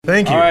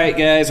Thank you. All right,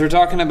 guys, we're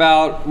talking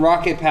about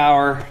rocket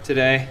power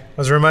today. I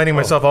was reminding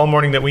myself all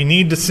morning that we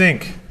need to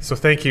sync, so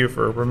thank you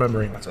for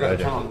remembering. That's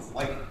good.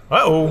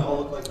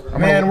 Uh-oh.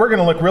 Man, we're going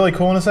to look really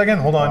cool in a second.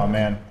 Hold on. Oh,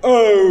 man.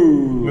 Oh!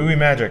 Movie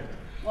magic.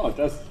 Oh, it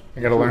does.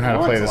 I gotta learn how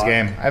to play this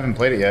game. I haven't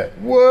played it yet.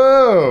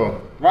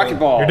 Whoa! Rocket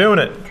ball. You're doing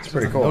it. It's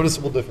pretty cool.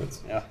 Noticeable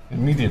difference. Yeah.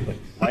 Immediately.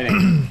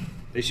 Lighting.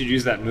 They should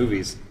use that in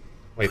movies.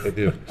 Wait, they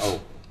do.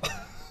 Oh.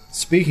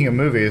 Speaking of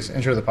movies,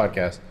 intro the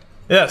podcast.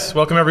 Yes,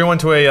 welcome everyone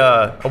to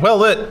a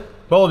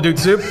well-lit bowl of dude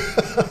soup.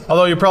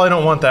 Although you probably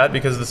don't want that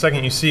because the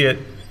second you see it,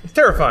 it's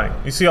terrifying.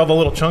 You see all the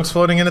little chunks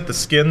floating in it, the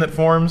skin that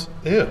forms.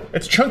 Ew.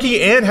 It's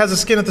chunky and has a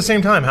skin at the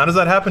same time. How does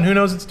that happen? Who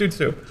knows? It's dude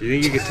soup. Do you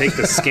think you could take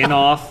the skin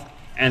off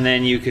and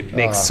then you could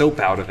make soap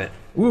out of it?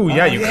 Ooh,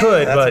 yeah, you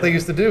could, That's but what they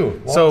used to do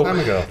a long so time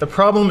ago. the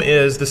problem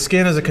is the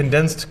skin is a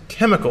condensed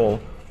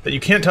chemical that you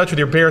can't touch with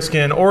your bare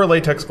skin or a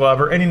latex glove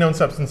or any known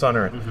substance on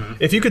Earth.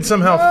 If you could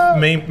somehow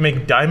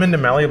make diamond a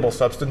malleable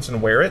substance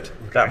and wear it,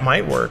 that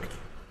might work.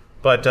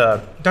 But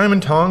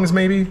diamond tongs,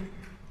 maybe?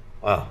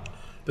 Wow.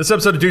 This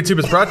episode of Dude Soup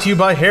is brought to you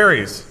by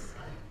Harry's.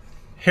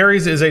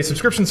 Harry's is a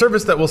subscription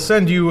service that will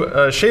send you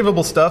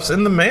shavable stuffs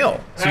in the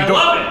mail. So you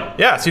don't,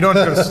 yeah, so you don't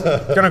have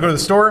to go to the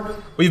store.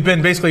 We've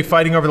been basically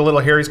fighting over the little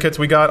Harry's kits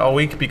we got all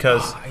week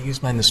because... I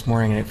used mine this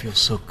morning and it feels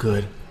so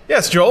good.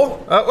 Yes, Joel.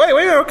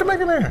 Wait, come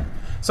here.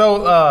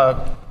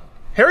 So,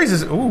 Harry's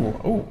is...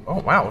 oh,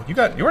 wow. You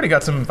already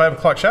got some 5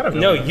 o'clock shadow.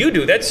 No, you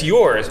do. That's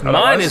yours.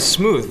 Mine is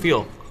smooth.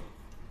 Feel.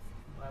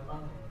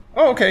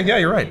 Oh, okay. Yeah,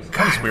 you're right.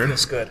 That was weird.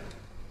 That's good.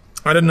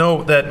 I didn't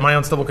know that my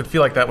own stubble could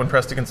feel like that when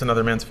pressed against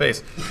another man's face.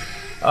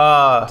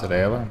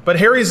 Today I learned. But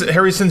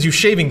Harry's sends you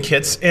shaving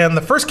kits, and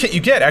the first kit you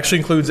get actually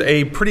includes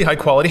a pretty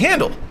high-quality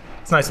handle.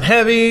 It's nice and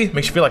heavy,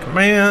 makes you feel like a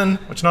man,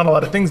 which not a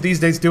lot of things these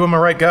days do, am I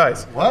right,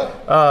 guys?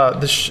 What?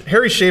 The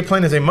Harry's Shave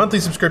Plan is a monthly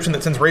subscription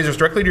that sends razors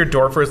directly to your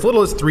door for as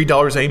little as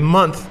 $3 a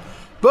month.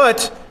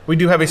 But we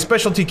do have a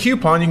specialty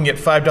coupon. You can get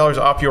 $5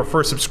 off your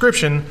first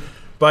subscription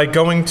by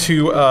going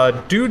to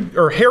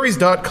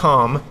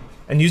harrys.com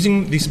and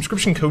using the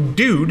subscription code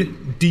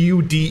DUDE,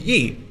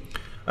 D-U-D-E.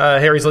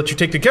 Harry's lets you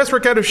take the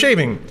guesswork out of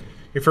shaving.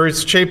 Your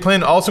first shave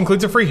plan also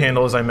includes a free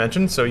handle, as I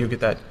mentioned, so you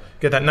get that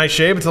nice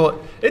shave.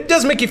 It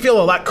does make you feel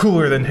a lot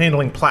cooler than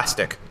handling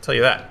plastic, I'll tell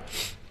you that.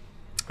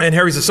 And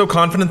Harry's is so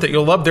confident that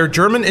you'll love their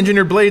German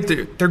engineered blades.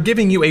 They're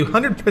giving you a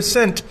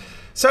 100%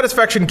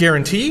 satisfaction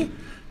guarantee.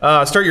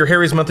 Start your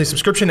Harry's monthly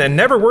subscription and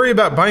never worry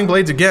about buying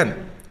blades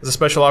again. As a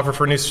special offer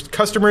for new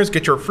customers,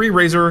 get your free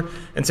razor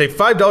and save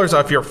 $5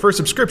 off your first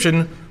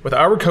subscription with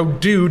our code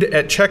DUDE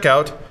at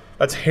checkout.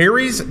 That's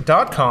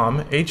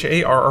harrys.com,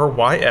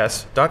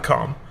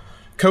 HARRYS.com.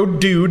 Code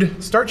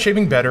DUDE. Start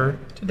shaving better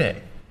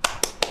today.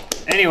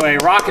 Anyway,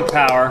 rocket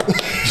power.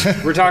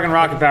 We're talking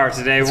rocket power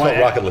today. It's called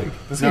Rocket League.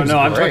 No,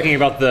 I'm talking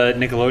about the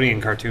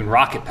Nickelodeon cartoon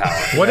Rocket Power.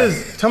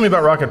 Tell me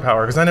about Rocket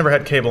Power, because I never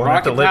had cable. And I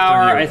have to Rocket live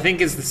Power, through you. I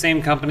think, is the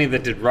same company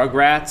that did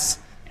Rugrats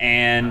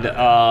and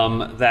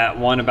that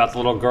one about the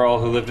little girl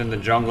who lived in the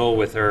jungle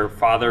with her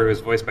father, who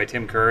was voiced by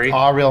Tim Curry.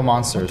 Real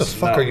monsters. What the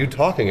fuck are you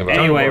talking about?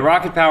 Anyway,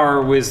 Rocket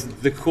Power was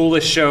the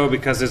coolest show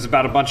because it's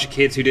about a bunch of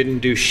kids who didn't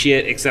do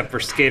shit except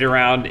for skate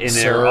around in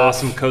their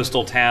awesome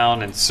coastal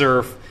town and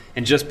surf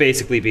and just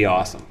basically be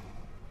awesome.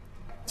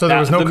 So there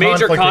was no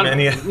conflict in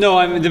any... No,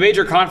 I mean, the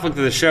major conflict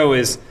of the show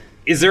is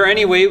there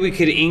any way we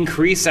could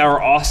increase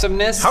our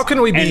awesomeness? How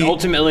can we be... And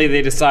ultimately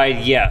they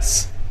decide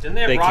yes. Didn't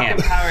they have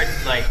rocket-powered,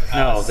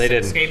 No, they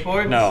didn't.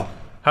 Skateboards? No.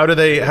 How did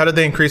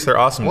they increase their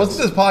awesomeness?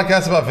 Wasn't this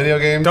podcast about video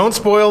games? Don't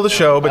spoil the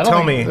show, but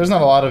tell me. There's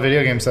not a lot of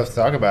video game stuff to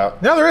talk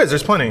about. No, there is.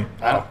 There's plenty.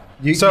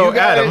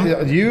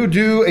 Adam, you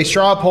do a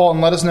straw poll and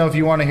let us know if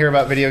you want to hear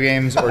about video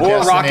games or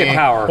Destiny. Rocket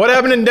Power. What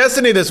happened in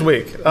Destiny this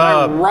week?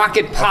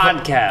 Rocket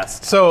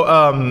Podcast. So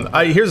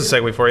here's a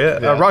segue for you.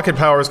 Rocket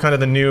Power is kind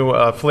of the new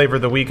flavor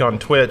of the week on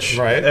Twitch,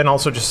 right? And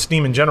also just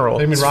Steam in general.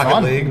 I mean Rocket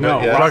fun. League.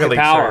 No, yeah. Rocket League,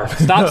 Power. sure.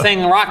 Stop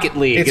saying Rocket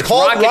League. It's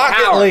called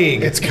Rocket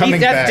League. It's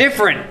coming back. That's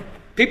different.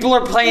 People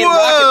are playing Whoa,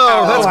 Rocket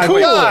Power. that's Oh my cool.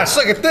 gosh,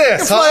 look at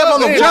this. Fly up on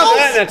the Dude, walls.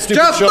 that stupid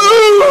Just show.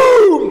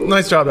 boom!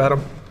 Nice job,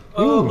 Adam.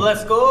 Oh,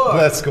 let's go.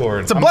 That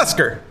scored. It's a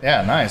Blesker.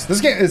 Yeah, nice.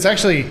 This game is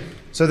actually...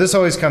 So this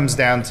always comes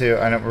down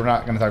to... I know we're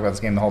not going to talk about this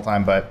game the whole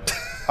time, but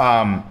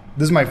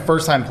this is my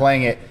first time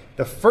playing it.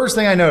 The first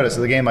thing I noticed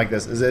with a game like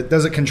this is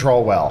does it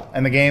control well?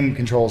 And the game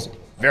controls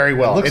very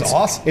well. It looks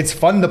awesome. It's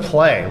fun to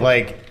play.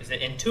 Is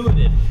it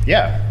intuitive?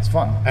 Yeah, it's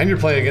fun. And you're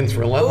playing against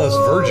Relentless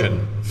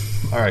Virgin.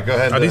 All right, go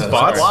ahead. Are these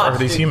bots or sorry. are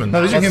these humans?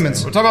 No, these are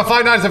humans. We're talking about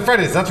Five Nights at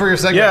Freddy's. That's where your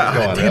segment is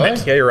going. Damn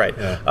it. Yeah, you're right.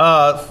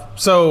 Yeah.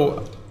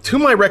 So, to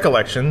my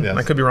recollection, Yes.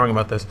 I could be wrong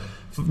about this,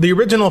 the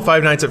original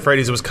Five Nights at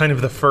Freddy's was kind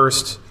of the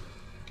first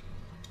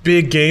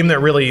big game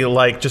that really,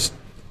 just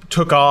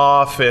took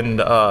off and...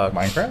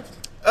 Minecraft?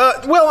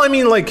 Well, I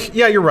mean,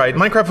 yeah, you're right.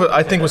 Minecraft,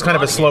 I think, was kind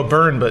of a slow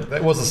burn, but...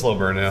 That was a slow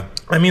burn, yeah.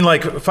 I mean,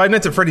 Five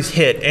Nights at Freddy's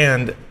hit,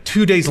 and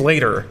 2 days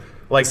later...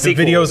 the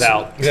sequel videos was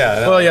out.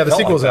 Yeah. Well, yeah, the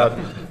felt sequel's like out,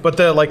 but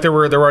there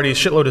were already a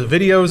shitload of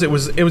videos.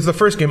 It was the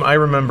first game I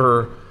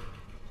remember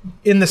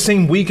in the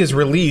same week as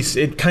release.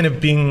 It kind of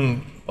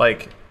being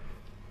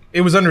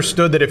it was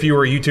understood that if you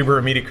were a YouTuber or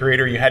a media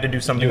creator, you had to do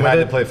something You with had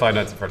it. to play Five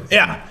Nights at Freddy's.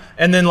 Yeah,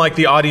 and then like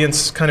the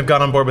audience kind of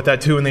got on board with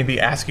that too, and they'd be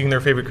asking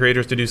their favorite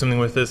creators to do something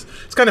with this.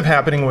 It's kind of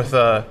happening with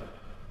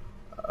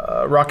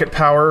Rocket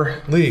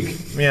Power. League.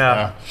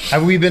 Yeah.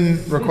 Have we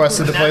been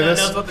requested to Now play no one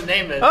knows this? what the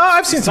name is.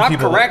 I've seen some Stop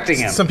people correcting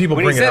him. Some people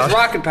when bring he it says out.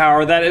 rocket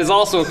power, that is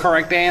also a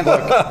correct answer.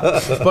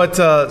 But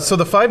so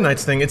the Five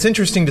Nights thing, it's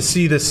interesting to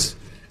see this.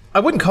 I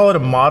wouldn't call it a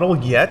model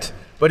yet,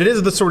 but it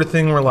is the sort of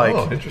thing where like,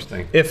 Oh,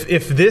 interesting.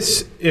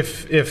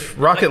 if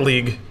Rocket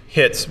League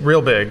hits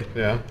real big,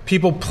 Yeah.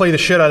 people play the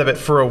shit out of it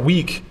for a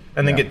week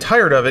and then get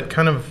tired of it.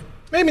 Kind of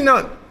maybe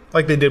not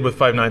like they did with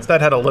Five Nights.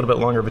 That had a little bit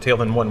longer of a tail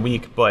than 1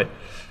 week, but.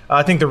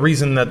 I think the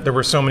reason that there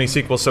were so many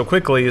sequels so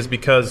quickly is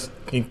because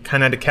he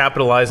kind of had to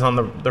capitalize on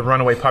the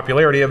runaway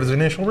popularity of his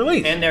initial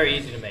release. And they're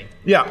easy to make.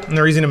 Yeah, and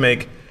they're easy to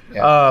make.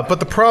 Yeah. But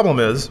the problem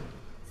is,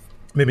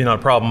 maybe not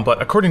a problem,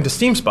 but according to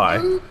Steam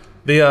Spy,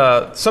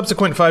 the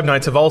subsequent Five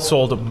Nights have all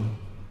sold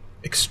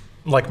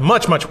like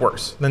much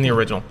worse than the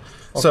original.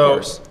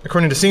 course.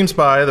 According to Steam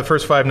Spy, the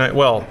first Five Nights,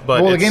 well, the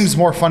it's- game's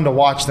more fun to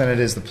watch than it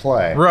is to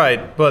play.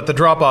 right, but the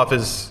drop off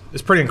is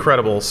pretty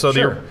incredible. So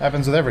Sure,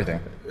 happens with everything.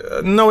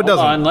 no, it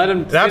doesn't. Hold on, let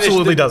him It finish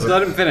absolutely doesn't.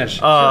 Let him finish.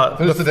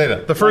 Finish the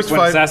data. The first when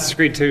five, Assassin's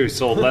Creed 2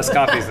 sold less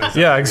copies than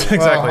yeah, exactly.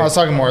 Well, I was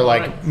talking more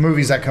like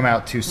movies that come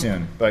out too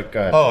soon. But go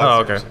ahead.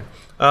 Oh, okay.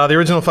 The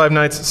original Five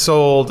Nights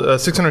sold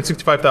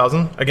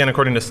 665,000, again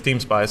according to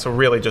Steam Spy, so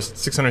really just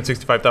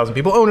 665,000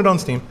 people own it on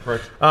Steam. Right.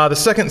 The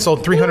second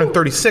sold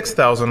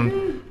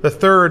 336,000. The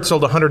third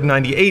sold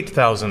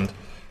 198,000.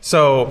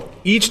 So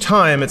each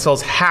time it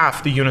sells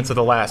half the units of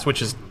the last,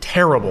 which is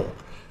terrible.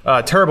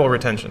 Terrible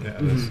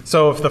retention.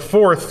 So if the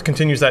fourth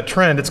continues that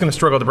trend, it's going to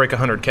struggle to break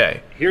 100K.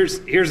 Here's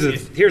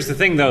the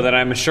thing though that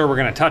I'm sure we're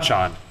going to touch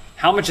on.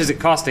 How much is it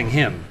costing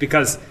him?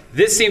 Because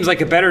this seems like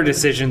a better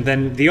decision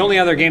than the only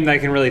other game that I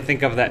can really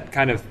think of that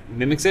kind of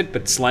mimics it,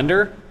 but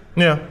Slender.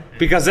 Yeah.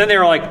 Because then they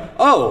were like,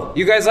 oh,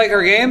 you guys like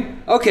our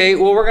game? Okay,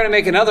 well, we're going to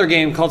make another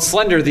game called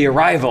Slender the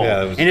Arrival.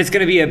 Yeah, and it's going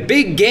to be a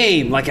big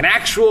game, like an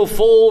actual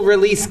full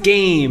release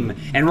game.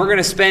 And we're going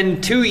to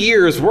spend 2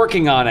 years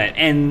working on it.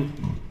 And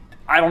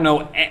I don't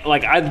know,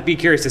 like, I'd be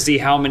curious to see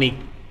how many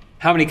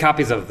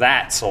copies of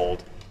that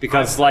sold.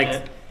 Because,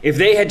 like, if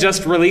they had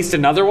just released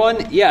another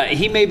one, yeah,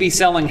 he may be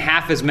selling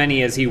half as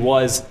many as he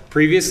was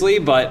previously,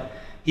 but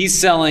he's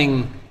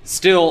selling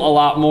still a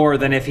lot more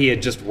than if he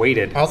had just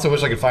waited. I also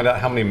wish I could find out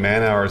how many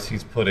man hours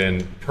he's put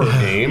in per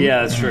game.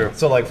 Yeah, that's true.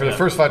 So, like, for the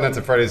first Five Nights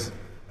at Freddy's,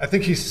 I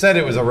think he said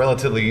it was a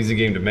relatively easy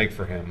game to make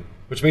for him,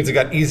 which means it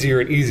got easier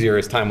and easier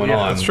as time went Yeah,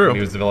 on that's true. when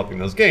he was developing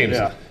those games.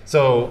 Yeah.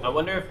 So, I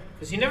wonder if,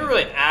 because he never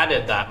really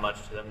added that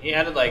much to them. He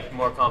added like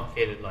more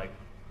complicated, like.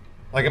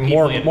 like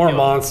People more in-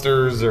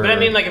 monsters or... But I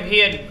mean, like if he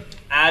had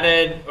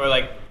added or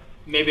like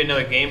maybe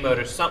another game mode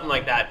or something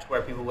like that, to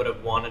where people would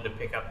have wanted to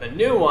pick up the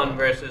new one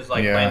versus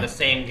like Yeah. playing the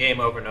same game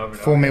over and over and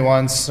Fool over. me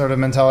once sort of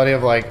mentality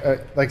of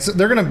so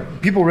they're gonna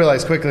people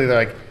realize quickly they're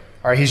like,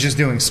 all right, he's just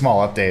doing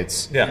small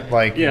updates. Yeah.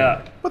 Like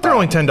Yeah. But they're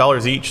only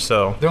 $10 each,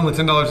 so. They're only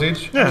 $10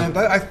 each? Yeah.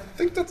 I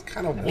think that's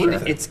kind of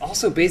worth it. It's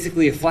also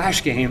basically a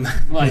Flash game.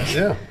 Like,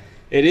 Yeah.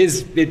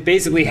 it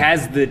basically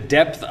has the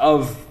depth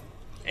of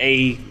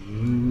a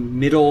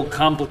middle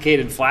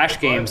complicated Flash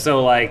game.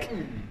 So, like,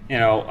 you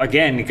know,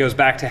 again, it goes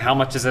back to how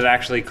much does it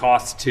actually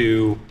cost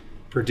to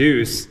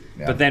produce,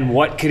 Yeah. but then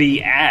what could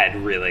he add,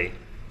 really?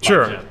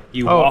 Sure.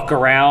 You Oh. walk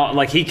around,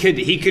 like he could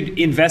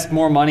invest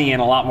more money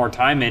and a lot more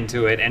time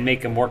into it and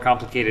make a more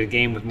complicated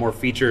game with more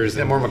features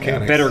and more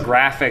mechanics. better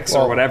graphics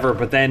Well- or whatever,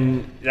 but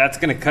then that's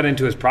going to cut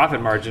into his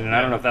profit margin, and I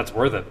don't know if that's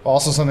worth it.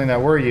 Also, something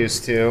that we're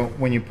used to,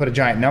 when you put a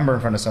giant number in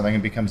front of something,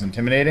 it becomes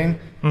intimidating.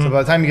 So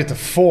by the time you get to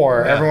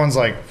 4, everyone's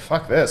like,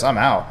 "Fuck this, I'm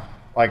out."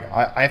 Like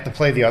I have to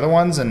play the other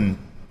ones and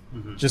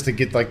just to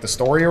get like the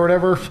story or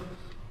whatever.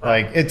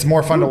 Like it's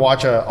more fun to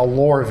watch a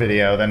lore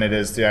video than it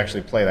is to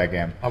actually play that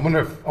game. I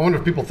wonder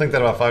if people think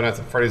that about Five Nights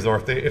at Freddy's, or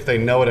if they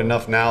know it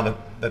enough now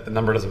that the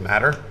number doesn't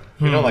matter.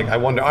 You know, like I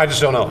wonder. I just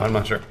don't know. I'm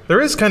not sure.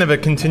 There is kind of a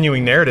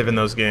continuing narrative in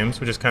those games,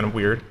 which is kind of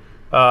weird.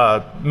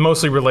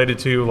 Mostly related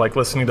to like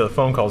listening to the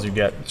phone calls you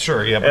get.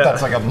 Sure, yeah, but Yeah.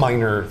 that's like a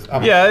minor.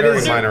 Yeah, it very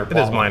is. minor. It is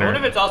flaw. minor. I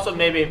wonder if it's also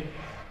maybe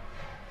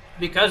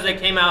because they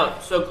came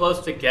out so close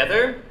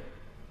together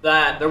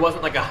that there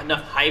wasn't like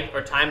enough hype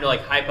or time to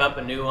like hype up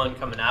a new one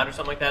coming out or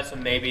something like that. So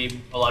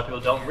maybe a lot of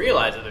people don't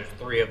realize that there's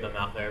 3 of them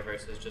out there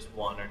versus just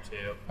 1 or 2.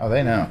 Oh,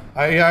 they know.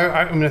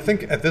 I mean, I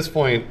think at this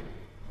point,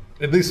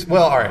 at least,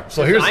 well, all right.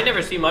 So here's I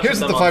never see much here's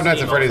of them the on Five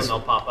Nights at Steam, Freddy's. also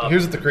they'll pop up.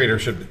 Here's what the creator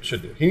should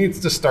do. He needs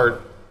to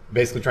start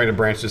basically trying to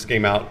branch this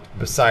game out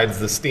besides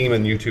the Steam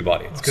and YouTube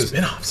audience, because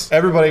Spin-offs.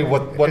 everybody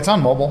what It's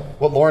on mobile.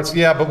 what Lawrence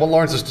but what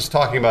Lawrence is just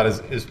talking about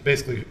is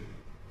basically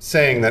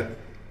saying that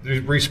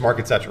we've reached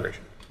market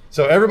saturation.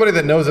 So everybody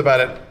that knows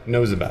about it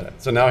knows about it.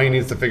 So now he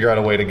needs to figure out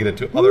a way to get it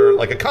to other,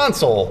 like a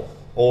console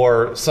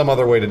or some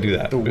other way to do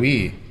that. The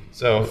Wii.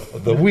 So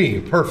the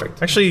Wii,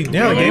 perfect. Actually,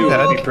 yeah, the That'd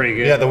be gamepad. pretty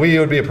good. Yeah, the Wii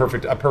would be a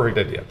perfect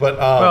idea. But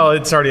Well,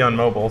 it's already on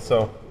mobile,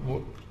 so.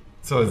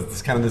 So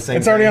it's kind of the same.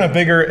 It's already thing? on a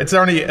bigger. It's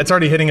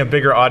already hitting a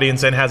bigger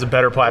audience and has a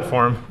better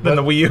platform than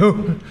the Wii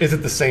U. Is it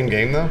the same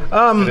game though?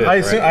 It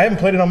is, I haven't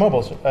played it on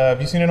mobile. Have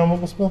you seen it on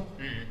mobile, Spill?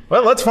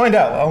 Well, let's find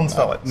out. I'll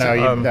install it.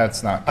 No,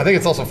 that's not. I think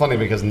it's also funny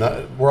because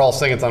we're all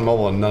saying it's on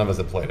mobile and none of us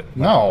have played it.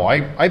 No,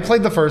 I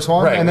played the first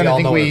one, Right, and then we I all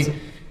think know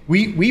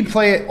we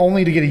play it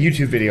only to get a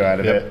YouTube video out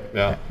of Yep. it.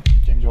 Yeah.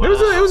 It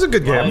was a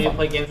good Why don't you game.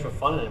 play games for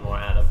fun anymore,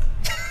 Adam?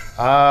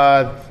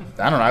 I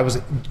don't know. I was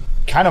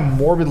kind of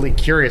morbidly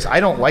curious. I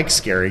don't like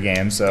scary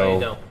games, No, so you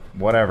don't.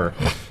 whatever.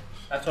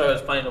 That's why it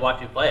was funny to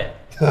watch you play it.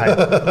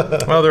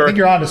 Well, there I think are.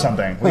 you're onto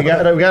something. We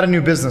got a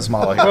new business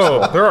model here.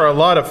 Oh, there are a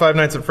lot of Five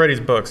Nights at Freddy's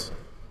books.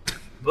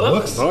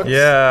 Books?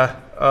 Yeah.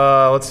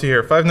 Let's see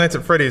here. Five Nights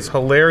at Freddy's,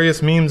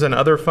 hilarious memes and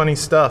other funny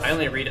stuff. I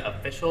only read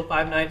official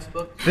Five Nights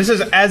books. This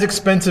is as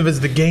expensive as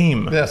the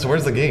game. Yeah. So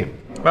where's the game?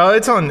 Well,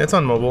 it's on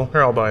mobile.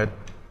 Here, I'll buy it.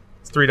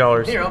 It's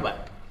 $3. Here, I'll buy it.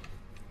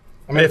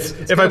 I mean,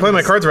 If I play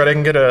my cards right, I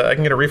can get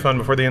a refund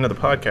before the end of the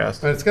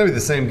podcast. It's gonna be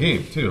the same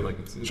game too. Like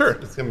Sure.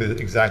 It's gonna be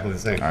exactly the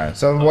same. All right.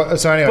 So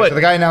anyway, But- so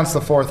the guy announced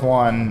the fourth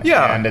one,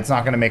 Yeah. and it's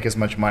not going to make as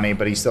much money,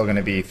 but he's still going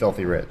to be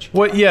filthy rich.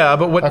 What? Yeah,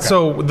 but what? Okay.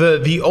 So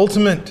the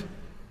ultimate,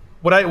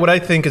 what I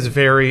think is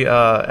very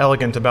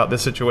elegant about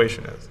this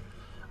situation is,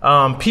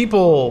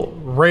 people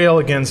rail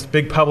against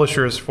big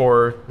publishers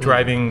for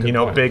driving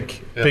point.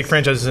 big Yes.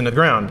 franchises into the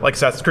ground, like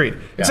Assassin's Creed.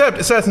 Except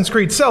Assassin's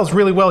Creed sells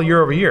really well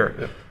year over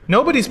year.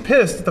 Nobody's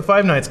pissed at the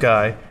Five Nights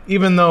guy,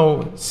 even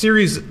though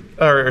series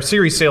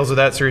sales of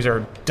that series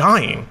are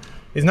dying.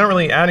 He's not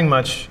really adding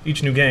much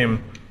each new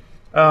game.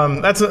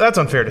 That's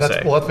unfair to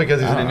say. Well, that's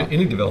because he's an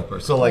indie developer.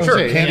 So like, Sure.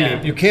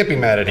 you can't be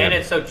mad at him. And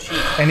it's so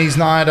cheap. And he's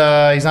not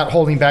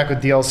holding back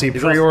with DLC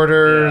He's also-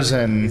 pre-orders, yeah,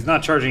 and he's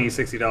not charging you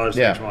 $60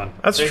 Yeah. for each one.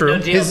 That's There's true. no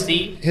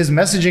DLC. his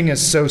messaging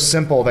is so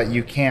simple that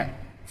you can't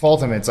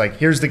fault him. It's like,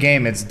 here's the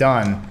game, it's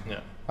done.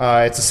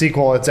 Yeah. It's a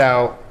sequel, it's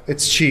out,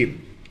 it's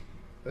cheap.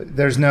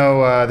 There's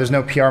no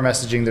PR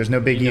messaging. There's no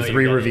big You know E3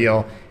 you're getting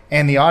reveal,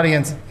 and the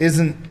audience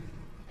isn't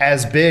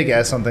as big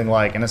as something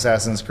like an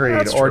Assassin's Creed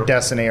That's or true.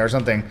 Destiny or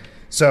something.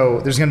 So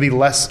there's going to be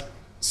less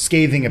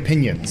scathing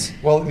opinions.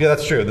 Well, yeah,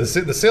 that's true. The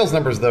sales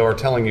numbers though are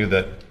telling you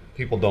that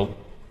people don't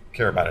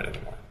care about it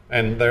anymore,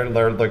 and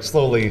they're like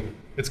slowly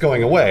it's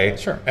going away.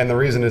 Sure. And the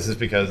reason is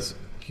because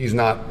he's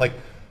not like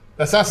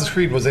Assassin's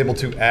Creed was able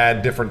to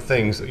add different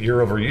things year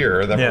over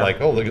year that Yeah. were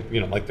like, oh, look,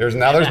 like there's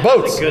That's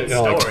boats. a good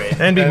like- story.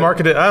 And be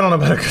marketed. I don't know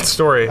about a good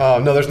story.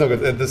 no, there's no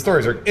good. The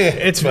stories are.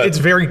 It's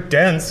very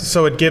dense,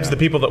 so it gives the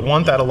people that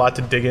want that a lot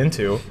to dig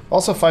into.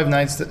 Also, Five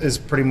Nights is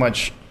pretty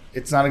much,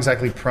 it's not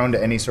exactly prone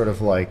to any sort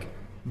of like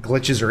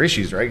glitches or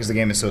issues, right? Because the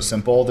game is so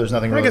simple. There's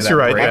nothing really guess that you're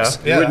right, breaks.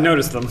 yeah. You wouldn't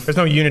notice them. There's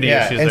no Unity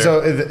Yeah, issues and there. so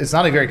it's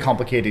not a very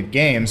complicated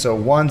game. So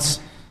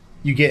once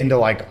you get into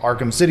like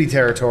Arkham City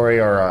territory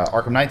or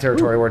Arkham Knight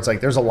territory, where it's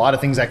like there's a lot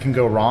of things that can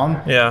go wrong.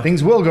 Yeah.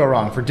 Things will go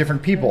wrong for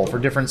different people, for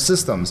different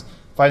systems.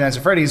 Five Nights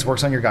at Freddy's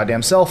works on your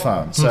goddamn cell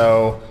phone,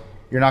 so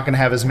you're not going to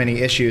have as many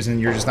issues, and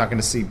you're just not going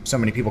to see so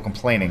many people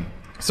complaining.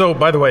 So,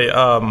 by the way,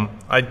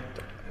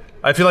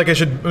 I feel like I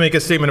should make a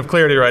statement of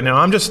clarity right now.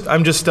 I'm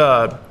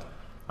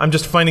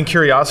just finding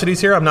curiosities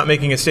here. I'm not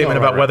making a statement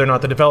Oh, about right. whether or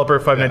not the developer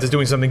of Five Nights is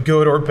doing something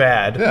good or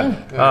bad.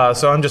 Yeah.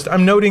 So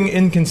I'm noting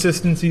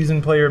inconsistencies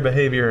in player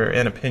behavior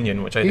and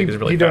opinion, which I think is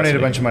really He donated a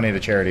fascinating. bunch of money to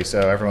charity, so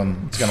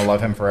everyone's going to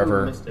love him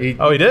forever.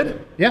 Oh, he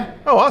did? Yeah.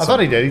 Oh, awesome. I thought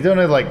he did. He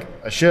donated like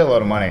a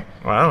shitload of money.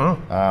 Well, I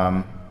don't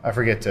know. I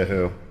forget to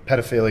who.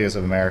 Pedophilias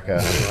of America.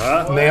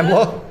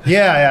 NAMBLA.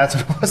 yeah, that's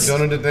what it was.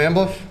 Donated to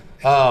NAMBLA.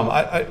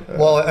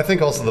 I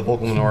think also the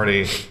vocal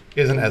minority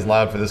isn't as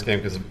loud for this game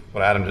because of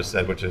what Adam just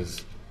said, which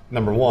is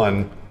number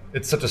one,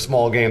 it's such a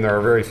small game. There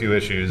are very few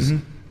issues.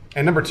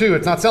 And number two,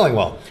 it's not selling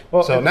well.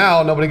 So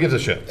now nobody gives a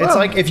shit. It's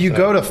like if you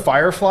go to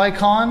Firefly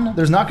Con,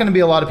 there's not going to be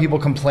a lot of people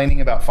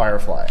complaining about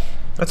Firefly.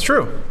 That's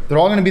true. They're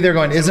all going to be there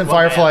going, "Isn't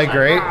Firefly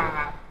great?"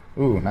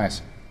 Ooh,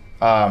 nice.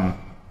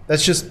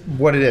 That's just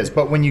what it is.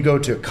 But when you go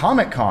to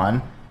Comic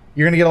Con,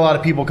 you're going to get a lot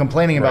of people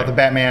complaining about the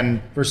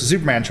Batman versus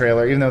Superman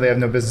trailer, even though they have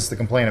no business to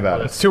complain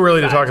about it. It's too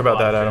early to talk about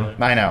that, Adam.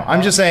 I know.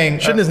 I'm just saying.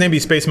 Shouldn't his name be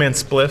Spaceman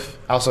Spliff?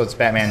 Also, it's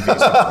Batman v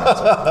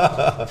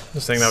Superman.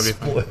 Just saying that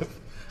would be fun.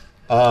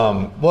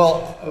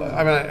 Well,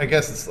 I mean, I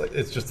guess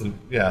it's just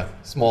a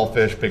small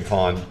fish, big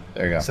pond.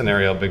 There you go.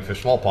 Scenario, big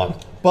fish, small pond.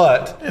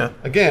 But Yeah.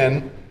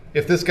 again,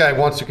 if this guy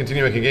wants to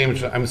continue making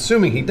games, which I'm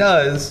assuming he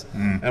does,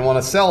 and want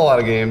to sell a lot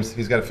of games,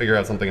 he's got to figure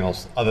out something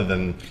else other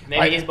than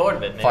Maybe he's bored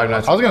of it. Maybe. Five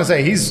Nights. I was going to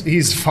say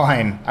he's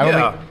fine. I don't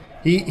Yeah.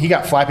 think he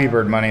got Flappy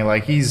Bird money.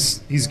 Like he's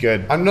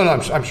good.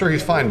 I'm sure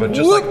he's fine, but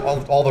just What?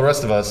 like all the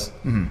rest of us,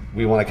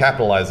 we want to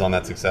capitalize on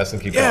that success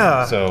and keep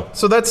Yeah. going.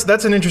 So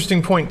that's an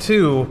interesting point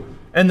too,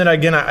 and then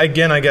again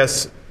I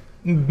guess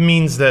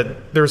means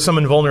that there's some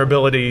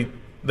invulnerability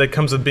that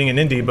comes with being an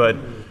indie. But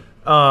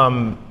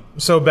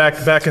so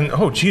back in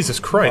Jesus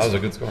that Christ, was a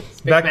good score.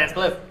 back Big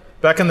man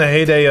back in the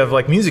heyday of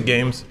like music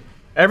games,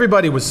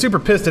 everybody was super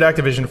pissed at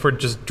Activision for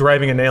just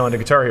driving a nail into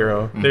Guitar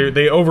Hero.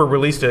 They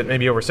over-released it,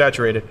 maybe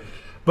oversaturated.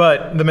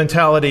 But the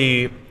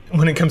mentality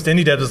when it comes to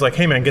indie devs is like,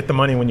 hey man, get the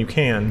money when you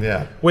can.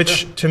 Yeah.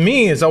 Which to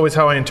me is always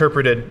how I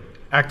interpreted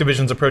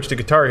Activision's approach to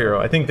Guitar Hero.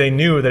 I think they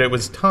knew that it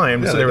was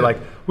timed, so they they were did. like,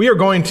 we are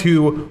going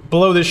to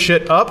blow this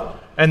shit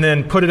up and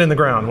then put it in the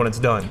ground when it's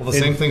done. Well, the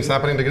same thing's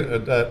happening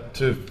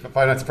to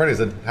Five Nights at Freddy's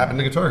that happened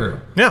to Guitar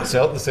Hero. Yeah.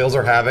 The sales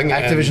are having.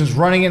 and- Activision's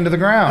running into the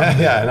ground.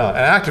 Yeah, I know.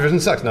 And Activision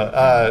sucks. No,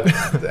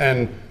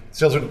 and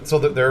sales are so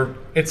that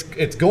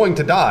it's going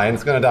to die, and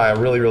it's going to die a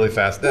really, really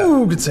fast death.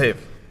 Ooh, good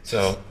save.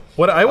 So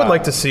What I would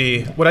like to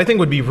see, what I think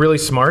would be really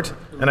smart,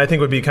 and I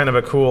think would be kind of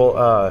a cool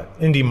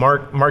indie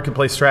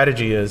marketplace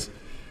strategy is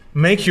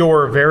make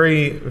your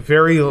very,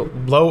 very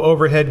low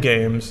overhead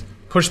games,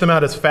 push them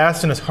out as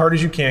fast and as hard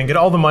as you can, get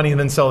all the money, and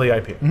then sell the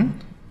IP.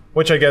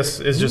 Which I guess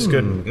is just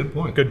good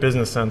point. good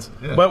business sense.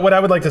 Yeah. But what I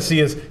would like to see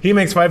is he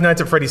makes Five Nights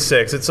at Freddy's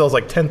 6, it sells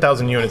like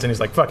 10,000 units, and he's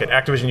like, fuck it,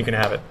 Activision, you can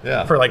have it.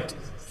 Yeah. For like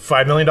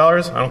 $5 million?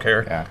 I don't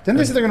care. Yeah. Didn't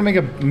they say they're going to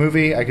make a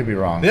movie? I could be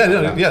wrong. yeah,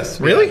 no,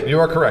 yes, Really? yeah, you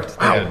are correct.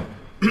 Wow. They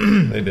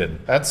did. They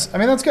did. That's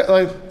good.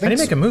 Like, How do you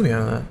make a movie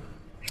out of that?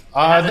 It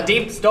has a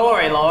deep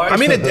story, Lord. I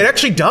mean, it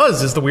actually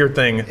does, is the weird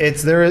thing.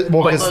 it's there.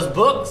 Well, Like 'cause those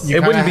books. you It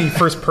wouldn't kinda- be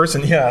first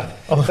person, yeah.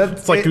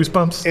 It's like it-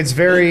 Goosebumps. It's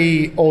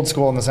very old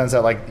school in the sense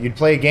that like you'd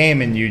play a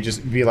game and you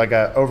just be like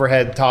a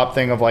overhead top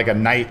thing of like a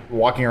knight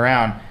walking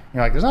around.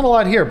 You're like, there's not a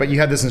lot here, but you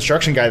had this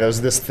instruction guide that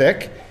was this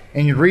thick,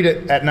 and you'd read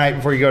it at night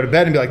before you go to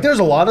bed and be like, there's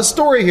a lot of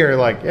story here.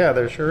 Like, yeah,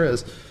 there sure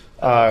is.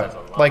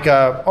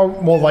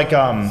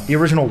 The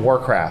original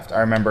Warcraft. I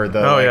remember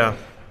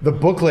the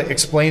booklet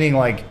explaining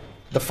like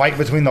the fight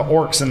between the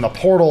orcs and the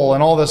portal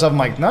and all this stuff. I'm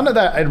like, none of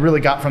that I really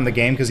got from the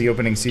game because the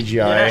opening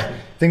CGI Yeah.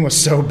 thing was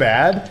so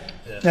bad.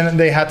 And then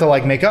they had to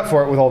like make up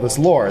for it with all this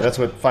lore. That's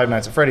what Five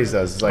Nights at Freddy's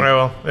does. It's like, All right,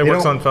 well, it they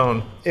works don't- on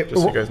phone, it-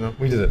 just so you guys know.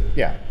 We did it.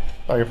 Yeah.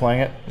 Oh, you're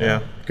playing it?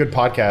 Yeah. Good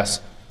podcast.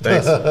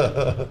 Thanks.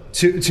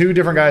 Two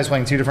different guys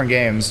playing two different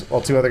games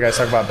while two other guys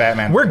talk about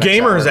Batman. We're Next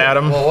gamers, hour.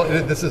 Adam. Well,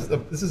 this is a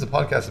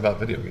podcast about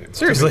video games.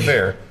 Seriously. To be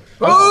fair.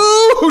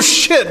 Oh,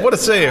 shit, what a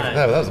save.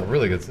 Yeah, that was a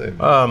really good save.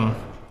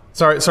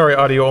 Sorry,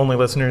 audio-only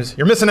listeners.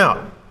 You're missing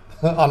out.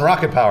 On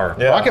Rocket Power.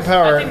 Yeah. Rocket I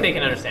Power. think they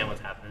can understand what's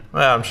happening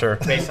Yeah, I'm sure.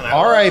 based on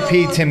our.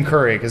 R.I.P. Tim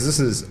Curry, because this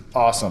is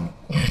awesome.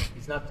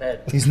 He's not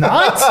dead. He's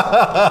not? Just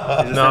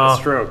had No. a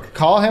stroke.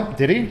 Call him.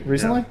 Did he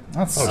recently?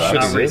 That's shit. Not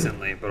Shitty.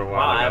 recently, but a Wow,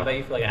 while I ago. bet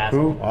you feel like an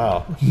asshole.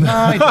 Wow. No,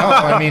 I don't.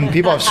 I mean,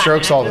 people have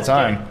strokes all the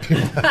time.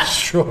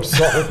 Strokes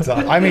all the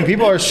time. I mean,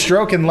 people are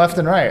stroking left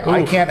and right.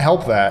 I can't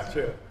help that.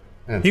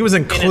 He was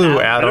in Clue,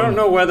 out. Adam. I don't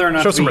know whether or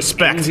not Show to some be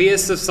respect.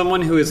 envious of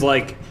someone who is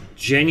like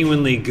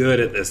genuinely good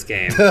at this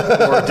game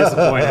or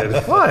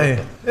disappointed.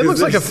 Why? It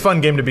looks like a fun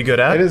game to be good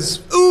at. It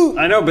is.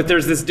 I know, but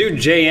there's this dude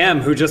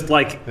JM who just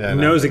like Yeah, I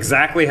know. knows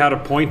exactly how to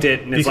point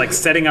it and is you- like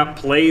setting up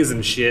plays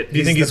and shit. Do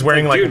you think he's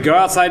wearing like Dude, go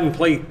outside and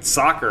play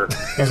soccer.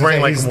 he's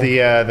wearing like He's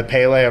the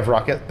Pele of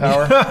Rocket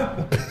Power.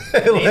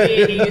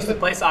 He used to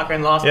play soccer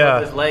and lost Yeah.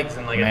 both his legs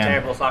in like a Man.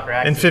 terrible soccer in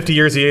accident. 50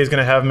 years EA is going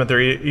to have him at their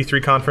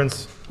E3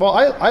 conference. Well,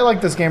 I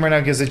like this game right now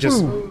because it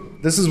just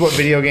this is what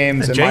video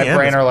games in my JM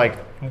brain is are like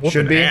whooping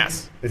should be.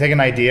 ass. They take an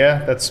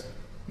idea that's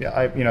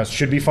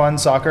should be fun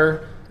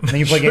soccer, and then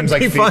you play games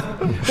like be FIFA.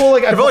 fun. Well,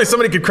 like If only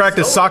somebody could crack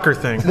this soccer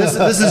thing. this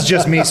is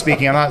just me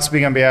speaking. I'm not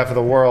speaking on behalf of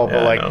the world, Yeah,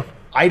 but I like know.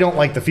 I don't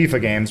like the FIFA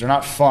games. They're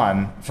not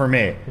fun for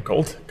me.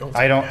 Gold.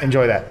 I don't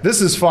enjoy that.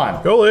 This is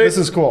fun. Goalie. This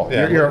is cool.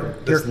 Yeah, You're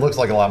this looks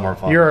like a lot more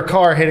fun. you're a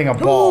car hitting a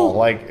ball.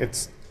 Like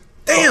it's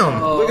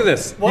Damn. Look at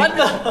this. What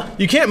the?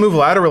 You can't move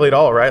laterally at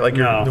all, right? Like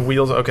No. the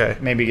wheels. Okay.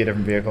 maybe get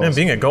different vehicles. Man,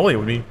 being a goalie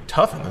would be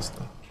tough in this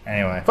thing.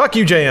 Anyway, Fuck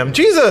you, JM.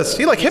 Jesus,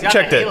 he like hip got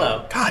checked a it.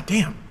 halo. God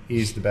damn.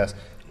 he's the best.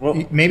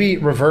 Well- Maybe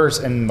reverse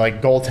and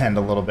like goaltend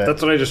a little bit.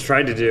 That's what I just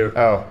tried to do.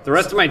 Oh. The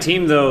rest of my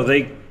team though,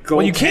 they go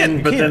you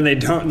can't, but you then can't. they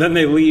don't then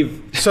they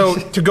leave. So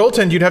to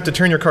goaltend, you'd have to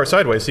turn your car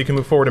sideways so you can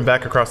move forward and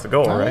back across the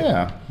goal, Oh, right?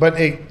 yeah, but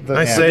Nice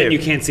yeah. save. Then you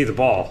can't see the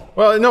ball.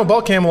 Well, no,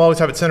 ball cam will always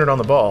have it centered on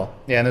the ball.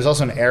 Yeah, and there's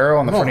also an arrow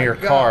on the front of my your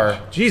gosh. car.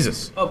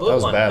 Jesus. Oh, That blue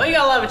was one. bad. Oh, you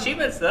got a lot of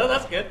achievements though.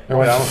 That's good.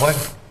 Everybody down to play?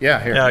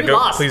 Yeah, here. Yeah, You go,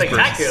 lost please, Bruce.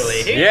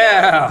 spectacularly. Dude.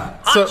 Yeah.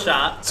 Hot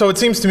shot. So it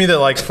seems to me that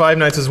like Five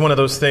Nights is one of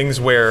those things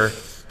where,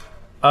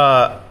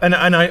 and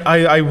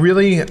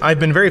I've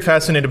been very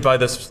fascinated by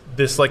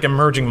this like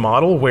emerging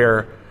model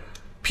where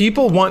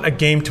people want a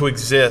game to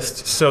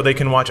exist so they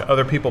can watch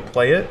other people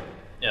play it.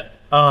 Yeah.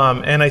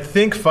 And I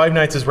think Five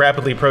Nights is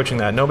rapidly approaching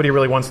that. Nobody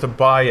really wants to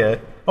buy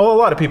it. Oh, a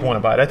lot of people want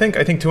to buy it. I think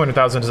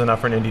 200,000 is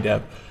enough for an indie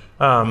dev.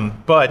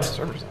 But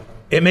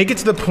it may get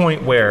to the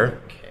point where,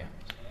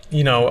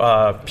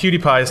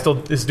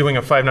 PewDiePie is doing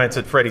a Five Nights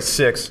at Freddy's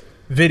 6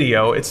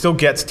 video. It still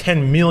gets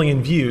 10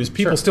 million views.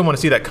 People still want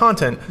to see that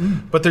content,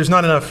 but there's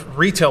not enough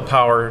retail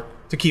power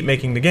to keep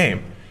making the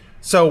game.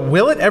 So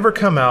will it ever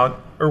come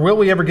out, or will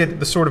we ever get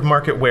the sort of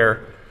market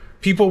where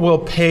people will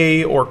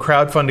pay or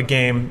crowdfund a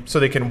game so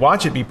they can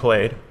watch it be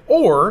played?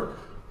 Or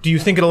do you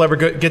think it'll ever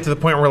get to the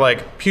point where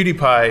like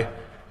PewDiePie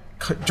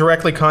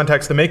directly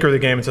contacts the maker of the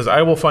game and says,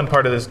 I will fund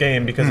part of this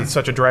game because it's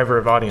such a driver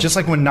of audience? Just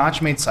like when Notch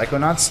made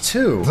Psychonauts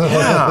 2.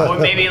 Or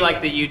maybe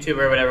like the YouTuber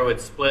or whatever would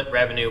split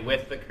revenue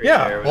with the creator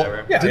Yeah, or well,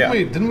 whatever. yeah.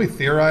 Didn't we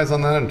theorize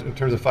on that in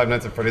terms of Five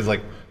Nights at Freddy's?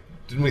 Like,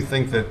 didn't we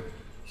think that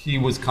he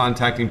was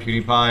contacting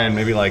PewDiePie and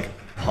maybe like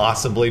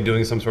possibly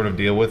doing some sort of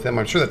deal with him.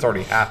 I'm sure that's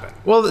already happened.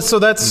 Well, so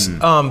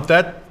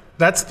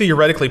that's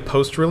theoretically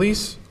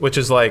post-release, which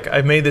is like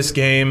I've made this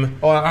game.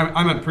 Oh,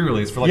 I meant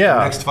pre-release for like Yeah.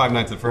 the next Five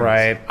Nights at Freddy's.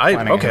 Right. I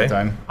planning ahead of okay.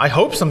 time. I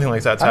hope something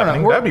like that's I don't know.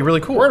 happening. That'd be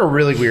really cool. We're at a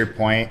really weird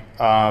point.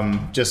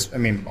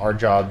 Our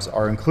jobs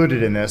are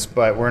included in this,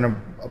 but we're in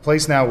a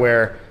place now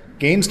where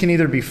games can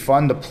either be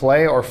fun to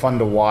play or fun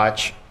to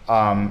watch,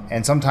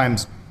 and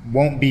sometimes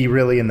won't be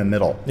really in the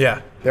middle.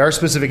 Yeah. There are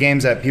specific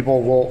games that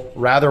people will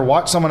rather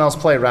watch someone else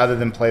play rather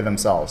than play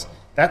themselves.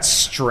 That's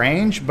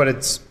strange, but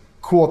it's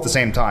cool at the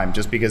same time,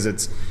 just because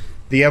it's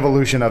the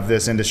evolution of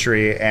this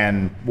industry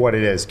and what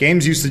it is.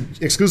 Games used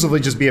to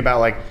exclusively just be about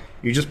like,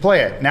 you just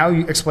play it. Now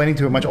you explaining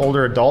to a much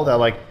older adult that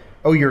like,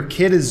 oh, your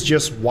kid is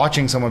just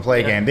watching someone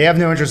play a game. They have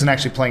no interest in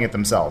actually playing it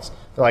themselves.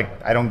 They're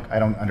like, I don't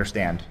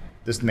understand.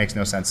 This makes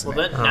no sense to me.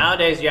 Then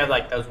nowadays you have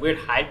like those weird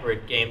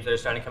hybrid games that are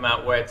starting to come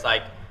out where it's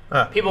like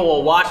people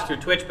will watch through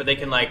Twitch, but they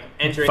can like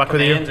enter in Fuck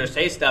with you. commands or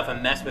say stuff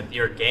and mess with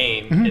your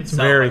game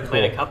itself. Very I've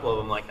played cool. a couple of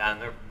them like that,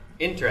 and they're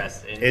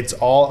interesting. It's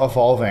all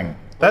evolving.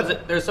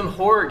 There's some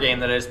horror game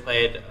that I just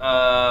played.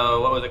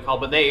 What was it called?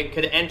 But they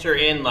could enter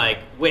in like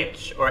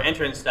witch or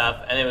enter in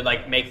stuff, and it would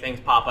like make things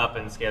pop up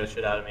and scare the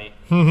shit out of me.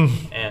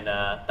 And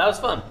that was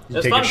fun. It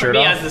was take fun your for shirt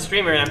me off? as the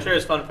streamer, and I'm sure it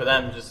was fun for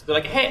them. Just they're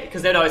like, hey,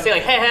 because they'd always say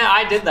like, hey,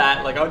 I did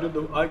that. Like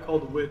I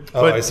called the witch.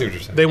 Oh, But I see what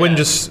you're saying. They wouldn't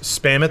Yeah. just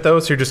spam it though,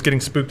 so you're just getting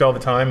spooked all the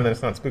time, and then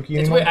it's not spooky It's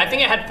anymore. weird. I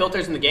think it had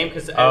filters in the game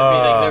because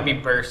there'd be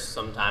bursts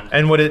sometimes.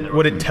 And would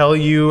it tell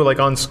you like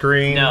on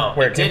screen No,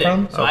 where it it came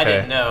didn't. from? So I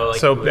didn't know,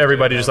 like, so who was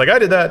everybody doing just that. like I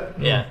did that.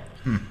 Yeah.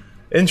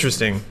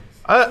 Interesting.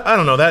 I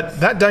don't know,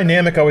 that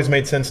dynamic always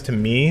made sense to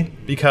me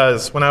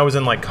because when I was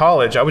in like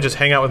college, I would just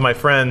hang out with my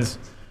friends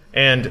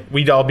and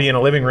we'd all be in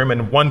a living room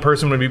and one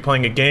person would be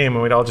playing a game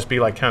and we'd all just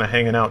be like kind of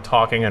hanging out,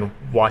 talking and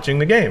watching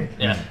the game.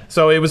 Yeah.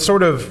 So it was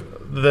sort of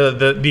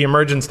the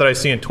emergence that I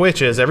see in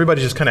Twitch is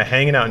everybody's just kind of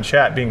hanging out in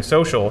chat, being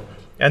social,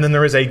 and then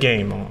there is a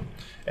game on.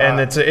 And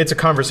it's a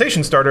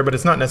conversation starter, but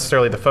it's not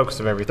necessarily the focus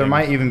of everything. There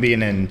might even be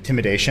an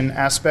intimidation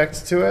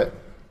aspect to it.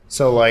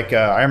 So like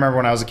I remember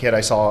when I was a kid, I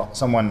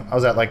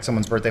was at like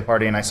someone's birthday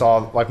party and I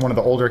saw like one of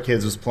the older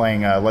kids was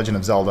playing Legend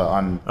of Zelda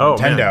on Oh,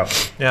 Nintendo.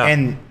 man. Yeah.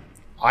 And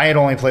I had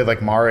only played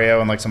like Mario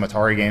and like some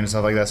Atari games and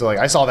stuff like that. So like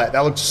I saw that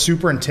looked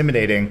super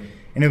intimidating,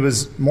 and it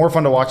was more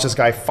fun to watch this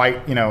guy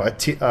fight,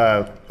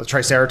 a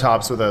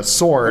Triceratops with a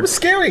sword. It was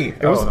scary.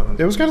 It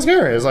was kind of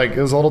scary. It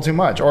was a little too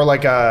much. Or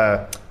like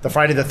the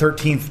Friday the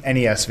 13th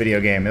NES video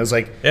game. It was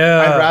like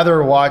Yeah. I'd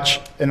rather watch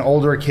an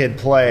older kid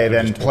play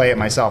than play it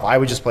myself. I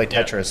would just play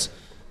Tetris.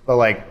 But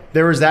like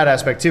there was that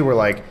aspect too, where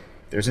like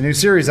there's a new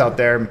series out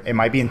there. It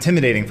might be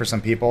intimidating for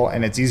some people,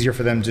 and it's easier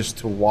for them just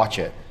to watch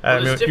it.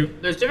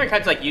 There's different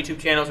kinds of like YouTube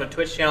channels or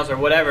Twitch channels or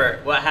whatever,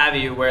 what have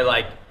you, where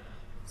like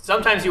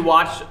sometimes you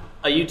watch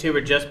a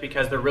YouTuber just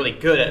because they're really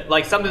good at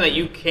like something that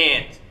you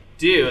can't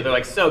do. They're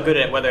like so good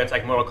at it, whether it's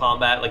like Mortal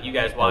Kombat, like you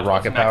guys watch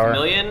Rocket Max Power.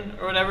 Million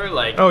or whatever.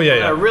 Like Oh, yeah, people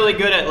that yeah. are really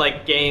good at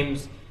like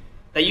games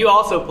that you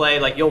also play.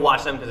 Like you'll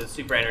watch them because it's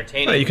super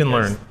entertaining. Yeah, you can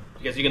because- learn.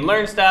 because you can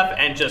learn stuff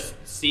and just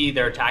see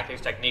their tactics,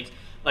 techniques.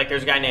 Like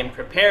there's a guy named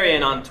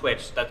Kriparian on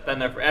Twitch that's been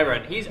there forever,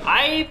 and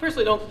I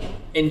personally don't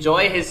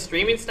enjoy his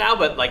streaming style,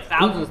 but like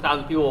thousands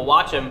of people will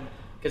watch him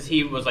because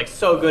he was like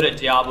so good at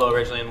Diablo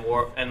originally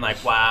and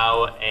like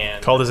WoW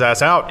and Called his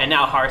ass out. and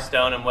now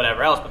Hearthstone and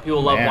whatever else. But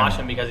people love Man. watching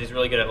him because he's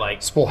really good at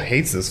like Spool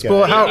hates this guy.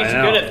 Spool, how- he's I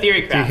know. good at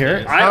theory crafting. Do you hear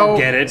it? I How don't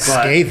get it,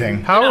 but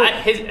Scathing. How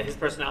His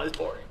personality is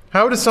boring.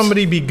 how does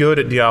somebody be good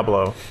at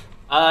Diablo?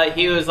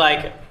 He was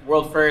like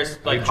world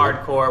first, like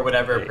hardcore,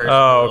 whatever person.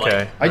 Oh, like-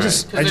 okay. I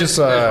just there's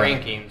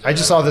rankings or I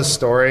just saw this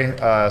story.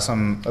 It was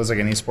like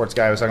an esports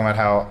guy was talking about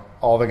how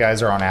all the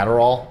guys are on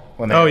Adderall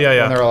when they Oh, yeah,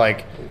 yeah. when they're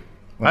like.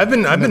 I've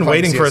been playing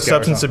waiting for a CS:GO or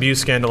substance something. abuse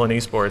scandal in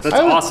esports. that's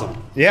I would-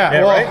 awesome. Yeah,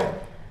 Yeah, well, right?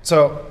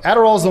 so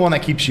Adderall is the one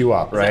that keeps you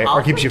up, right, or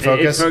awesome? keeps you It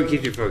focused.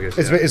 keeps you focused.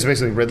 It's, yeah. it's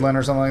basically Ritalin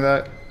or something like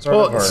that. Sort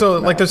of, Well, or so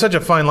no? like there's such a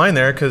fine line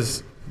there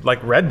because like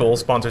Red Bull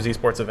sponsors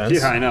esports events.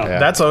 Yeah, I know. Yeah.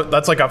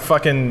 That's like a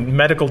fucking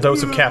medical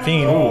dose of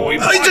caffeine.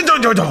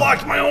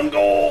 Blocked my own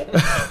goal.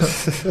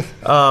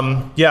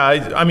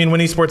 Yeah, I mean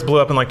when esports blew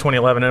up in like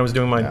 2011, I was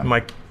doing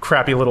my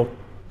crappy little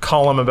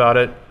column about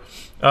it.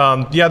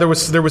 Yeah, there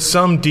was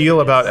some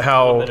deal about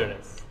how. bitterness.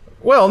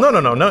 Well, no,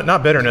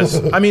 not bitterness.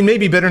 I mean,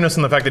 maybe bitterness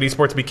in the fact that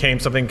esports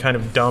became something kind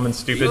of dumb and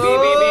stupid.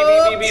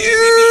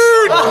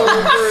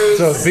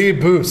 So be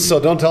boost. So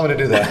don't tell me to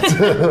do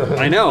that.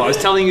 I know. I was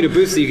telling you to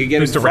boost so you could get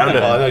Boost in front around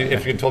of it. Well, I it. know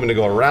if you told me to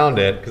go around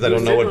it, because I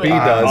don't know what B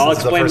I'll does. I'll This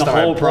is explain the first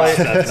time whole I played.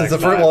 process Since the next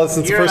first, time. well,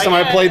 since the You're first time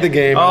like, I played the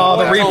game. Oh,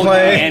 the No one told me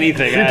replay.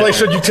 anything. Replay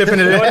showed you tipping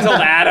it No one in.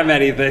 told Adam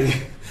anything.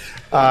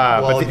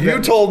 well,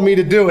 you told me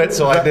to do it,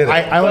 so I did it.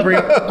 I only bring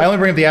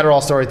up the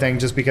Adderall story thing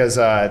just because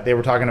they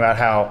were talking about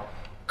how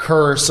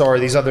Curse or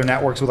these other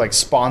networks would like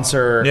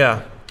sponsor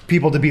Yeah.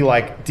 people to be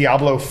like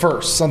Diablo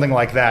first, something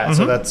like that. Mm-hmm.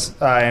 So that's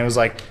and it was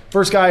like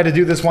first guy to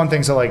do this one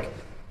thing. So like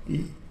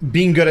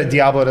being good at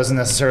Diablo doesn't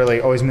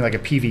necessarily always mean like a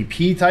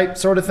PvP type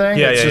sort of thing.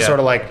 Yeah, it's yeah, just yeah. sort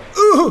of like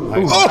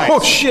Oh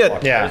nice. shit!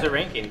 yeah. There's a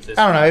ranking system.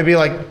 I don't know. It'd be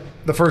like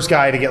the first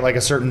guy to get like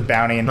a certain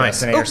bounty in Nice.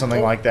 Destiny or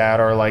something like that,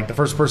 or like the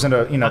first person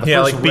to, the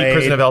Yeah, first like beat raid.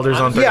 Prison of Elders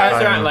on Yeah, 35.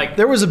 They're not like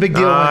There was a big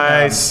deal.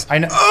 Nice.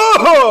 When, I know.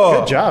 Oh!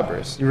 Good job,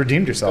 Bruce. You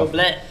redeemed yourself.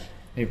 Blet.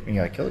 You killed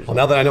yourself. Well,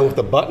 now that I know what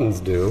the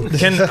buttons do.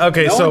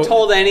 Okay, No so one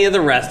told any of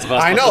the rest of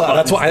us. I what know the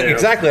that's why buttons do.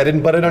 exactly. I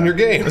didn't butt it on your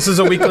game. this is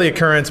a weekly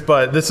occurrence,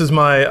 but this is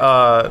my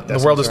the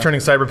world is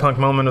turning cyberpunk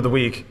moment of the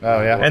week.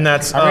 Oh yeah. And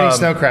that's I'm reading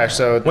Snow Crash,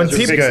 so when that's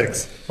people good.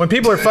 when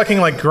people are fucking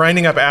like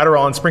grinding up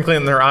Adderall and sprinkling it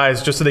in their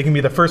eyes just so they can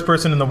be the first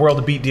person in the world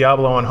to beat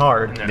Diablo on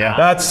hard. Yeah.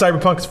 That's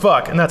cyberpunk as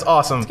fuck, and that's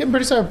awesome. Getting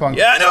pretty cyberpunk.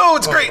 Yeah, I know,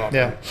 it's great.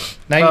 Yeah.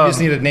 Now you just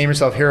need to name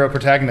yourself hero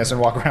protagonist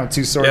and walk around with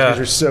two swords Yeah. because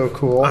you're so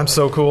cool. I'm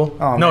so cool.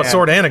 Oh, no, a man.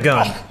 sword and a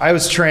gun. I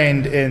was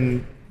trained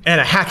in And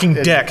a hacking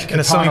deck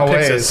and a Sony ton of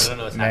Pixis. ways. I don't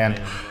know what's Man.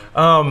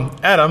 happening.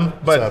 Adam,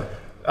 What's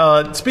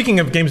but speaking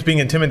of games being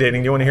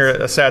intimidating, do you want to hear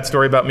a sad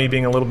story about me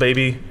being a little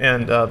baby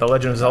and The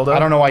Legend of Zelda? I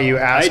don't know why you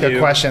ask I a do.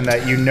 question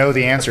that you know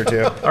the answer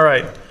to. All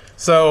right.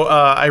 So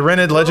I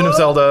rented Legend of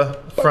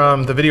Zelda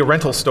from the video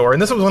rental store,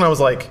 and this was when I was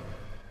like,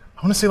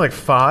 I want to say like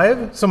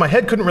 5. So my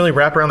head couldn't really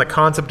wrap around the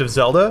concept of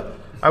Zelda.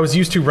 I was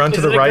used to run to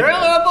Is the it a right. girl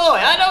or a boy?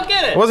 I don't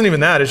get it. It wasn't even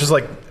that. It's just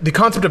like the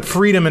concept of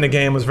freedom in a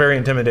game was very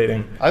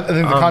intimidating. I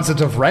think the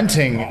concept of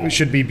renting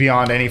should be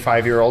beyond any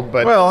 5-year-old.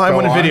 But Well, I go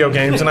wanted on. video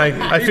games, and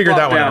I He figured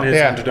that popped one down out. his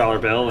Yeah.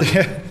 $100 bill.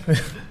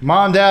 And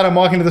Mom, Dad, I'm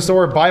walking to the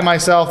store by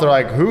myself. They're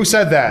like, "Who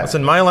said that?"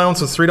 Listen, my allowance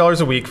was $3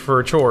 a week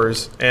for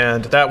chores,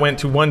 and that went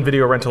to one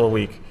video rental a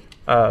week.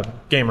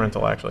 Game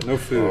rental, actually. no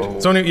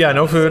food. So,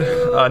 no food,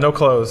 no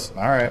clothes.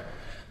 All right.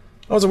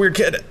 I was a weird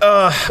kid.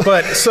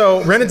 But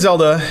so rented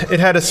Zelda. It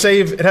had a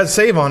save. It has a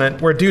save on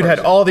it where dude had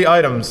all the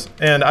items,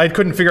 and I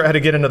couldn't figure out how to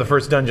get into the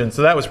first dungeon.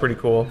 So that was pretty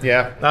cool.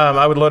 Yeah.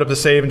 I would load up the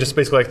save and just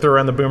basically like throw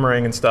around the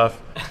boomerang and stuff.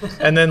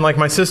 And then like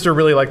my sister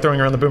really liked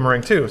throwing around the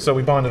boomerang too, so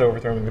we bonded over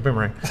throwing the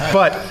boomerang.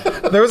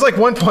 But there was like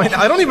one point,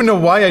 I don't even know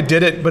why I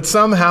did it, but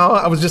somehow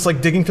I was just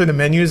like digging through the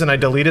menus and I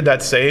deleted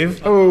that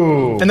save.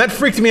 Ooh. And that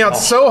freaked me out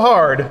so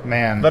hard,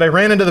 Man. that I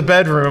ran into the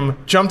bedroom,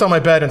 jumped on my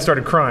bed, and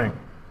started crying.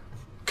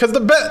 Because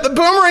the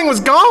boomerang was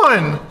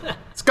gone.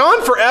 It's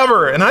gone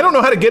forever, and I don't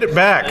know how to get it And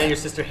back. your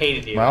sister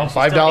hated you. Well, And she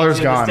still $5 hates you to this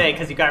gone. day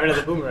because you got rid of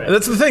the boomerang.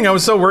 That's the thing. I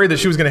was so worried that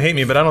she was going to hate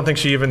me, but I don't think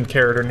she even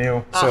cared or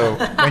knew. So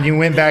when you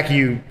went back,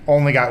 you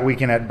only got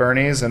Weekend at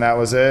Bernie's, and that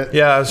was it.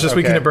 Yeah, it was just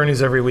Weekend Okay. at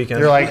Bernie's every weekend.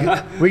 You're like,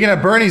 Weekend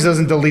at Bernie's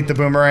doesn't delete the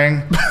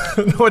boomerang.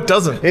 No, it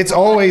doesn't. It's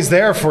always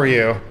there for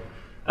you.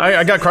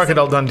 I got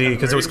Crocodile Dundee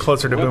because it was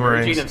closer to Virgin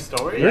boomerangs. of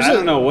stories. I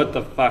don't know what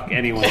the fuck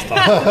anyone's talking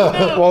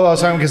about. Well, I was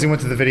talking because he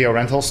went to the video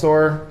rental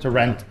store to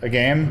rent a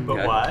game. But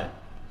Okay. what?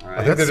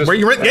 I think they're just, Where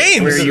you rent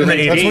games Where you in the rent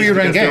 80s. That's where you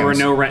rent because There were games.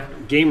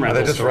 no game Are they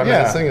rentals. just stores.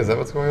 reminiscing? Is that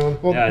what's going on?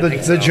 Well, Yeah, I the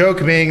think so.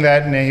 joke being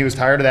that he was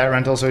tired of that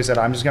rental, so he said,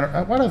 "I'm just gonna."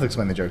 Why do I have to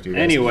explain the joke to you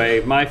guys? Anyway,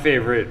 my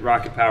favorite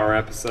Rocket Power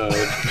episode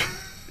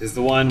is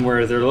the one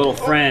where their little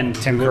friend,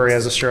 Tim Curry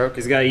has a stroke.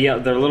 he's got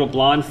their little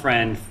blonde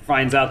friend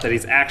finds out that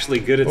he's actually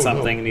good at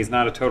something and he's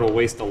not a total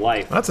waste of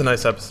life. That's a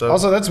nice episode.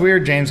 Also, that's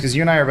weird, James, because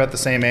you and I are about the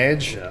same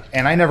age, Yeah.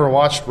 and I never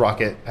watched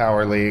Rocket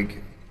Power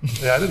League.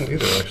 Yeah, I didn't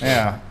either actually.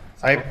 Yeah,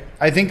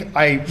 I think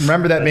I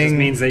remember that That being. just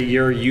means that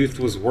your youth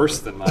was worse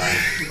than mine.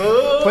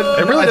 But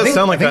It really I does think-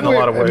 sound like I think that in a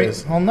lot of we're-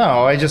 ways. well,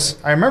 no,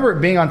 I remember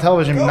it being on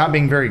television, but not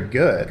being very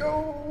good.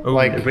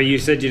 Like, But you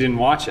said you didn't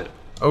watch it.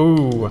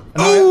 Ooh.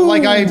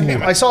 like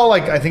I saw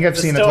like I think I've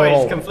The seen a story's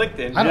total.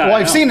 conflicted. I don't, Yeah, well, I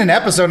I've know. seen an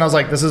episode and I was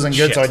like, this isn't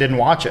good, Shit. so I didn't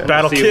watch it.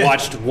 Battle So you Kid.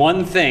 watched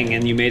one thing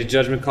and you made a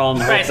judgment call on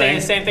the whole Right, saying thing.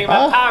 the same thing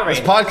about Power This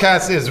Rangers.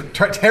 podcast is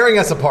tearing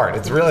us apart.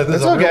 It's really this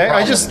It's is a real okay. I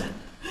problem. just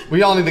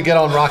we all need to get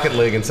on Rocket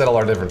League and settle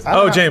our differences.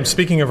 Oh, James,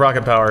 speaking of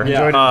Rocket Power.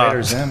 Yeah. enjoyed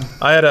Invader Zim.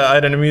 I had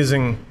an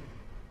amusing.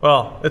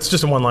 Well, it's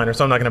just a one-liner,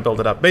 so I'm not going to build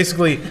it up.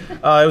 Basically,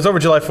 it was over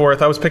July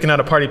 4th. I was picking out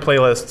a party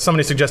playlist.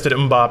 Somebody suggested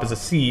MBOP as a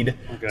seed.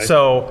 Okay.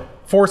 So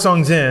 4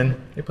 songs in,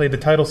 they played the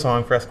title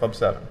song for S Club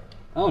 7.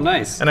 Oh,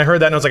 nice. And I heard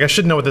that and I was like, I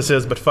should know what this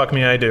is, but fuck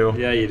me, I do.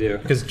 Yeah, you do.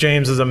 Because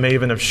James is a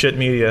maven of shit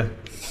media.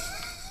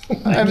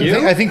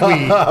 you. I think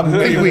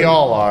we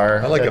all are.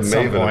 I like at a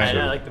some maven. point. And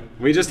I like the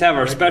We just have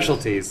our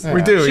specialties.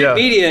 We do, Shit yeah.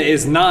 media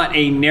is not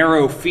a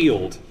narrow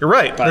field. You're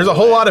right. By There's the a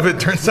whole way. lot of it,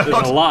 turns There's a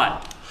out.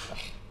 lot.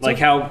 Like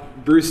how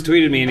Bruce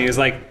tweeted me and he was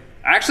like,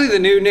 actually, the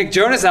new Nick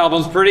Jonas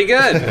album's pretty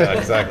good. Yeah,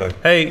 exactly.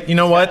 Hey, you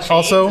know what?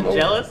 Also,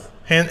 jealous.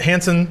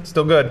 Hanson,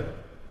 still good.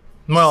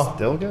 Well,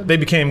 Still good? they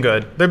became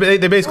good.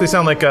 They basically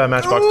sound like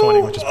Matchbox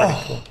 20, which is pretty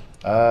cool.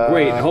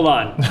 Wait, hold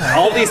on.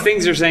 All these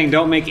things you're saying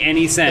don't make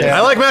any sense.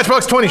 I like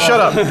Matchbox 20, shut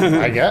up.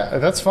 I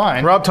guess that's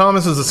fine. Rob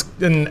Thomas is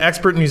an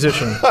expert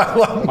musician.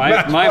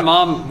 My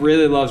mom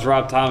really loves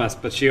Rob Thomas,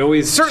 but she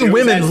always Certain she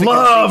always has women the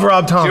love conceit-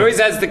 Rob Thomas. She always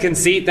has the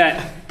conceit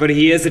that, but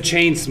he is a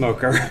chain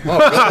smoker.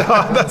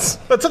 That's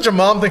such a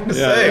mom thing to He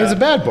say. was a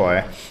bad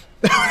boy.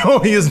 No,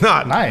 he is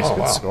not. Nice,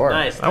 good score.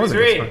 Nice. That was a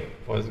good 3-3. score.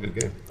 Boy, it's a good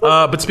game.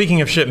 But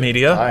speaking of shit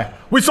media, Hi.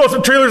 we saw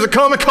some trailers at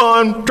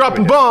Comic-Con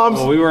dropping bombs.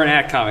 Well, we weren't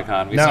at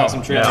Comic-Con. We No. saw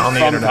some trailers Yeah, on the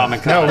from internet.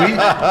 Comic-Con.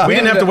 No, we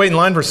didn't have to wait in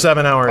line for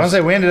 7 I was hours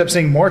say we ended up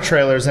seeing more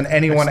trailers than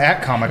anyone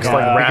at Comic Con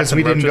like rats because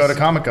we and didn't go roaches.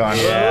 to Comic Con.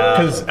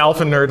 because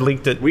Alpha Nerd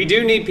leaked it. We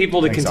do need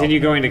people to Thanks, continue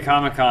Alvin. going to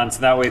Comic-Con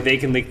so that way they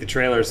can leak the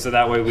trailers so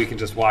that way we can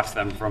just watch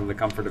them from the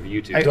comfort of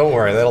YouTube. Don't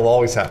worry, that'll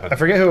always happen. I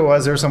forget who it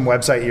was. There was some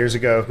website years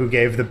ago who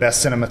gave the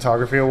best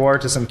cinematography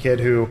award to some kid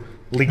who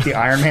leaked the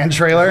Iron Man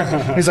trailer.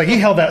 He's like, he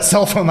held that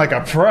cell phone like a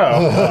pro.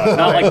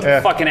 Not like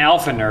Yeah. fucking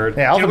Alpha Nerd.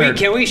 Yeah, Alpha can, Nerd.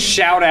 can we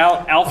shout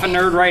out Alpha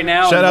Nerd right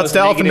now? Shout in the outs most to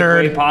Alpha negative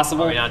Nerd. way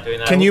possible? Are we not doing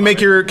that? Can you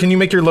make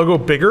your logo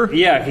bigger?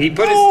 Yeah, he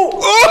put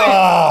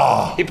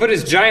he put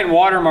his giant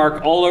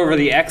watermark all over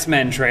the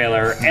X-Men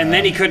trailer, and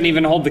then he couldn't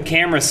even hold the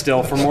camera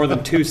still for more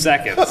than 2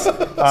 seconds.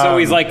 So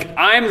he's like,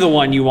 "I'm the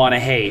one you want to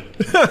hate."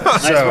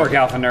 Nice work,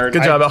 Alpha Nerd.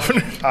 Good job, Alpha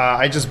Nerd.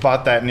 I just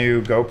bought that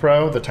new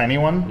GoPro, the tiny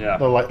one, Yeah.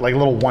 the like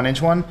little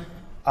 1-inch one.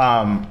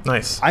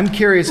 Nice. I'm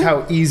curious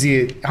how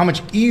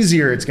much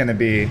easier it's going to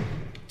be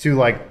to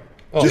like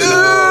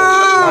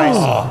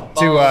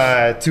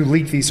to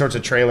leak these sorts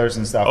of trailers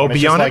and stuff. Oh, And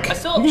it's just Bionic? like, I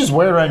still- you can just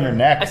wear it around your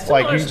neck, I still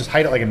like you can understand- just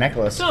hide it like a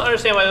necklace. I don't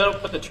understand why they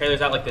don't put the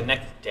trailers out like the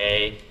next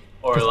day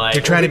or like.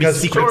 They're trying to be Because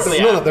secret. Shortly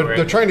no, afterward.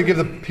 they're trying to give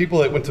the people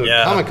that went to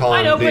Yeah. Comic-Con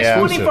I know, the but Yeah.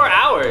 24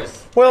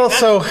 hours. Well, Like,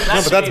 so- No,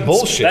 but that's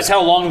bullshit. That's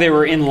how long they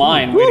were in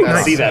line waiting to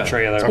nice. see that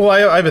trailer. Well,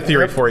 I have a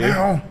theory for you.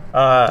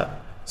 Ow.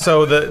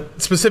 So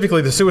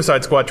specifically the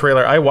Suicide Squad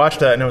trailer, I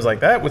watched that and I was like,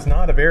 that was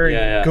not a very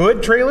Yeah.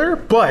 good trailer,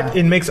 but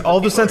it makes all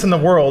the sense in the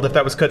world if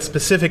that was cut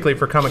specifically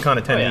for Comic-Con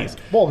attendees.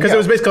 Well, Because yeah. it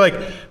was basically like,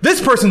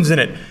 this person's in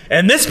it,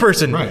 and this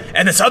person, Right.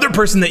 and this other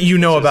person that you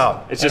know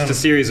about. It's just a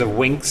series of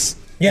winks.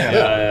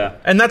 Yeah.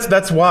 And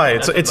that's why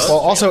it's Well,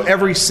 also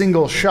every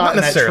single shot Not in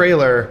that necessarily.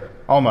 trailer,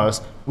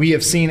 almost, we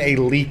have seen a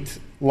leaked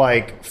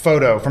like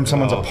photo from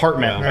someone's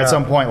apartment yeah. at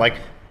some point, like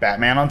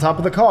Batman on top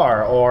of the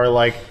car, or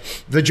like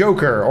the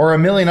Joker, or a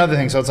million other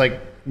things. So it's like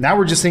now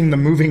we're just seeing the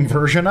moving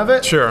version of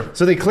it. Sure.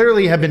 So they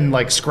clearly have been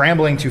like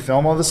scrambling to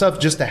film all this stuff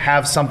just to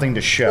have something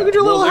to show.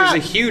 Well, there's a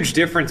huge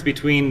difference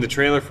between the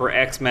trailer for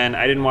X-Men.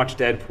 I didn't watch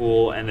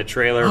Deadpool and the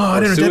trailer I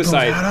for didn't know Deadpool was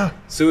out.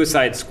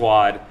 Suicide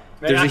Squad.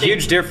 There's I a think-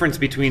 huge difference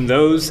between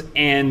those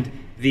and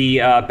the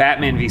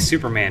Batman v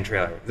Superman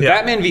trailer. The Yeah.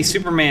 Batman v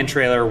Superman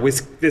trailer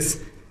was this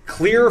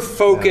clear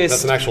focus.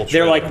 that's an actual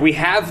They're trailer. like, we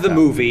have the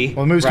movie.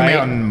 Well, the movie's coming right?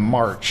 out in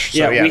March.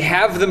 So Yeah, we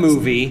have the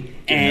movie,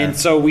 and there.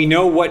 so we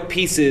know what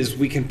pieces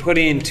we can put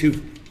in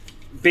to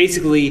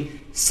basically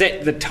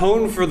set the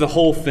tone for the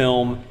whole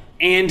film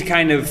and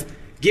kind of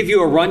give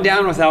you a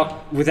rundown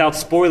without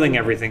spoiling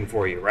everything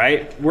for you,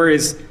 right?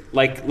 Whereas,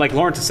 like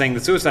Lawrence is saying, the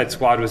Suicide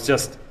Squad was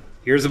just,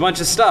 here's a bunch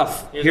of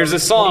stuff. Here's a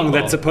song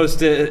that's supposed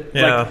to,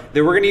 Yeah. like,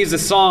 we're going to use a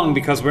song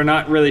because we're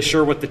not really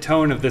sure what the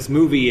tone of this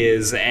movie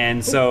is,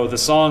 and so the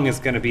song is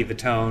going to be the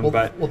tone,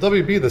 but... Well,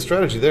 WB, the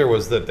strategy there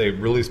was that they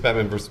released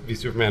Batman v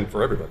Superman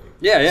for everybody.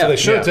 Yeah. So they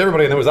showed it to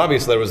everybody, and it was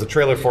obvious that it was a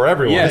trailer for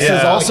everyone. Yeah. This is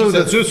Like also you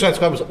said, the- Suicide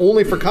Squad was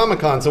only for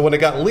Comic-Con, so when it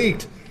got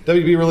leaked,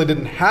 WB really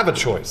didn't have a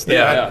choice. They,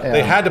 Yeah. had,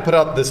 they had to put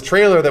out this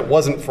trailer that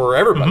wasn't for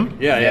everybody.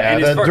 Yeah, Yeah,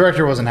 and as the far-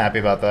 director wasn't happy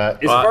about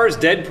that. as far as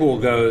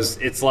Deadpool goes,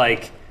 it's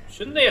like...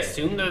 Shouldn't they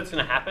assume that it's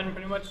going to happen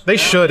pretty much? they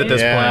should at this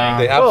Yeah.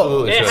 point. They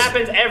absolutely It should.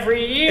 happens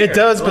every year. It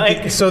does, but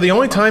Like, so the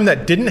only time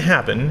that didn't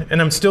happen,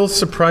 and I'm still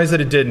surprised that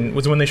it didn't,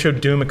 was when they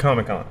showed Doom at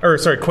Comic-Con, or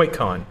sorry,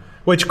 QuakeCon,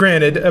 which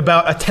granted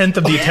about a tenth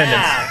of the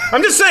attendance.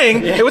 I'm just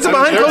saying it was a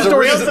behind There's closed a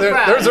doors. reason,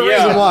 No, there's a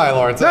reason why,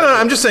 Lawrence. no,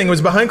 I'm just saying it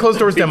was behind closed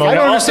doors demo. I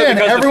don't Also understand.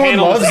 because the Everyone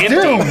panel was loves empty.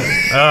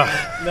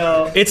 Doom.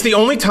 no. It's the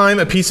only time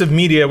a piece of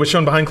media was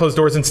shown behind closed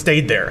doors and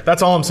stayed there.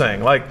 That's all I'm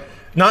saying. Like,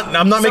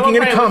 I'm not making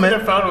any comment.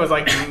 Their phone was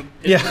like,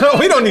 Yeah,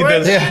 we don't need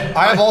this. Yeah.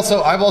 I've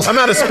also I'm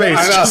out of space,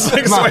 I'm out, just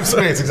like I'm out of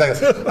Swipe. space,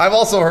 exactly. I've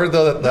also heard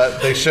though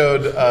that they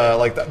showed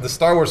like the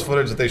Star Wars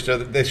footage that they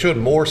showed. They showed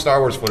more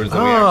Star Wars footage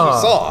than we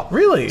actually saw.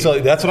 Really?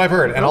 So that's what I've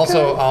heard. And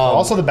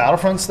Also, the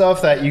Battlefront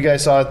stuff that you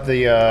guys saw at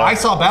the. I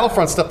saw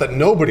Battlefront stuff that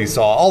nobody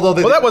saw. Although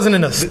they, Well, that wasn't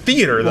in a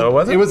theater, though,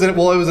 was it? it was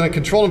in a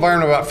controlled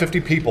environment of about 50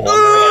 people. And they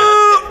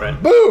were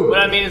different. Boo! What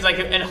I mean is like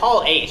in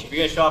Hall H, if you're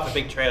going to show off a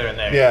big trailer in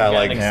there, Yeah, you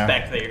like- can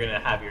expect that you're going to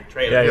have your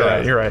trailer. Yeah, you're Yeah.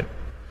 right. You're right.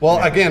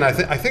 Well, again, I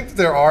think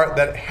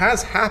that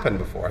has happened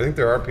before. I think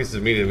there are pieces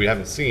of media that we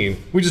haven't seen.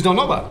 We just don't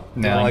know about.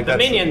 No. Like The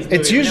that's- Minions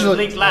It's movie, usually- it was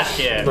leaked last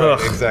year. Right,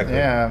 Ugh. exactly.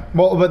 Yeah.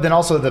 Well, but then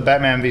also the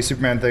Batman v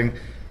Superman thing.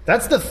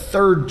 That's the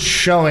third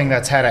showing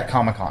that's had at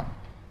Comic Con.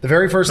 The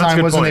very first That's a time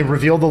good was when point. they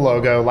revealed the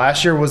logo.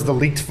 Last year was the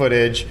leaked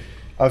footage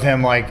of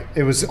him, like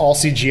it was all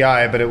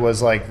CGI, but it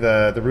was like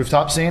the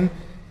rooftop scene,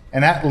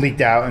 and that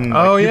leaked out, and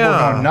like, Oh, people yeah.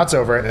 were going nuts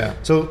over it. Yeah.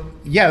 So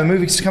yeah, the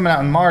movie's coming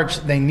out in March.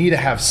 They need to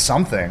have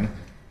something.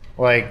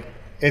 Like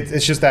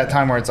it's just that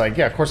time where it's like,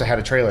 yeah, of course I had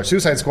a trailer.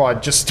 Suicide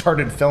Squad just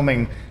started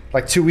filming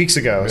like 2 weeks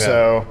ago, Yeah.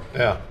 so.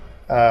 Yeah.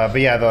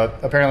 But yeah,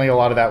 apparently a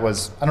lot of that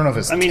was, I don't know if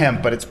it's I mean-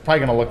 temp, but it's probably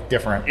going to look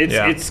different.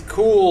 It's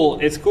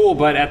cool,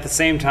 but at the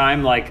same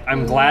time, like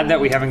I'm glad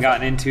that we haven't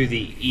gotten into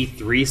the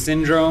E3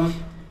 syndrome,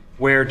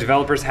 where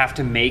developers have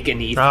to make an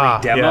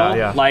E3 demo.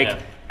 yeah. Like Yeah.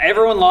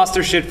 everyone lost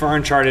their shit for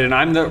Uncharted, and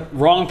I'm the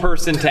wrong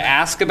person to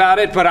ask about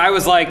it. But I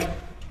was like,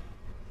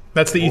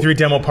 That's the E3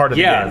 demo part of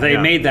the Yeah, game. they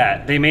made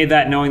that. They made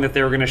that knowing that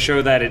they were going to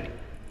show that at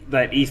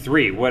that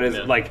E3. What is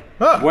like?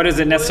 What does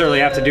it necessarily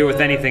have to do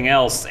with anything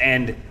else?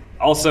 And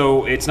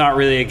also, it's not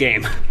really a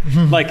game.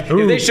 Like if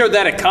they showed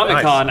that at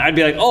Comic-Con, I'd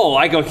be like, oh,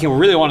 I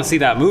really want to see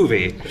that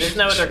movie. Isn't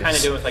that what they're kind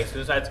of doing with like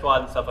Suicide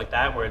Squad and stuff like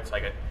that, where it's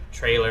like a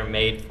trailer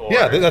made for?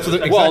 Yeah, that's what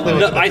Suicide Well, Squad?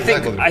 Exactly. no,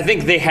 Exactly. I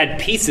think they had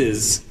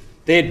pieces.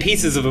 They had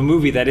pieces of a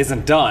movie that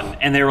isn't done,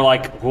 and they were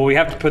like, "Well, we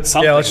have to put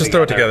something." Yeah, let's just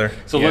throw it together.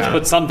 So let's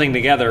put something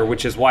together,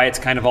 which is why it's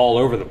kind of all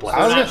over the place.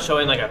 They're not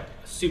showing like a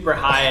super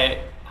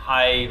high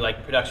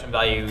like production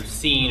value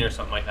scene or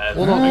something like that.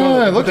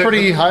 It looked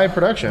pretty high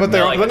production. But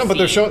they're like but no, a but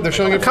they're scene. showing they're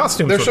showing it.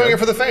 Costumes They're were showing good. it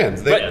for the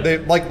fans. They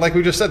like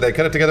we just said, they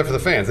cut it together for the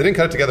fans. They didn't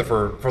cut it together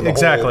for the whole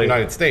Exactly.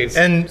 United States.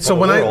 And so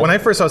or the when world. I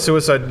first saw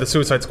the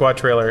Suicide Squad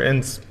trailer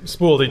and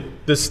Spool,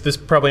 this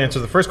probably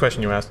answers the first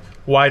question you asked.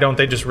 Why don't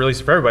they just release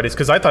it for everybody? It's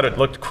because I thought it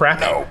looked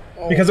crappy.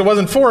 Because it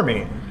wasn't for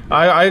me.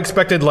 I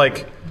expected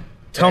like,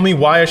 tell me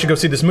why I should go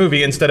see this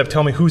movie instead of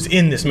tell me who's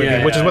in this movie,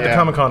 Yeah, which is what the yeah.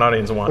 Comic-Con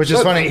audience wants. which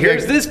is funny.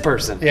 Here's this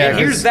person. Yeah, and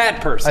here's 'cause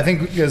that person. I think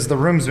because the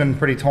room's been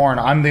pretty torn.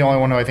 I'm the only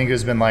one who I think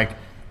who's been like,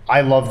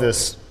 I love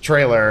this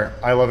trailer.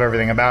 I love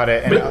everything about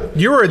it. And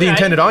You were the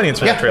intended audience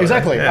for that yeah, trailer.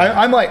 exactly. Yeah.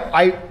 I'm like,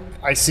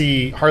 I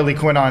see Harley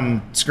Quinn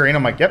on screen.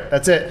 I'm like, yep,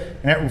 that's it.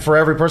 And for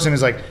every person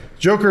who's like,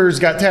 Joker's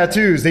got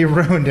tattoos, they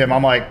ruined him.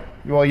 I'm like,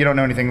 well, you don't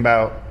know anything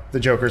about the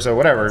Joker, so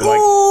whatever.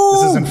 Like,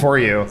 this isn't for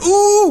you.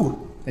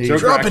 Ooh! Joker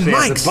dropping actually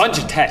has mics. a bunch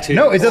of tattoos.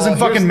 No, it doesn't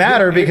Well, fucking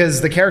matter because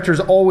the character's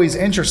always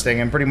interesting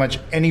in pretty much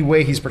any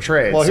way he's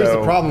portrayed. Well, here's so,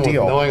 the problem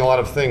deal. with knowing a lot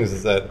of things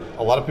is that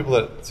a lot of people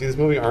that see this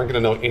movie aren't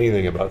going to know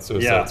anything about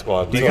Suicide Yeah.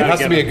 Squad. You So it gotta has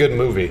to get be a them. good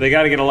movie. They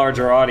got to get a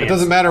larger audience. It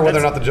doesn't matter whether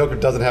or not the Joker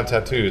doesn't have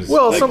tattoos.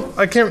 Well, Like,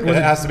 I can't. it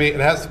has to be. It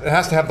has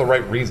to have the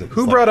right reason.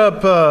 Who brought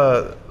up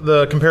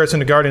the comparison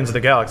to Guardians of the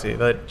Galaxy?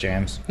 That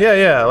James.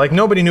 yeah, like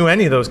nobody knew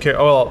any of those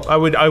characters. Well, I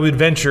would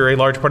venture a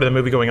large part of the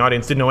movie-going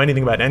audience didn't know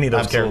anything about any of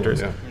those Absolutely,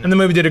 characters, yeah. and the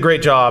movie did a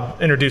great job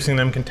introducing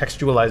them,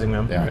 contextualizing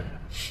them. Yeah.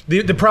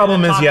 The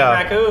problem is, Talking yeah,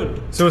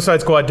 raccoon. Suicide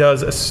Squad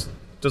does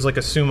like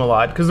assume a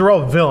lot because they're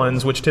all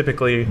villains, which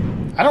typically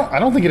I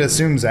don't think it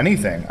assumes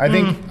anything. I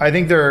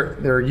think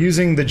they're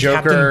using the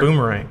Joker. Captain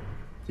Boomerang.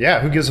 Yeah,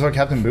 who gives a fuck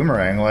Captain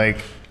Boomerang? Like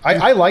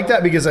I like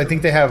that because I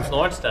think they have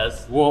Lawrence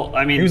does. Well,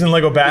 I mean, He was in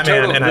Lego the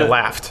Batman, and I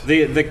laughed.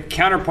 The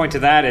counterpoint to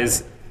that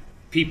is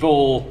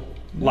people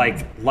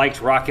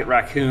liked Rocket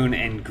Raccoon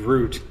and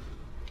Groot.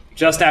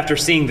 Just after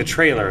seeing the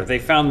trailer, they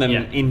found them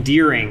Yeah.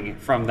 endearing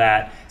from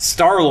that.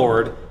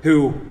 Star-Lord,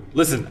 who,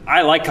 listen,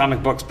 I like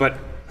comic books, but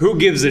who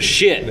gives a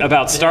shit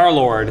about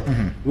Star-Lord,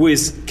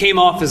 came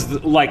off as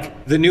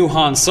the new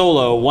Han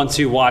Solo once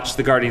you watch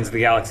the Guardians of the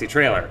Galaxy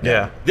trailer.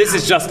 Yeah. This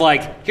is just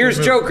like, here's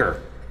Joker.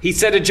 He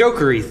said a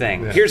Joker-y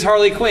thing. Here's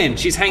Harley Quinn.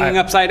 She's hanging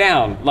upside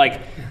down. Like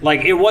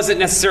it wasn't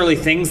necessarily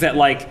things that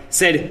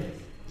said,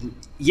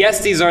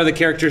 yes, these are the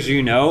characters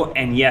you know,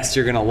 and yes,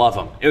 you're gonna love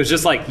them. It was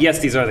just like, yes,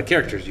 these are the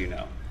characters you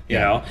know. You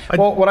know?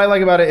 Well, what I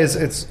like about it is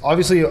it's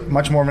obviously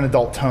much more of an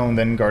adult tone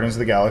than Guardians of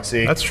the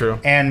Galaxy. That's true.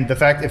 And the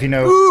fact, if you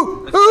know,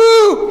 Ooh! you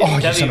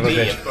son of a WB,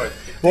 bitch. of course.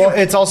 Well,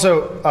 it's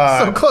also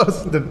So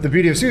close. The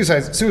beauty of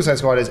Suicide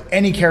Squad is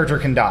any character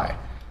can die.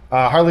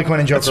 Harley Quinn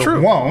and Joker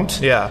true.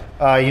 won't. Yeah.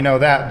 You know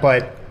that,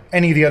 but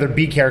any of the other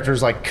B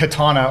characters like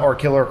Katana or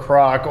Killer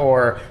Croc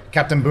or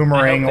Captain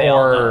Boomerang they all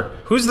or know.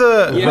 Who's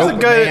the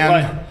Rope guy?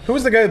 Man. Who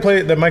was the guy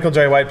that Michael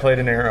J. White played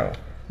in Arrow?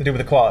 The dude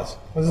with the claws.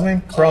 What's his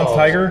name? Bronze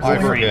Tiger. I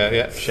forget.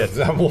 Yeah. Shit.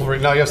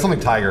 Wolverine. No, you have something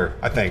Tiger.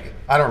 I think.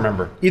 I don't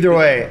remember. either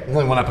way.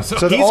 Only one episode.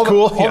 So He's all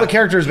cool, all yeah. the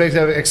characters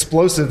basically have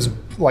explosives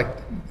like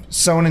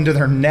sewn into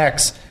their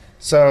necks,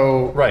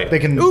 so Right. they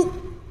can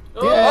Ooh.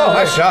 oh,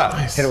 nice shot.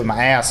 hit it with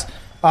my ass.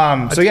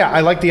 So yeah, I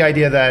like the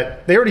idea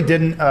that they already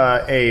did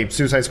a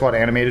Suicide Squad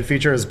animated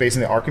feature is based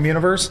in the Arkham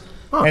universe,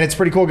 and it's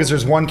pretty cool because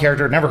there's one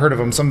character, never heard of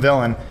him, some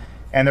villain,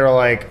 and they're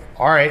like,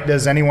 all right,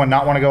 does anyone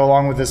not want to go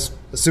along with this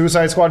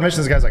Suicide Squad mission?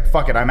 This guy's like,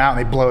 fuck it, I'm out,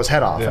 and they blow his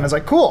head off, and it's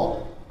like,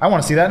 cool, I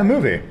want to see that in a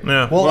movie.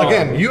 Yeah. Well,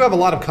 again, you have a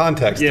lot of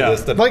context Yeah. to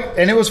this. That, Like,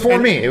 and it was for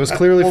me. It was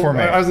clearly for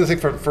me. I was going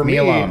to say for Me me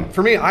alone.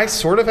 For me, I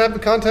sort of have the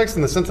context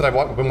in the sense that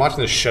I've been watching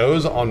the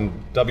shows on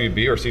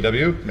WB or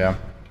CW. Yeah.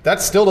 That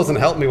still doesn't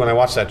help me when I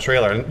watch that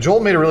trailer. And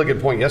Joel made a really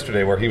good point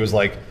yesterday where he was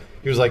like,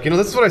 you know,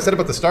 this is what I said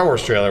about the Star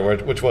Wars trailer,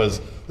 which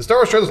was the Star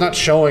Wars trailer is not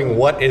showing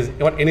what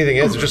anything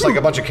is. It's just like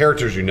a bunch of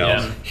characters you know.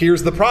 Yeah.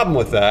 Here's the problem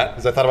with that,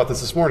 because I thought about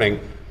this morning.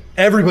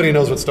 Everybody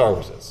knows what Star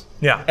Wars is.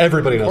 Yeah.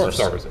 Everybody knows what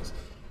Star Wars is.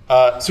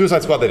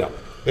 Suicide Squad, they don't.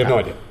 They have no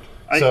idea.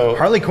 So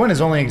Harley Quinn has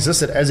only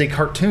existed as a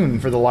cartoon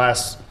for the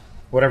last,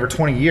 whatever,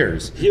 20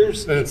 years.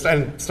 Here's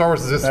and Star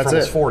Wars exists That's for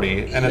almost it. 40,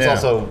 and it's Yeah.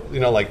 also, you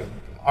know, like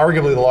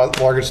arguably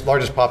the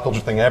largest pop culture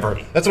thing ever.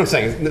 That's what I'm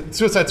saying.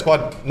 Suicide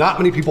Squad, not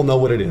many people know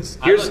what it is.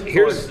 I look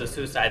forward to the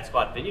Suicide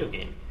Squad video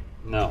game.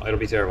 No, it'll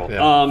be terrible.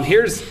 Yeah.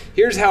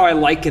 Here's how I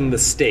liken the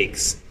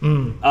stakes.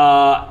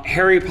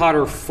 Harry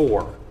Potter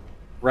 4,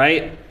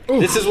 right?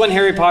 This is when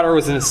Harry Potter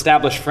was an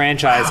established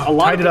franchise. A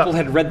lot tied of it up. people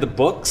had read the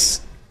books,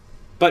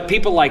 But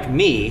people like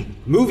me,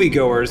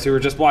 moviegoers who were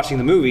just watching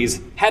the movies,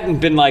 hadn't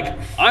been like,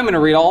 I'm going to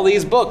read all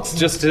these books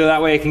just so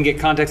that way I can get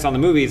context on the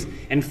movies.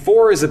 And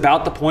 4 is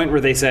about the point where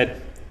they said,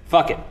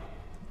 fuck it.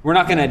 We're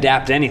not going to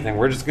adapt anything.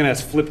 We're just going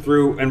to flip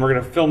through and we're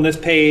going to film this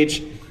page,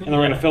 and then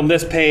we're going to film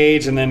this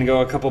page, and then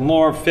go a couple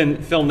more,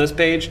 film this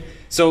page.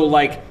 So,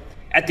 like,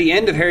 at the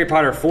end of Harry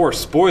Potter 4,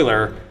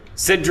 spoiler,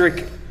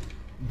 Cedric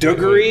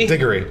Diggory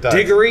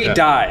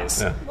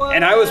dies. Yeah.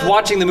 And I was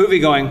watching the movie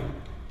going,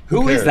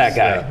 who is that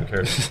guy? Yeah, who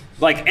cares?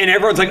 Like, and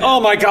everyone's like, oh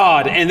my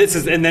God. And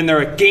then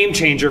they're a game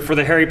changer for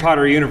the Harry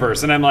Potter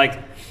universe. And I'm like,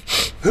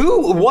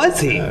 who was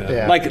he?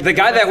 Yeah. Like the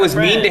guy that was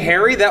mean to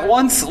Harry that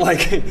once,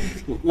 like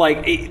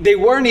they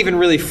weren't even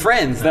really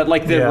friends. That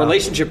like the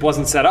relationship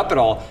wasn't set up at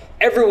all.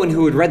 Everyone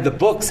who had read the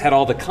books had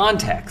all the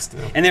context,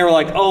 and they were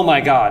like, "Oh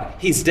my God,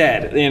 he's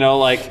dead!" You know,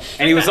 like,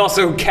 and he was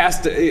also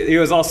cast. He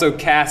was also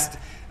cast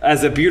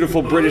as a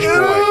beautiful British boy.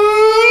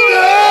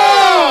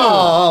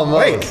 Oh,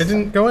 Wait, it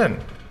didn't go in.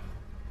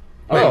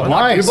 oh,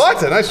 nice. You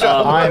blocked it. Nice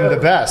job. I'm the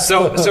best.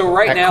 So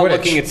right At now, Quidditch.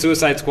 looking at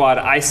Suicide Squad,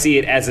 I see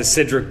it as a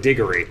Cedric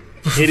Diggory.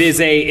 It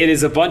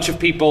is a bunch of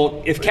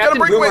people. If Captain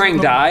bring Boomerang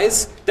Wait-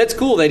 dies, that's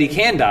cool that he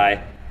can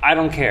die. I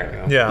don't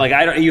care. Yeah. Like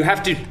I don't. You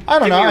have to. I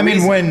don't give know. me a I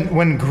mean, reason.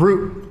 when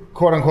Groot,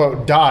 quote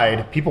unquote,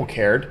 died, people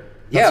cared.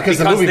 Yeah, That's because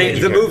the movie made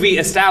you the care. movie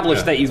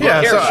established that you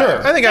Yeah, care. so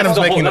sure. I think Adam's That's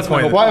the making whole- the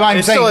point. that's Well, I'm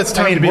It's saying, still, it's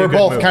time I to mean, be a we're good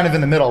both movie. kind of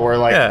in the middle. We're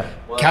like, Yeah.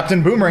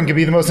 Captain Boomerang could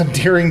be the most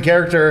endearing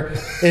character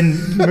in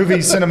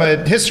movie cinema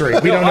history.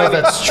 We don't know if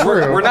that's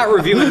true. We're not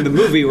reviewing the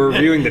movie. We're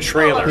reviewing the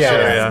trailer. Yeah, Sure,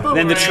 yeah. yeah.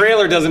 Then the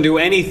trailer doesn't do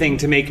anything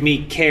to make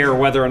me care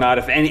whether or not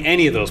if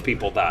any of those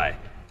people die.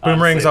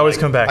 Boomerangs Honestly, always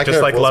like, come back, I just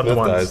care like if Will loved Smith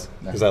ones.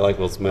 because I like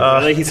Will Smith.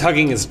 Like he's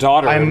hugging his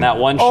daughter in I'm that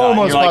one shot.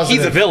 almost You're like, he's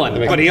a positive-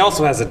 villain, but he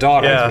also has a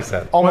daughter.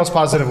 Yeah. Almost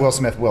positive Will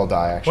Smith will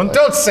die, actually.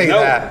 Don't say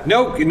that.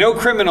 No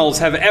criminals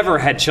have ever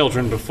had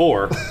children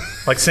before.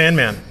 Like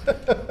Sandman.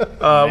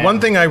 One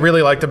thing I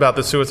really liked about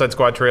the Suicide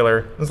Squad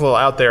trailer, it's a little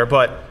out there,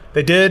 but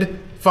they did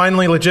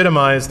finally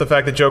legitimize the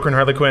fact that Joker and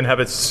Harley Quinn have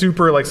a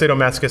super like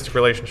sadomasochistic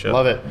relationship.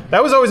 Love it.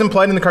 That was always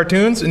implied in the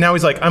cartoons, and now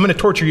he's like, I'm going to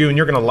torture you and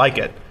you're going to like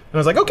it. And I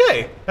was like,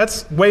 okay,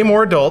 that's way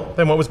more adult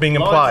than what was being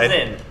implied.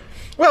 Lawrence is in.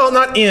 Well,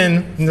 not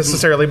in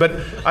necessarily, but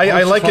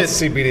I like Just it.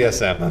 see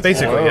BDSM. That's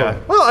Basically, Oh. yeah.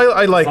 Well,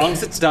 I like. As long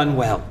as it's done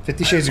well.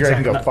 50 Shades of Grey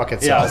can go fuck Yeah, I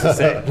itself. was gonna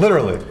say. all.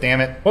 Literally.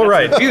 Damn it. Well,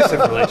 right. Abusive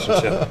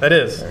relationship. That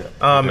is.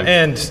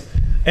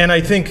 And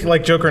I think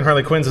like Joker and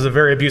Harley Quinn's is a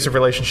very abusive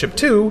relationship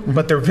too,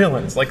 but they're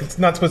villains. Like it's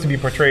not supposed to be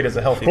portrayed as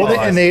a healthy. Well, bond.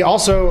 and they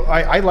also,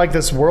 I like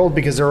this world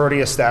because they're already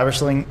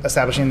establishing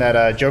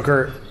that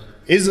Joker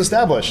is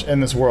established in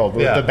this world.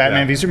 With Yeah, the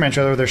Batman yeah. v Superman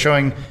trailer, they're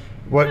showing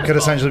what could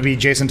essentially be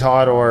Jason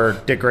Todd or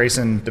Dick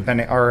Grayson,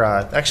 depending, or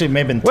actually it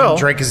may have been Well, Tim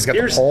Drake because he's got the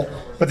here's- pole.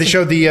 But they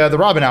showed the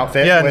Robin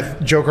outfit Yeah.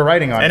 with Joker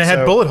writing on and it. it had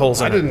so- bullet holes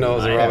in I it. didn't know it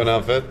was a Robin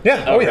outfit.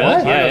 Yeah. Oh, yeah.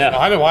 really? Yeah.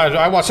 I didn't.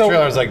 I watched the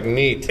trailer. I was like,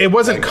 neat. It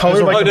wasn't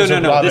colored like Oh it no was no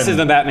a no! Robin. This is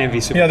the Batman v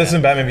Superman. Yeah, this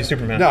is Batman v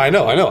Superman. No, I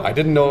know. I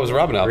didn't know it was a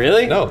Robin outfit.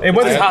 Really? No, It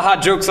wasn't- Haha,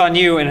 joke's on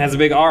you, and has a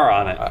big R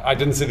on it. I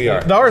didn't see the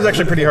art. The R is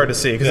actually pretty hard to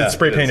see because Yeah, it's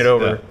spray it painted is,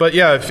 over. yeah. But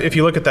yeah, if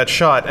you look at that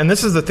shot, and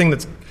this is the thing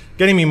that's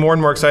getting me more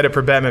and more excited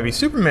for Batman v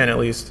Superman at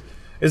least,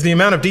 is the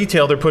amount of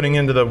detail they're putting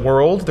into the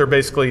world. They're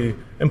basically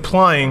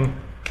implying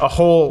a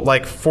whole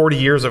like 40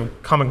 years of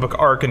comic book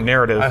arc and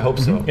narrative. I hope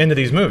so. Into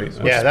these movies.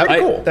 Which Yeah, is that,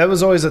 pretty cool. that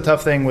was always a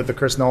tough thing with the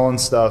Chris Nolan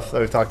stuff that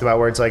we've talked about,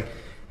 where it's like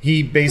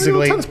he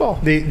basically tennis ball.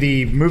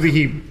 the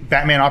movie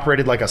Batman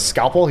operated like a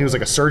scalpel. He was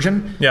like a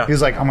surgeon. Yeah. He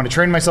was like, I'm going to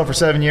train myself for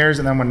 7 years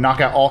and then I'm going to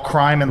knock out all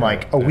crime in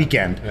like a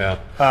weekend.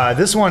 Yeah.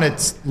 This one,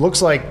 it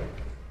looks like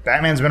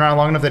Batman's been around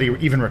long enough that he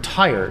even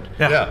retired.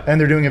 Yeah.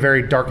 And they're doing a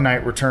very Dark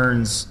Knight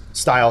Returns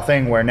style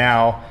thing where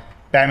now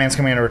Batman's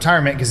coming out of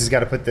retirement because he's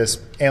got to put this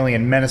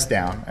alien menace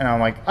down. And I'm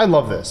like, I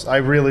love this. I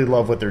really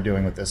love what they're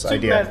doing with this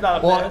Superman's idea.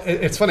 not a Well, menace.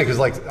 it's funny because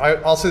like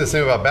I'll say the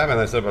same about Batman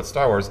that I said about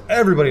Star Wars.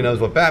 Everybody knows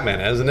what Batman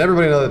is, and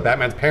everybody knows that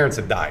Batman's parents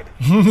had died.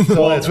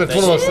 So it's one of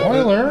those.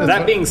 Spoiler.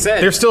 That being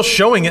said, They're still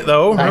showing it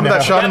though. Remember know.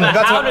 that shot Yeah, in the but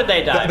that's how what- did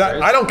they die?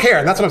 Bruce? I don't care,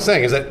 and that's what I'm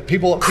saying is that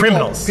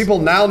Criminals. People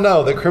now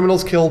know that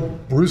criminals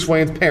killed Bruce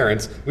Wayne's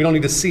parents. We don't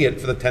need to see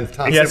it for the 10th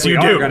time. Yes, we you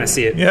are do. going to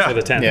see it Yeah. for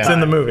the 10th Yeah. It's in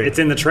the time. movie. It's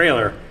in the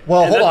trailer.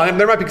 Well, And hold that- on.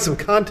 There might be some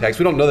context.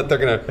 We don't know that they're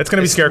gonna. It's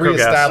gonna be Scarecrow gas.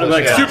 reestablish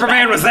Like it.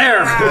 Superman was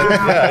there.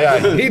 Yeah,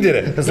 he did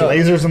it. There's No,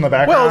 lasers in the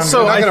background. Well, so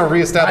They're not I- going to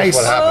reestablish Nice.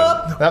 what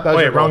happened. That was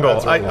Wait, your wrong goal.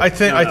 goal. That's wrong. I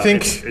think No,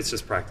 think it's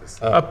just practice.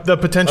 the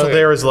potential Okay.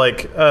 there is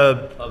like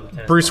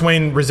Bruce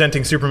Wayne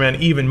resenting Superman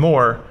even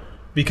more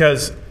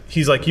because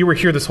he's like, you were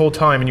here this whole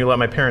time and you let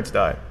my parents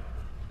die.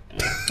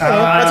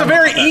 That's a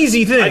very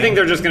easy thing. I think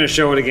they're just going to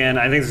show it again.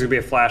 I think there's going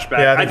to be a flashback.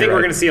 Yeah, I I think think you're we're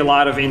right. going to see a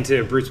lot of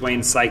into Bruce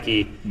Wayne's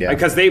psyche Yeah.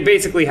 because they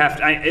basically have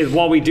to.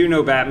 While we do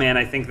know Batman,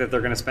 I think that they're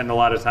going to spend a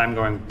lot of time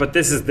going. But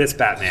this is this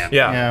Batman.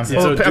 Yeah. Yeah. And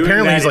Well, so doing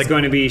apparently that he's is like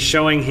going to be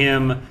showing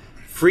him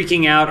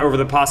freaking out over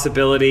the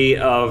possibility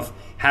of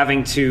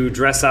having to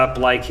dress up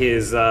like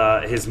his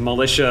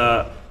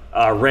militia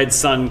Red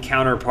Sun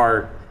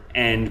counterpart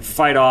and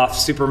fight off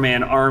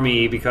Superman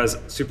army because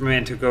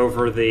Superman took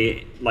over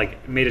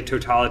made a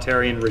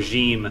totalitarian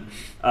regime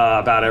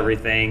about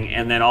everything,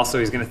 and then also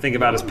he's going to think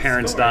about his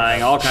parents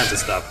dying, all kinds of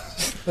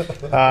stuff.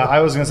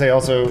 I was going to say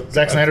also,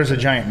 Zack Snyder's a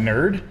giant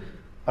nerd.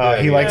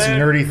 He likes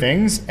nerdy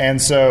things,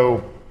 and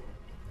so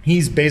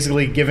he's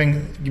basically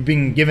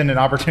being given an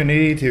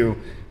opportunity to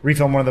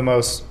refilm one of the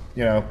most,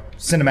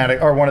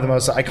 cinematic or one of the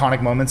most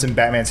iconic moments in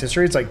Batman's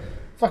history. It's like,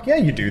 fuck yeah,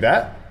 you do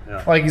that.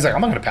 Yeah. Like, he's like,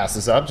 I'm not going to pass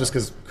this up just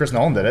because Chris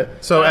Nolan did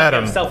it. So,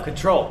 Adam,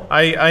 self-control.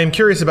 I am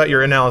curious about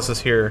your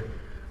analysis here.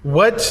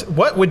 What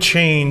would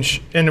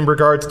change in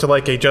regards to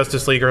like a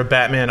Justice League or a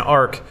Batman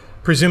arc,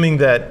 presuming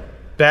that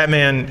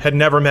Batman had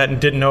never met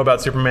and didn't know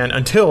about Superman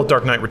until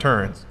Dark Knight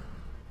Returns?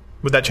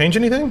 Would that change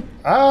anything?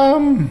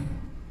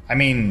 I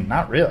mean,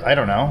 not really. I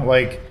don't know.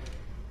 Like,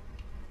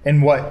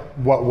 in what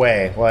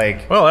way?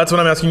 Like, well, that's what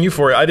I'm asking you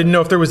for. I didn't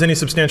know if there was any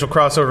substantial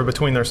crossover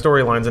between their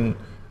storylines, and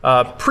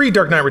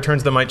pre-Dark Knight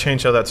Returns that might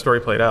change how that story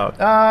played out.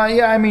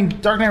 Yeah, I mean,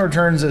 Dark Knight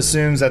Returns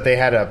assumes that they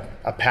had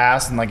a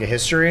past and like a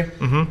history,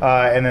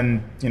 and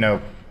then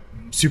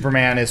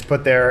Superman is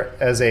put there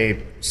as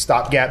a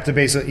stopgap to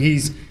basically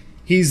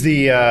he's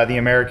the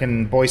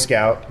American Boy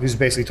Scout who's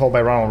basically told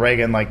by Ronald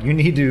Reagan, like, you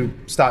need to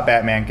stop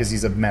Batman because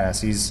he's a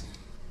menace. He's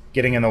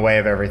getting in the way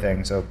of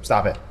everything, so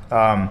stop it.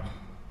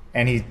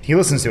 And he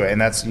listens to it,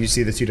 and you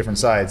see the two different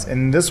sides.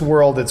 In this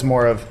world, it's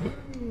more of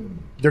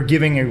they're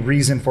giving a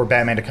reason for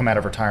Batman to come out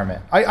of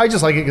retirement. I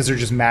just like it because they're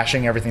just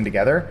mashing everything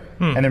together,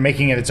 and they're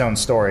making it its own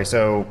story.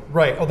 So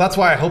right. Well, that's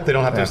why I hope they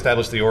don't have to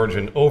establish the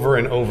origin over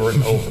and over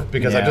and over,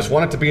 because I just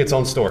want it to be its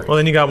own story. Well,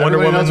 then you got Wonder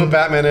Woman. Everybody knows what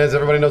Batman is.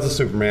 Everybody knows what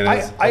Superman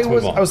is. I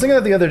was thinking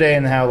that the other day,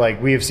 and how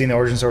like we have seen the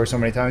origin story so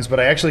many times, but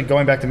I actually,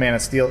 going back to Man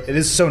of Steel, it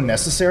is so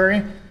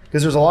necessary.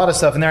 Because there's a lot of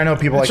stuff in there. I know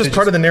people it's just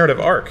part of the narrative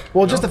arc.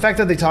 Well, just the fact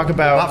that they talk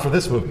about... Not for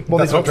this movie. Well,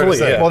 that's what I'm trying to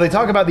say. Well, they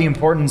talk about the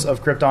importance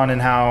of Krypton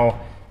and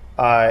how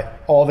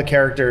all the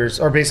characters,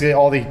 or basically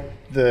all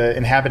the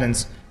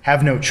inhabitants,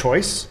 have no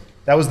choice.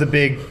 That was the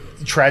big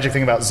tragic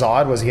thing about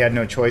Zod, was he had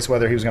no choice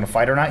whether he was going to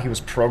fight or not. He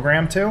was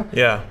programmed to.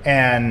 Yeah.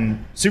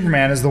 And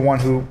Superman is the one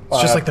who...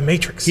 It's just like the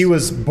Matrix. He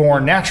was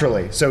born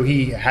naturally, so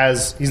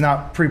he's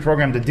not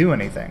pre-programmed to do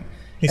anything.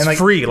 He's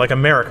free, like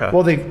America.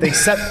 Well, they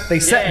set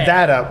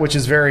that up, which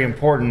is very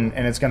important,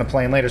 and it's going to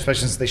play in later,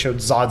 especially since they showed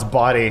Zod's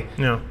body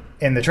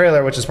in the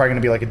trailer, which is probably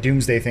going to be like a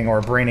Doomsday thing or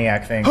a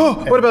Brainiac thing. Oh,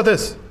 what about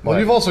this? Well,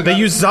 you've also they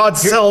use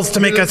Zod's cells to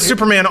make a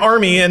Superman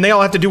army, and they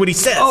all have to do what he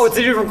says. Oh, it's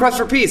a different Quest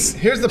for Peace.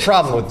 Here's the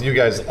problem with you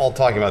guys all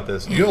talking about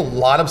this. You have a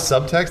lot of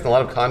subtext and a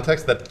lot of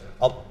context that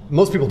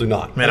most people do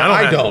not. Man,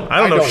 I don't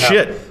know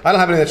shit. I don't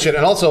have any of that shit.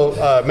 And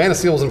also, Man of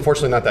Steel was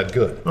unfortunately not that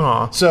good.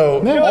 Aw. So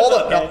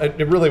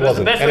it really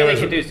wasn't. The best and way they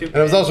could do Superman.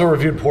 And it was also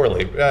reviewed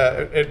poorly.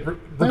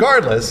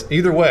 Regardless,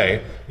 either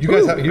way, you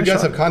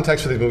guys have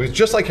context for these movies,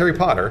 just like Harry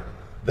Potter,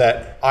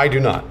 that I do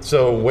not.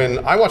 So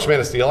when I watched Man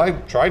of Steel, I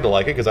tried to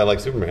like it because I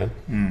like Superman.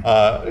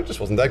 It just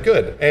wasn't that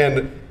good.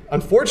 And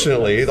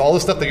unfortunately, all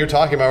the stuff that you're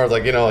talking about, was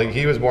like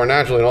he was born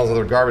naturally and all this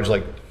other garbage,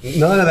 like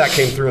none of that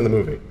came through in the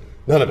movie.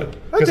 None of it.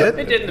 It did.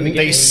 It did in the beginning.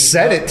 They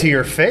said it to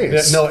your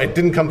face. No, it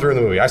didn't come through in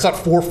the movie. I saw it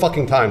 4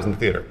 fucking times in the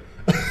theater.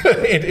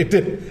 It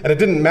didn't, and it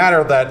didn't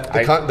matter that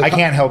I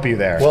can't help you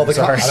there. Well, that's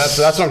what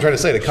I'm trying to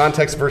say. The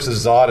context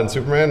versus Zod and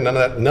Superman, none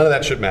of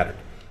that shit mattered.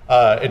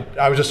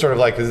 I was just sort of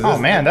like,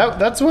 man,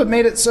 that's what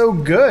made it so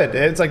good.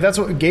 It's like that's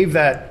what gave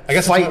that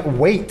fight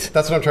weight.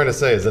 That's what I'm trying to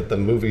say, is that the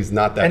movie's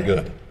not that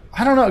good.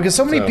 I don't know, because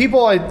so many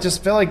people, I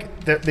just feel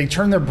like they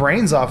turn their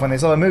brains off when they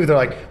saw the movie. They're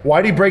like,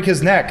 why did he break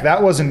his neck?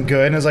 That wasn't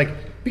good. And it's like,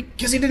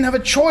 because he didn't have a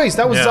choice.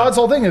 That was Zod's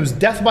whole thing. It was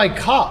death by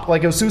cop.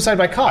 Like, it was suicide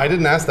by cop. I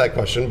didn't ask that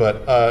question,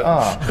 but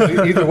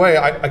either way,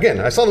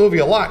 I saw the movie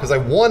a lot because I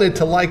wanted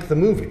to like the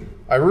movie.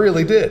 I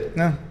really did.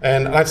 Yeah.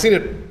 And I've seen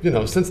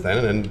it, since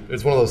then, and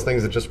it's one of those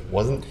things that just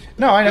wasn't.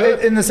 No, I know.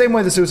 In the same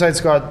way the Suicide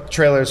Squad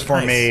trailers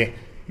for me,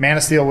 Man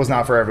of Steel was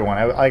not for everyone.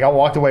 I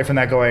walked away from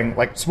that going,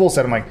 like Spool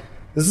said, I'm like,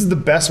 this is the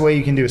best way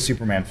you can do a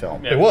Superman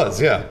film. Yeah. It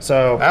was, yeah.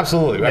 So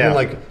absolutely. I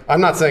mean,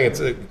 I'm not saying it's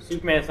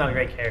Superman's not a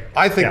great character.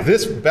 I think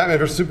this Batman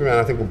vs Superman,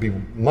 I think, will be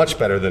much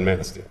better than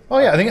Man of Steel. Oh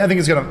yeah, I think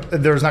it's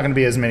there's not gonna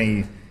be as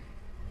many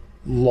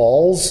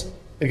lulls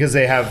because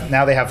they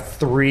have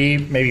 3,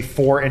 maybe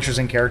 4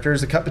 interesting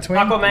characters to cut between.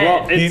 Aquaman.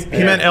 Well, he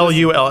meant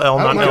LULL,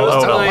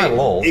 not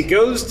LOL. It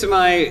goes to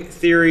my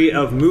theory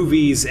of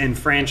movies and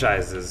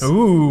franchises.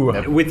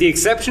 Ooh. With the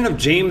exception of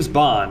James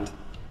Bond,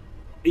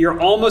 you're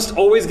almost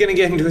always going to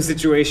get into a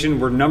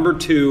situation where number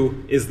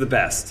 2 is the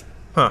best.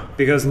 Huh.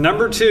 Because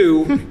number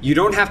 2, you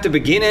don't have to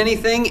begin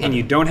anything and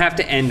you don't have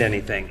to end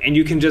anything. And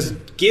you can just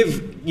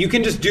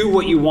do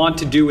what you want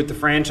to do with the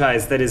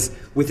franchise that is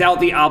without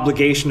the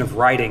obligation of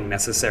writing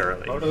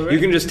necessarily. You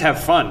can just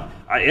have fun.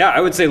 I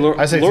would say Lord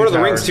of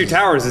the Rings 2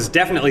 Towers is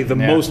definitely the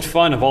most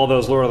fun of all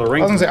those Lord of the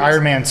Rings. I was going to say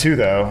Iron Man 2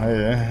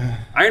 though.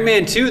 Iron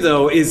Man 2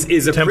 though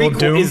is a Temple prequel,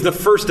 Doom? is the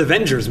first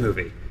Avengers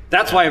movie.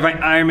 That's why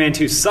Iron Man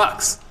 2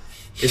 sucks.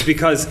 Is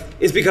because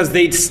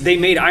they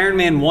made Iron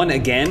Man 1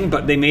 again,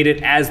 but they made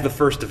it as the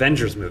first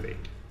Avengers movie.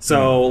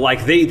 So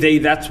like they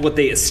that's what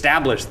they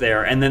established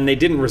there, and then they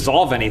didn't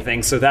resolve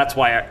anything. So that's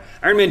why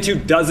Iron Man 2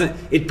 doesn't.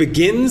 It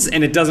begins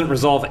and it doesn't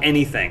resolve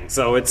anything.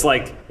 So it's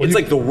like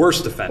like the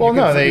worst offense. Well,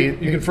 no, You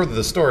can further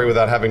the story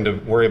without having to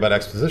worry about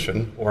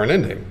exposition or an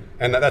ending,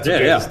 and that's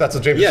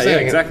what James is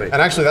saying. Exactly.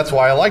 And actually, that's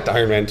why I liked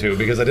Iron Man 2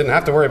 because I didn't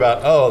have to worry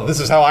about this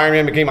is how Iron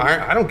Man became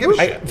Iron. I don't give a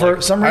shit. For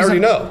some reason, I already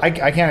know.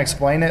 I can't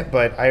explain it,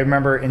 but I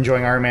remember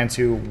enjoying Iron Man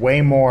 2 way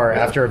more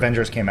after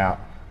Avengers came out.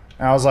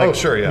 And I was like, Oh,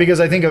 sure, yeah. because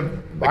I think of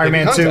Iron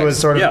Man 2 context. was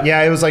sort of,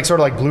 Yeah. it was like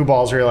sort of like Blue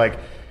Balls, where you're like,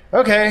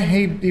 okay,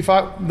 he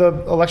fought the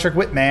Electric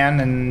Whip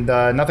Man, and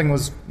nothing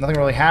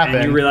really happened.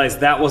 And you realize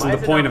that wasn't Why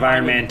the is it point not of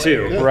Iron finding Man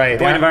players? 2. Right.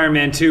 The point Yeah. of Iron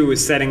Man 2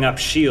 was setting up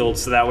S.H.I.E.L.D.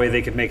 so that way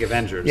they could make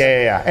Avengers.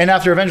 Yeah. And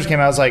after Avengers came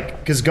out, I was like,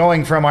 because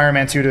going from Iron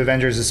Man 2 to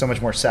Avengers is so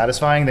much more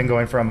satisfying than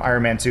going from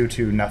Iron Man 2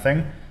 to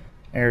nothing.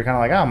 And you're kind of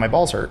like, oh, my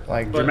balls hurt.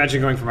 Like, Can you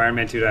imagine going from Iron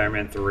Man 2 to Iron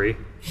Man 3?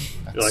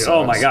 You're like, sucks.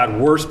 oh my god,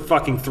 worst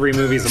fucking 3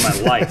 movies of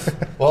my life.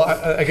 Well,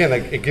 again,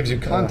 it gives you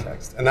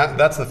context, and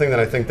that's the thing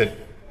that I think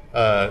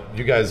that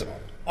you guys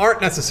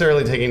aren't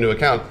necessarily taking into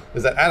account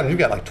is that Adam, you've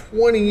got like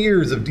 20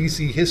 years of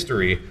DC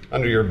history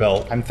under your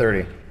belt, I'm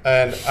 30.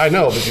 and I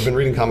know, but you've been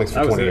reading comics for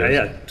That was 20 years.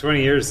 Yeah,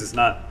 20 years is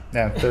not.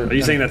 Yeah, 30. Are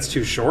you saying that's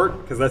too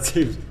short? Because that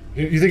seems.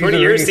 You think you've 20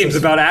 been years reading seems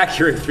since- about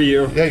accurate for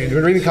you. Yeah, you've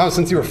been reading comics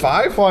since you were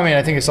 5. Well, I mean,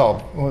 I think I saw,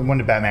 when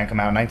did Batman come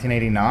out?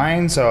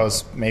 1989, so I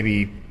was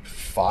maybe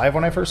 5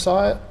 when I first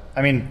saw it.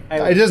 I mean,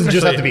 it doesn't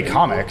just have to be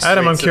comics.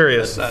 Adam, I'm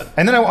curious.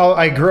 And then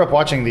I grew up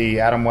watching the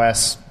Adam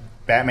West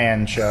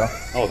Batman show.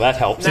 Oh, that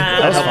helps. Nah,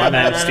 That helps my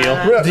Man of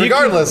Steel.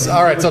 Regardless,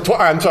 all right. So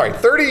I'm sorry,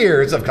 30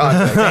 years of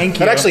context. Thank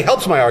That you. actually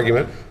helps my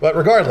argument. But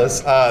regardless,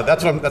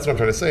 that's what I'm trying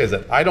to say is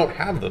that I don't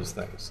have those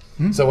things.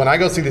 So when I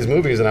go see these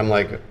movies and I'm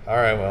like, all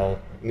right, well,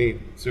 neat,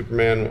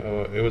 Superman,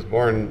 it was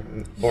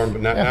born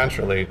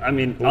naturally. I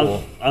mean,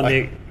 Cool. on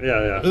the.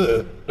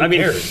 Ugh, I mean,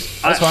 who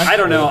cares? That's fine. I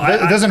don't know.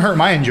 It doesn't hurt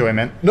my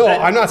enjoyment. No,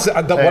 I'm not.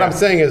 What Yeah. I'm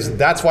saying is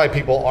that's why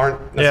people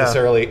aren't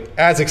necessarily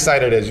as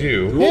excited as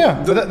you.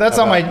 Yeah, but that's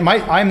not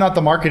I'm not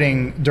the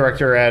marketing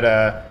director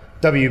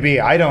at WB.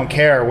 I don't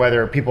care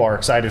whether people are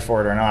excited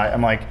for it or not.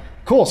 I'm like,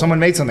 cool, someone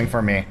made something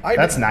for me.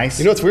 That's nice.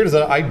 You know what's weird is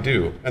that I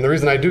do, and the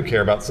reason I do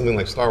care about something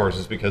like Star Wars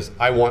is because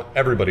I want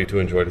everybody to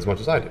enjoy it as much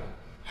as I do.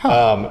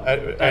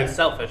 That's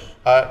selfish.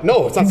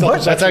 No, it's not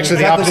selfish. That's actually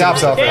the exactly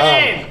opposite of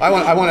selfish. I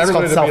want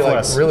everybody to called be like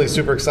selfless. really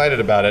super excited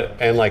about it,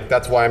 and like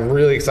that's why I'm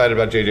really excited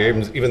about J.J.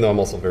 Abrams, even though I'm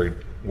also very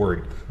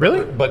worried.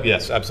 Really? But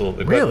yes,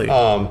 absolutely. Really?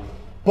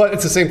 But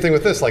it's the same thing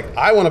with this. Like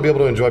I want to be able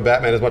to enjoy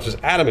Batman as much as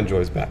Adam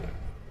enjoys Batman.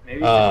 Maybe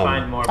you should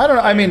find more. I don't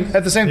know. I mean,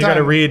 at the same You got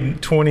to time,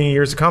 read 20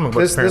 years of comic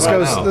books. this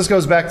apparently. goes this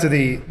goes back to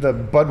the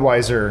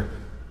Budweiser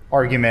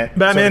argument.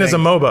 Batman sort of is a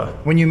thing.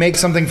 MOBA. When you make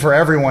something for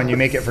everyone, you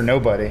make it for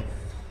nobody.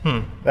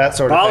 That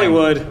sort of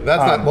Bollywood. thing.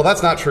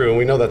 That's not true, and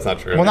we know that's not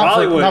true. Well,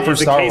 Bollywood not for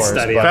is a Star case Wars.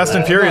 study. but- Fast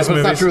and Furious but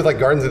it's not movies. true with like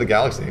Guardians of the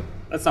Galaxy.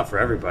 That's not for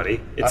everybody.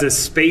 It's a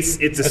space.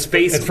 It's a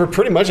space. It's for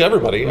pretty much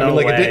everybody. No I mean,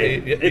 like way.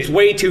 It's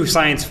way too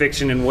science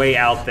fiction and way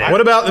out there. What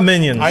about the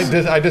Minions?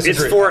 I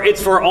disagree.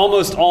 It's for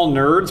almost all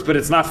nerds, but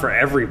it's not for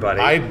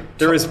everybody.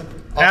 There is.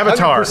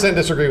 Avatar. 100%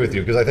 disagree with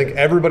you because I think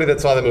everybody that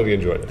saw that movie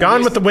enjoyed it.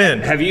 Gone with the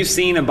Wind. Have you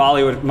seen a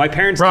Bollywood? My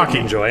parents Rocky.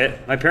 didn't enjoy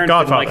it. My parents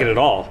Godfather. didn't like it at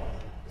all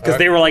because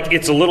they were like,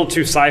 it's a little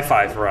too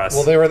sci-fi for us.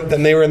 Well, they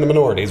were in the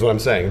minority, is what I'm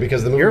saying,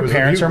 because the movie Your was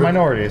parents are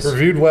minorities.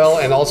 reviewed well,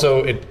 and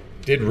also it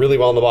did really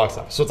well in the box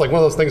office. So it's like one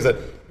of those things that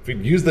if we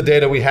use the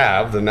data we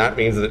have, then that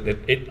means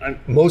that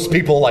most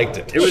people liked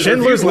it. It was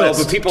Schindler's reviewed well,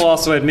 List. but people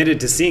also admitted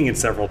to seeing it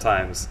several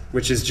times,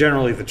 which is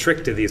generally the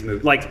trick to these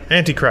movies. Like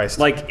Antichrist. it's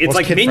Well,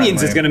 like it's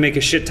Minions kid-friendly. is going to make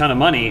a shit ton of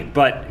money,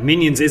 but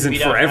Minions isn't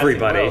Beat for out Jurassic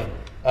everybody.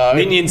 World.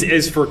 Minions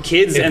is for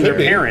kids it and could their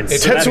be. parents.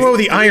 It- So that's Tetsuo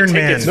the 3 Iron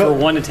Man. tickets for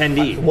one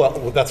attendee. Well,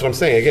 that's what I'm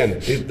saying. Again,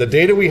 the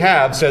data we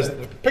have says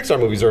Pixar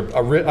movies are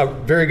a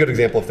very good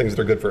example of things that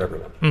are good for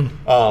everyone.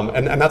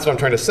 And that's what I'm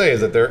trying to say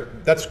is that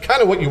that's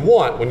kind of what you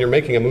want when you're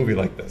making a movie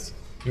like this.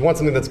 You want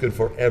something that's good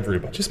for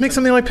everybody. Just make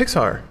something like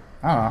Pixar.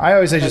 I don't know. I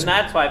always say And just.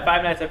 that's why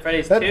Five Nights at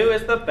Freddy's That- 2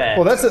 is the best.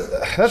 Well, that's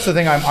the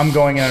thing I'm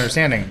going and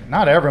understanding.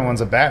 Not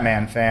everyone's a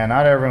Batman fan.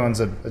 Not everyone's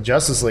a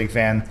Justice League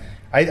fan.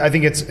 I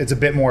think it's a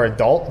bit more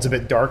adult. It's a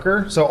bit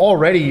darker. So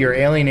already you're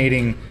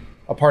alienating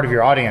a part of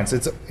your audience.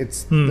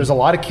 There's a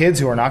lot of kids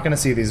who are not going to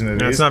see these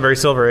movies. No, it's not very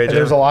Silver Age. And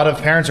there's a lot of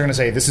parents who are going to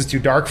say this is too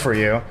dark for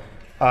you.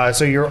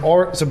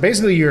 So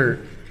basically you're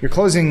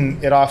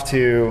closing it off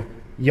to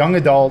young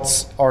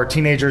adults or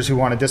teenagers who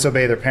want to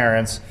disobey their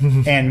parents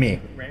and me.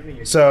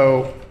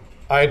 So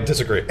I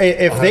disagree.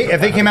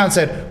 if they came out and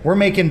said we're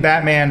making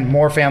Batman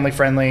more family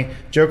friendly,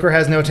 Joker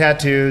has no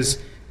tattoos,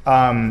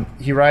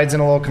 he rides in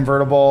a little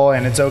convertible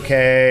and it's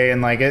okay,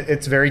 and like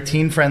it's very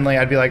teen friendly,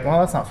 I'd be like, well,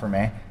 that's not for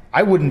me.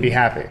 I wouldn't be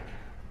happy.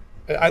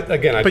 I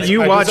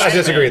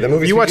disagree. The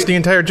movie's You watched the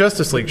entire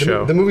Justice League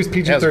show. The movie's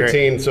That was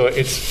PG-13, so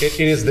it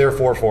is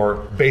therefore for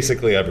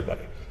basically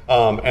everybody.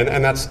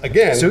 And that's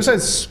again.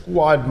 Suicide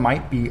Squad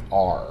might be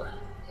R.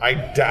 I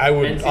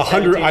would NC-17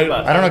 100. I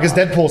don't know because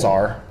Deadpool's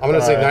R. I'm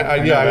gonna say I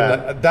know yeah. that.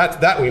 I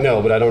mean, that we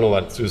know, but I don't know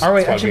what Suicide Oh,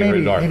 wait, Squad actually, being maybe-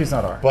 rated R. maybe it's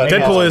not R. But,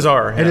 Deadpool is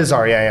R. It is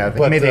R. Yeah. They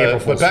But, made the April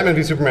but Fool's. Batman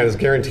v Superman is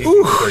guaranteed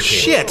Ooh, PG-13.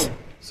 shit.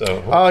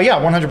 So Oh yeah,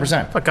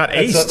 100%. Fuck, got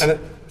And aced.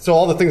 so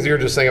all the things that you were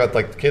just saying about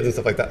like the kids and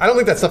stuff like that, I don't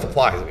think that stuff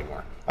applies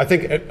anymore. I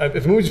think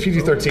if a movie's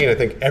PG-13, I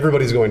think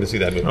everybody's going to see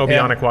that movie. Oh, Yeah.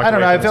 Bionic walked I don't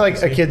know. away I from feel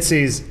his like a PC. kid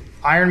sees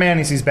Iron Man,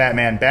 he sees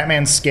Batman.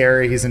 Batman's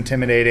scary. He's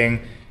intimidating.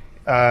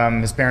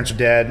 His parents are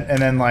dead, and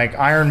then like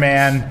Iron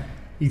Man,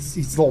 he's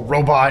a little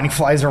robot and he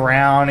flies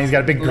around. He's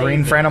got a big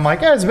green friend. I'm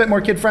like, yeah, it's a bit more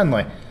kid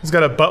friendly. He's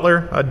got a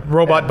butler, a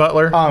robot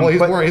butler. Well, he's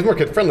but, more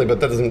kid friendly, but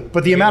that doesn't.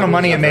 but the amount of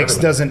money it makes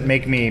doesn't. doesn't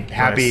make me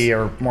happy Nice.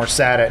 or more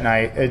sad at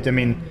night. I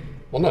mean,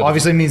 Well, no,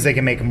 obviously it means they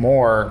can make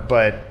more,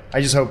 but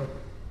I just hope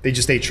they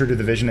just stay true to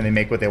the vision and they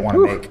make what they want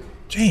to make.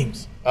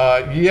 James.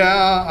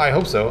 Yeah, I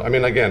hope so. I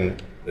mean, again,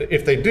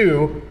 if they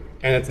do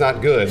and it's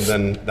not good,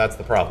 then that's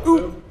the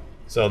problem.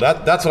 So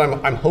that's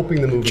what I'm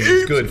hoping the movie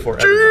is good for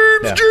everyone.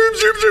 Yeah.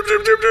 James.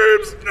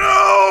 No.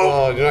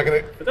 Oh, you're not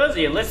gonna. For those of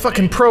you listening,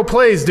 Fucking pro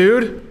plays,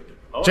 dude.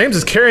 James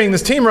is carrying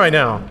this team right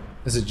now.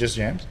 Is it just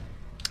James?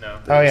 no.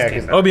 Oh yeah,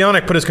 'cause- Oh,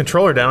 Bionic put his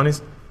controller down.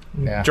 He's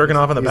yeah. jerking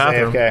off in the He's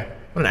bathroom. AFK.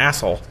 What an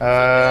asshole.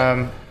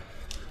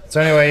 So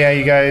anyway, yeah,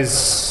 you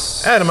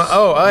guys. Adam,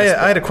 I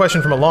had a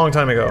question from a long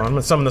time ago. I'm going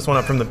to summon this one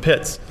up from the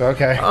pits.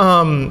 Okay.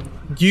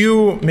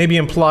 You maybe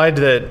implied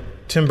that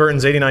Tim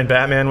Burton's 89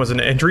 Batman was an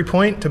entry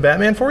point to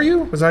Batman for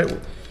you?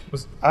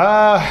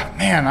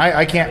 Man,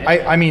 I can't.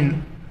 I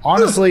mean,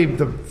 honestly,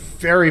 the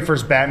very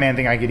first Batman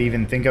thing I could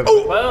even think of.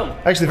 Boom.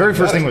 Actually, the very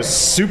first thing was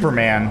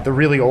Superman, the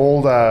really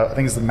old. I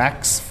think it's the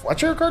Max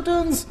Fletcher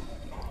cartoons.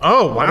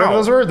 Oh, wow. Whatever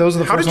those were. Those are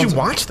the How first did you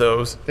ones. watch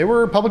those? They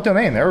were public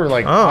domain. They were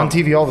like on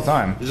TV all the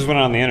time. It just went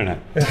on the internet.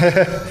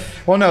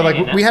 Well, no,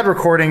 like we had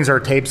recordings or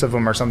tapes of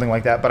them or something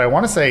like that. But I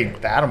want to say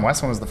the Adam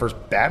West one was the first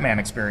Batman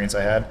experience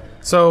I had.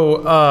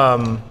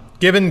 So,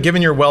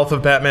 given your wealth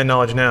of Batman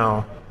knowledge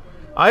now,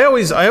 I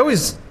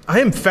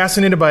am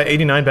fascinated by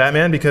 89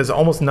 Batman because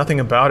almost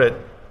nothing about it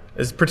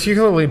is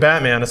particularly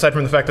Batman, aside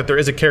from the fact that there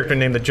is a character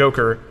named the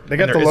Joker. They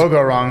got and the there is-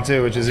 logo wrong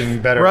too, which is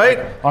even better. Right?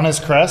 Like, on his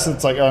crest,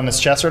 it's like on his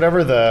chest or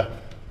whatever. The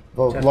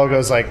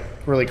logo's like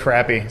really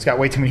crappy. It's got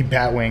way too many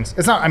bat wings.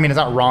 It's not. I mean, it's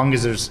not wrong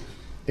because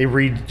they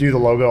redo the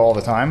logo all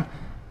the time,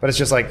 but it's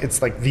just like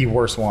it's like the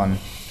worst one.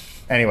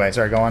 Anyway,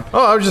 sorry, go on.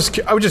 Oh, I was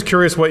just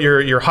curious what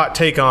your hot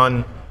take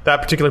on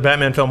that particular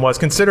Batman film was,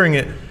 considering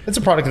It's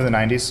a product of the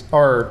 '90s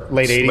or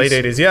late '80s. late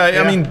 80s.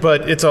 Yeah, I mean,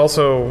 but it's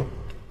also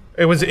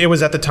it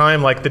was at the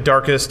time like the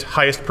darkest,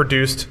 highest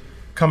produced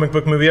comic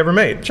book movie ever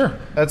made. Sure.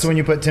 That's when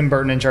you put Tim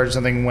Burton in charge of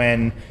something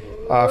when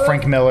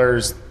Frank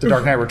Miller's The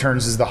Dark Knight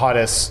Returns is the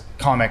hottest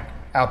comic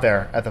out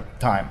there at the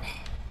time.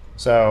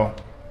 So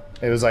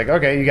it was like,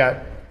 okay, you got.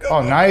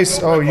 Oh,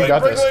 nice. Oh, you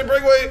got this.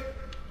 Breakaway.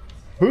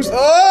 Who's?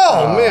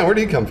 Oh man, where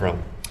did he come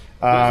from?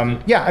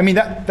 Yeah, I mean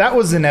that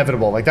was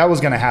inevitable. Like that was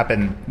going to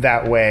happen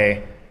that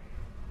way,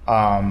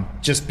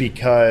 just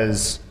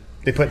because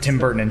they put Tim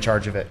Burton in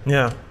charge of it.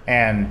 Yeah.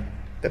 And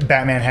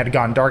Batman had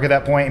gone dark at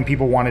that point, and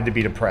people wanted to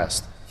be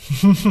depressed.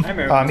 I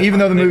remember. Even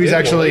though the movie's They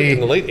did, actually in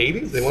the late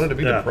 '80s, they wanted to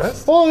be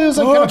depressed. well, it was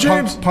like Oh, kind of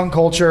James. punk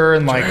culture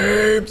and like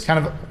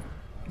kind of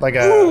like a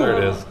There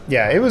it is.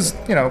 yeah. It was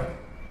it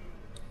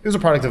was a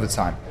product of its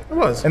time. It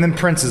was. And then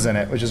Prince is in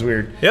it, which is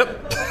weird.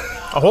 Yep.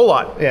 A whole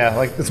lot. Yeah,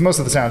 like it's most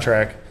of the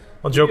soundtrack.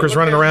 While Joker's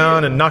running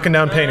around and knocking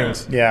down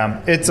paintings.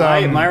 Yeah, it's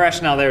My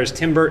rationale there is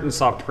Tim Burton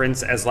saw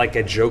Prince as like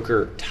a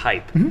Joker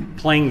type,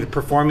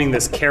 performing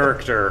this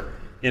character,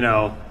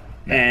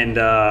 and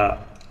wow,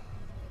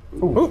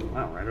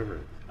 right over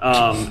it.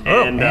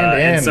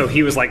 And so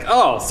he was like,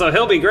 oh, so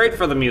he'll be great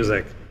for the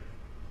music.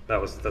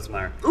 That's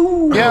my.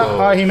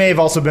 yeah. He may have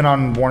also been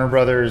on Warner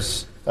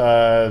Brothers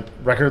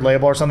record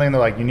label or something. They're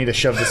like, you need to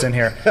shove this in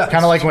here. Kind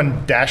of like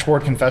when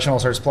Dashboard Confessional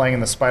starts playing in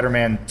the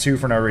Spider-Man 2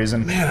 for no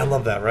reason. Man, I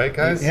love that, right,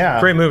 guys? Yeah,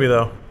 Great movie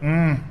though.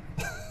 No,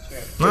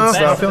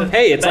 I feel-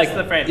 Hey, it's Best like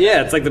of the franchise.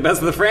 yeah, it's like the best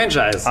of the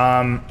franchise.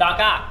 Doc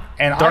Ock.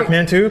 And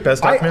Darkman 2,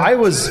 best Darkman. I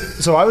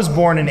was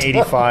born in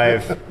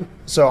 '85,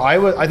 so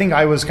I think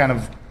I was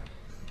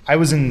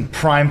in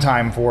prime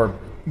time for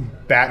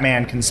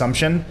Batman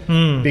consumption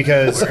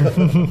because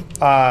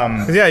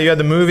Yeah, you had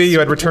the movie, you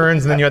had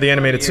Returns, and then you had the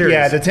animated series.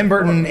 yeah, the Tim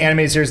Burton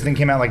animated series thing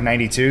came out in like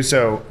 '92.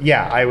 So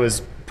yeah, I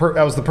was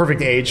the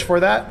perfect age for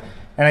that,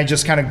 and I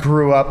just kind of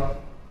grew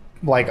up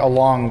like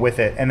along with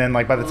it. And then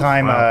like by the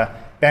time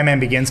Batman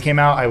Begins came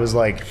out, I was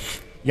like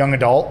young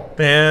adult.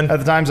 Man, At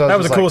the time, so I that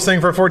was was the just coolest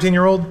thing for a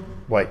 14-year-old.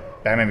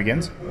 What, Batman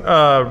Begins?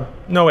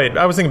 No, wait,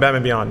 I was thinking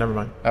Batman Beyond. Never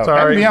mind. Oh, Sorry.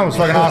 Batman Beyond was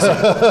fucking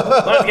awesome.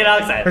 Let's get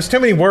excited. There's too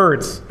many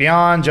words.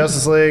 Beyond,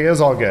 Justice League, it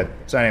was all good.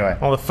 So anyway.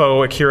 All the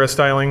faux Akira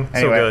styling.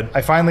 Anyway, So good.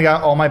 I finally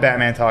got all my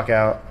Batman talk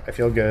out. I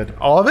feel good.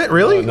 All of it?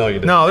 Really? No, you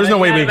didn't. No, there's no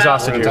way we We're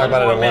exhausted gonna you. talk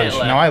about it at lunch.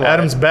 No, I lied.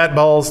 Adam's bat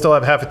balls still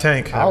have half a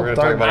tank. I'll We're gonna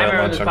talk about I it at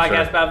remember lunch, this I'm podcast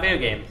sure. about video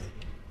games.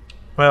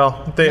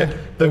 Well,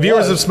 the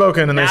viewers have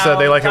spoken, and they said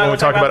they like it when we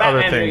talk about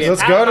other things.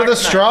 Let's go to the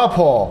straw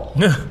poll.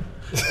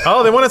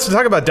 Oh, they want us to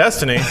talk about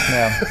Destiny.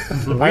 Yeah.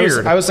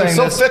 Weird. I was saying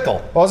so this. fickle.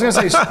 Well, I was going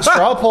to say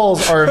straw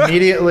polls are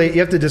immediately, you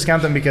have to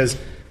discount them because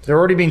they're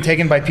already being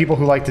taken by people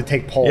who like to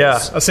take polls. Yeah,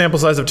 a sample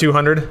size of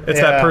 200. It's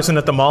that Yeah. person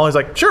at the mall. He's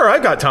like, sure,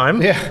 I've got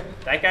time. Yeah.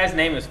 That guy's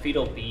name is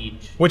Fetal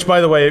Beach. Which,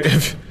 by the way,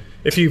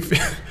 if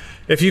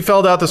If you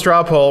filled out the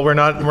straw poll, we're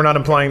not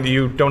implying that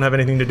you don't have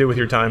anything to do with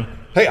your time.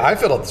 Hey, I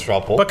filled out the straw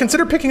poll. But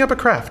consider picking up a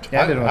craft.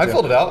 Yeah, I did one I too.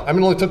 filled it out. I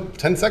mean, it only took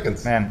 10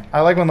 seconds. Man, I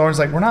like when Lauren's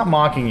like, "We're not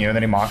mocking you," and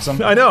then he mocks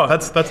him. I know,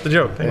 that's the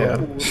joke. Thank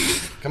God.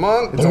 Come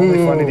on. It's only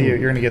funny to you.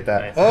 You're gonna get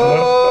that.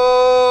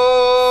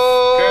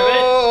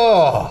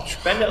 Oh.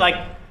 Bend it like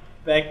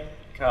Beck.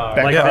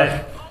 Like Yeah.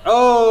 that.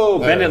 Oh,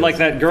 bend it like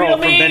that girl Feel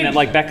from mean. Bend It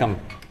Like Beckham.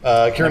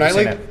 Keira Never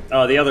Knightley? seen it.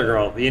 Oh, the other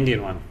girl, the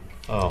Indian one.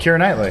 Keira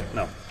Knightley.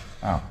 No.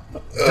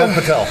 Dev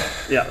Patel.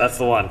 Yeah, that's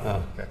the one.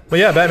 But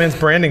yeah, Batman's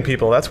branding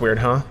people. That's weird,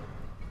 huh?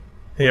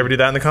 You ever do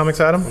that in the comics,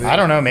 Adam? I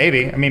don't know.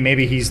 Maybe. I mean,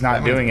 maybe he's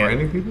not doing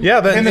Branding it. people?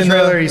 Yeah, but In the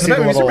trailer, you the see the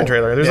Batman little- Superman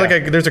trailer. There's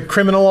yeah. there's a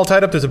criminal all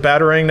tied up. There's a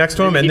batarang next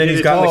to him, and then He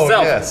he's did it to got like,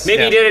 himself. yes.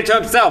 Maybe he did it to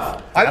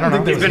himself. I don't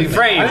think He's been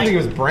framed. I didn't think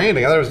it was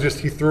branding. I thought it was just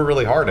he threw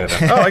really hard at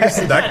him. oh, I guess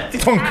that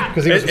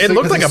Because he was it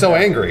looked like he's a so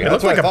angry. It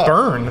That's looked like what I a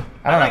thought. burn.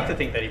 I like to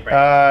think that he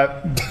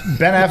brands.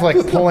 Ben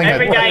Affleck pulling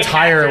Every guy a he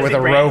tire captures, with he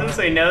a brands rope. them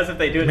so he knows if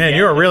they do it Man, again,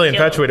 you are really they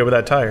kill him. infatuated with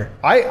that tire.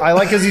 I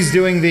like as he's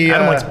doing the.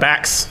 Adam likes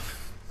backs.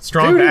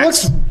 Strong Dude, he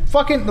backs. looks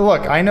fucking.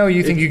 Look, I know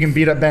you think you can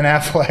beat up Ben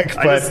Affleck,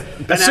 but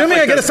Assuming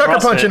I get a sucker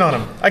punch in on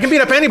him. I can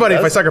beat up anybody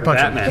if I sucker punch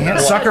him. Batman. can't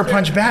sucker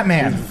punch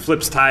Batman.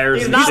 Flips tires.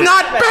 He's and He's shit.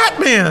 not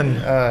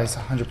Batman! He's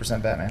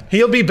 100% Batman.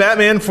 He'll be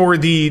Batman for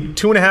the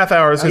 2.5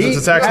 hours because it's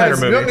a Zack Snyder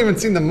You haven't movie. even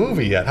seen the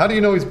movie yet. How do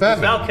you know he's Val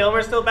Batman?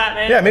 Kilmer's still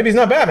Batman? Yeah, maybe he's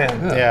not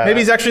Batman. Yeah.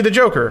 Maybe he's actually the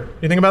Joker.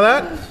 You think about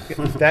that?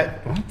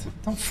 That what?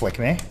 Don't flick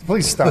me,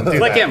 please don't do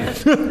Flick that.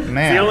 him.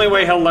 Man. The only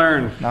way he'll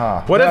learn.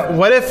 Nah. What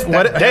if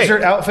That hey,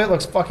 desert outfit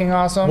looks fucking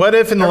awesome. what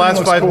if in the Everything last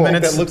looks 5 cool.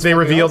 minutes That looks they fucking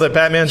reveal awesome. that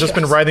Batman's just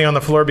been writhing on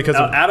the floor because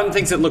Now, of Adam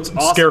thinks it looks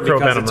awesome Scarecrow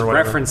because venom it's or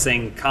whatever.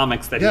 referencing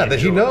comics that Yeah, that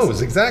he enjoys.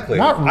 knows exactly.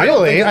 Not I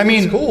don't really. think I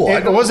mean, it's cool.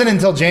 it wasn't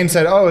until James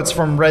said, "Oh, it's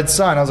from Red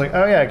Sun." I was like,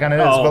 "Oh yeah, it kind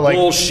of is." Oh, But like,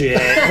 bullshit.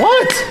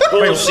 what?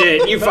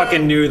 Bullshit. You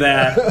fucking knew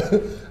that.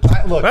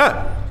 Look,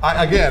 Ah.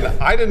 I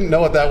didn't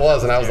know what that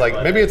was, and I was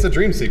like, maybe it's a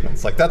dream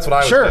sequence. Like that's what I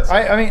was. Sure. guessing.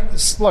 I mean,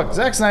 look,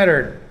 Zack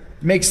Snyder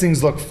makes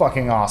things look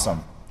fucking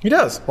awesome. He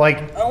does.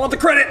 Like, I want the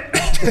credit.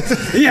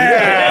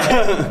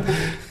 Yeah.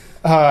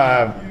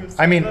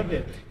 I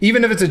mean,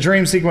 even if it's a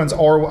dream sequence,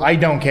 or I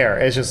don't care.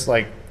 It's just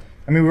like,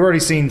 I mean, we've already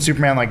seen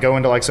Superman like go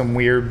into like some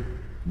weird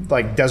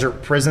like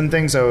desert prison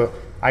thing. So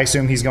I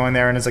assume he's going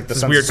there, and it's like the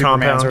Sons weird of Superman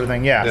compound. sort of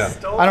thing. Yeah. Yeah.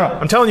 I don't know.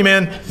 I'm telling you,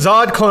 man,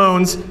 Zod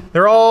clones,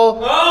 they're all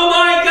Oh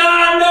my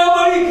god,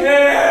 nobody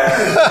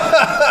cares.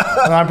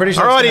 I'm pretty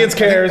sure Our it's audience I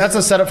think cares. That's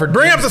a setup for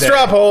bring up the Doomsday.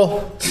 straw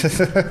poll.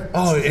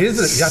 Oh, is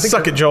it? Yeah, I think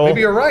Suck you're- it, Joel.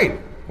 Maybe you're right.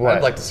 What?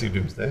 I'd like to see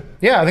Doomsday.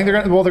 Yeah, I think they're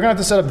gonna. Well, they're gonna have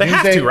to set up. They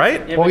have Doomsday. to,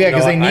 right? Well, yeah,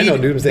 because they I need. know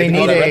Doomsday They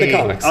because need I read the a.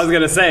 comics. I was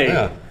gonna say.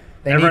 Yeah.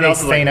 They need Everyone a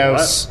else is like,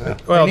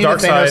 Thanos. Well, they need a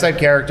Darkseid. Thanos type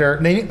character.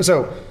 They need,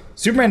 so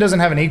Superman doesn't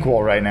have an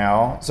equal right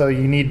now. So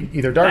you need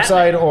either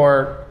Darkseid Batman.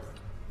 or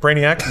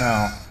Brainiac.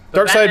 no. Darkseid,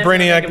 Batman's gonna make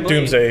Brainiac, him bleed.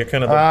 Doomsday,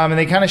 kind of. And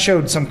they kind of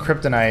showed some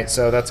kryptonite,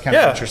 so that's kind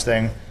of Yeah.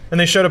 interesting. And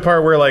they showed a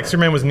part where like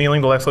Superman was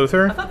kneeling to Lex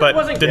Luthor, but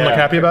didn't look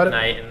happy about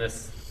it. In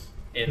this,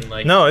 in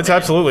like No, it's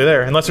absolutely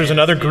there. Unless there's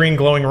another green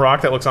glowing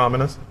rock that looks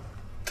ominous.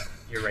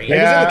 uranium.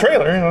 Yeah. It's in the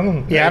trailer. I don't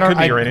know. Yeah, it could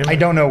be I uranium.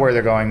 don't know where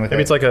they're going with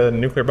Maybe it. it's like a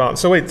nuclear bomb.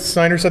 So wait,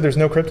 Snyder said there's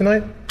no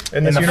kryptonite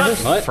in this the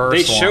universe? What? First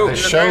They show, one. they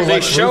show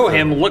Lex Luthor.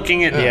 him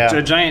looking at Yeah.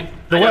 a giant.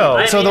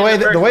 Well, So the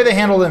way they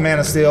handled it in Man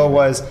of Steel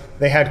was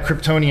they had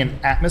Kryptonian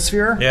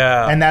atmosphere.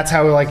 Yeah. And that's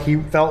how like he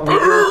felt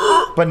weaker.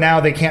 But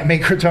now they can't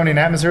make Kryptonian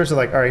atmosphere, so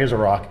like, all right, here's a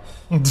rock.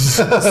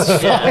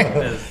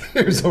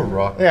 Here's a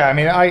rock. Yeah, I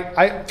mean,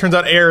 I turns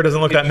out air doesn't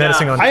look that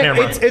menacing on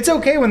camera. it's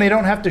okay when they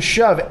don't have to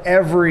shove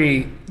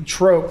every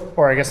trope,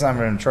 or I guess not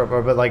even a trope,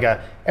 but like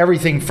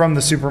everything from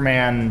the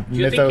Superman Do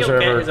you think mythos he'll or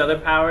get whatever. his other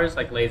powers,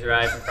 like laser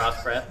eyes and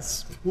cross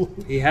breaths?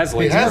 He has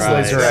laser He has eyes.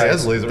 laser Yeah, eyes. it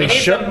has laser He eyes.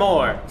 needs them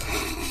more.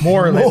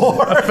 more.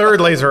 A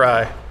third laser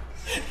eye.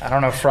 I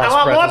don't know if Frost I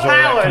want Breath more is really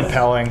that powers.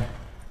 compelling.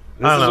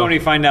 This I is don't know. when we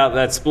find out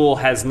that Spool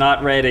has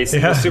not read a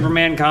single Yeah.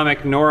 Superman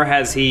comic, nor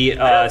has he think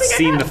I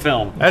seen have. the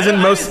film. As in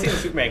I most, haven't seen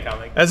the Superman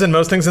comic. as in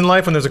most things in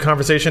life, when there's a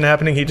conversation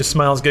happening, he just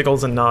smiles,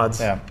 giggles, and nods.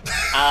 Yeah.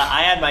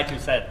 I had my 2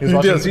 cents. He was You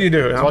watching, do, you do,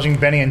 he was yeah. watching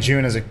Benny and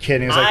June as a kid,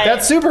 and he was like, I-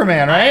 "That's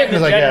Superman, I right?" am And he was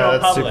the like, "Yeah, general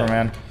that's public.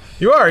 Superman."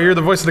 You are. You're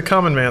the voice of the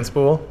common man,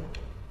 Spool.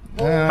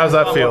 How's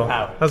that Well, feel? more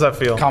power. How's that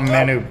feel? Common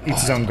man who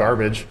eats his own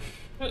garbage.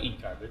 I don't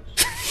eat garbage.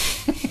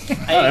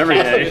 Not every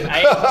day.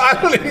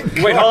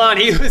 I Wait, hold on.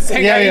 He was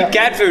saying Yeah, I yeah. eat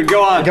cat food.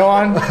 Go on. Go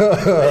on.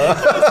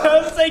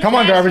 Come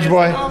on, garbage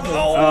boy.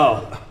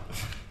 Oh,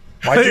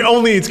 He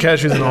only eats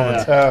cashews and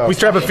almonds. Oh. We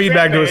strap a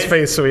feedback to his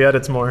Cranberries. face so he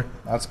edits more.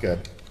 That's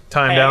good.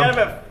 Time Hey, I got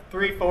down. about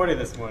 3:40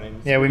 this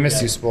morning. Yeah, we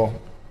missed you, Spool.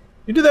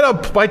 You did that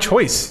out by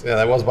choice. Yeah,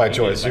 that was by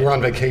choice. You were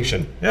on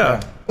vacation.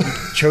 Yeah.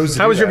 Chose to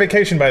How do was your that.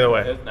 vacation, by the It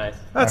way? was nice.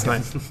 That's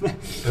nice.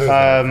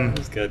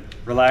 it's good.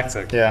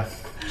 Relaxing. Yeah.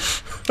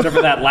 Except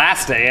for that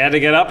last day, I had to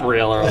get up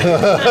real early.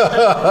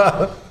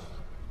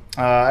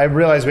 I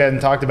realized we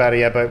hadn't talked about it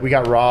yet, but we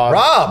got robbed.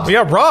 Rob! We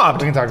got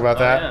robbed. We can talk about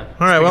that. yeah.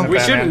 All right, well, We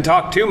Batman. shouldn't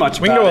talk too much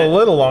we can about go a it.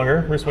 little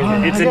longer. We're supposed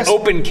to- It's I an guess-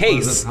 open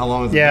case. How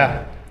long is it? Yeah.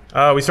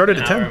 We started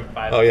at An hour 10. and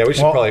 5. Oh yeah, we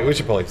should Well- probably. I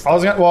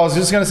was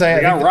just gonna say.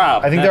 I got think,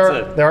 robbed. I think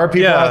That's there it. are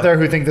people Yeah. out there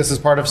who think this is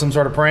part of some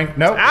sort of prank.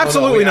 Nope.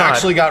 Absolutely we not.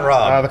 actually got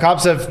robbed. The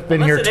cops have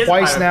been Unless it here is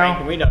twice pirate now. prank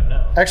and we don't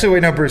know. Actually,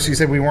 wait, no, Bruce. You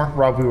said we weren't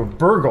robbed. We were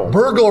burgled.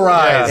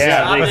 Burglarized.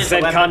 Yeah. They Obviously,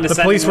 said weapon. The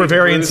condescending. police were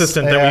very Bruce.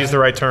 insistent that Yeah. we use the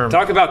right term.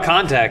 Talk about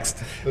context.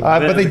 But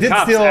they the did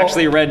cops steal.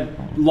 actually read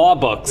law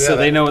books, so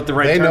they know what the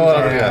right They terms know what.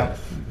 are. Yeah.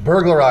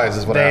 Burglarize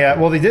is what They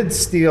happened. well, they did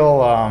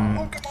steal Come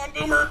on,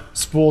 Boomer.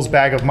 Spool's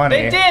bag of money.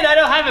 They did. I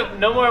don't have it.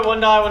 No more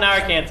 $1 1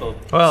 hour canceled.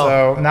 Well,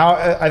 So now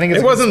I think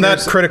it's it a wasn't that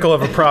conspiracy- critical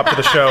of a prop to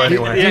the show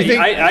anyway. Yeah, you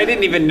think- I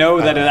didn't even know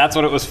that that's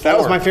what it was for. That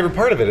was my favorite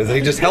part of it. Is that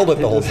he just held it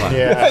the whole time.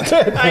 Yeah.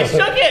 I shook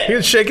You it.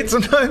 can shake it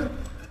sometime.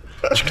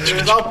 It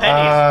was all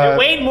pennies. It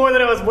weighed more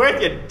than it was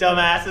worth, you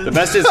dumbasses. The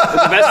best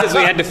is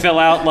we had to fill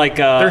out like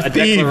a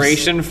thieves.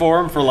 declaration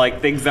form for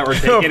like things that were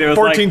taken. It was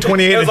 1428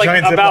 like, it was in a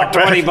like giant about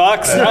Ziploc bag.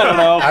 $20. I don't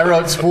know. I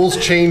wrote Spool's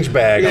change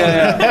bag.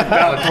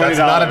 That's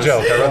not a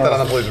joke. I wrote that on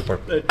the police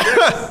report.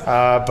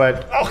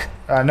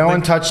 But no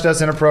one touched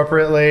us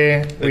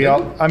inappropriately. We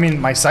all. I mean,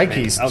 my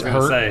psyche's I was gonna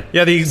hurt. say.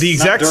 Yeah, the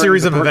exact during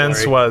series the of events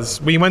burglary.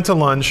 was we went to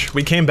lunch,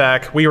 we came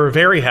back, we were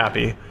very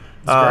happy.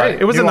 Great.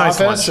 It was New a nice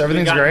office, lunch.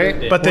 Everything's We got great.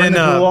 moved in. But We're in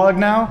then the gulag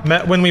now.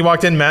 Matt, when we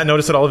walked in, Matt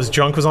noticed that all of his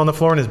junk was on the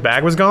floor and his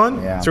bag was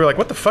gone. Yeah. So we were like,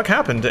 "What the fuck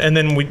happened?" And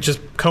then we just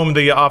combed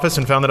the office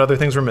and found that other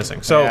things were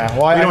missing. So Yeah,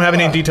 well, we don't have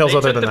any they details They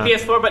other took than the that.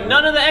 PS4, but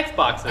none of the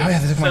Xboxes. Oh, yeah,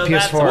 they took my so PS4.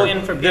 That's a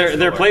win for PS4.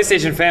 They're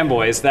PlayStation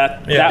fanboys.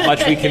 That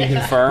much we can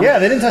confirm. Yeah,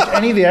 they didn't touch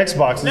any of the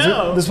Xboxes.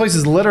 No. This place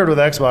is littered with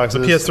Xboxes. The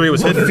PS3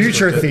 was hidden.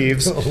 Future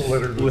thieves.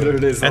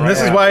 Literally is the And right this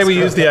is answer. why we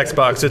use the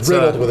Xbox. It's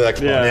Riddled with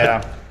Xbox.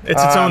 Yeah.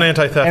 it's its own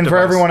anti-theft. And for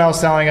device. everyone else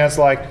telling us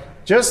like,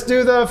 just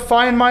do the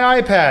Find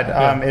My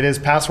iPad. It is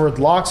password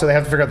locked, so they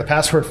have to figure out the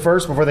password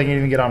first before they can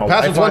even get on a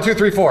Password's Wi-Fi. 1, 2,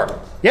 3, 4.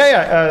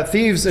 Yeah.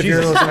 Thieves, if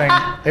you're listening,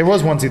 it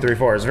was 1, 2, 3,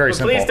 4. It's very But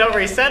simple. please don't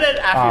reset it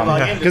after you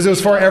log in. Because it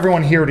was for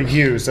everyone here to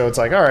use, so it's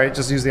like, all right,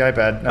 just use the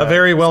iPad. a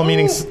very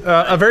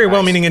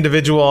well-meaning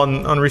individual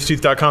on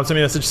roosterteeth.com sent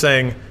me a message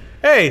saying,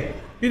 "Hey,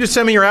 you just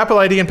send me your Apple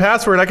ID and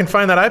password. I can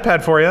find that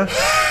iPad for you."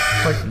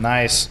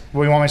 Nice.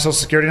 Well, you want my social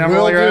security number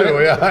Will while you're at do.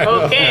 it? Yeah, I know.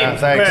 Okay,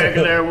 thanks.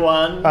 regular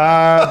one.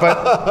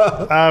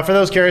 For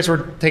those curious,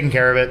 we're taking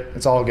care of it.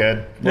 It's all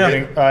good. We're Yeah.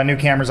 getting new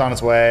cameras on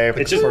its way.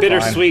 It's just We're fine.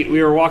 bittersweet.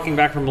 We were walking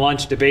back from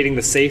lunch debating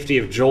the safety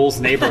of Joel's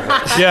neighborhood.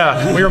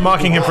 Yeah, we were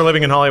mocking him for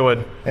living in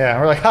Hollywood. Yeah,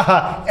 we're like,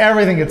 haha,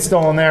 everything gets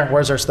stolen there.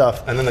 Where's our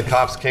stuff? And then the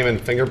cops came and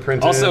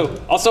fingerprinted.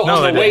 Also No,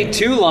 on they the way didn't.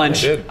 to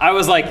lunch, They did. I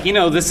was like,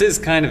 this is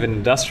kind of an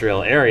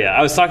industrial area.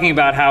 I was talking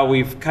about how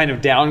we've kind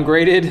of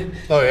downgraded.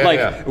 Oh, yeah, like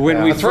yeah. when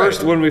Yeah, we that's first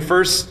right. when we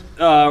first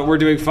were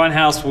doing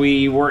Funhouse,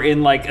 we were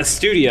in like a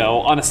studio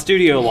on a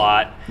studio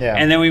lot, Yeah.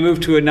 and then we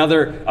moved to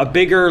a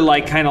bigger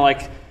like kind of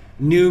like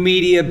new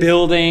media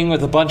building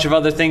with a bunch of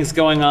other things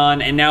going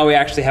on, and now we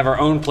actually have our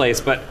own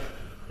place, but.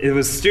 It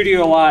was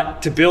studio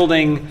lot to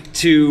building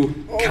to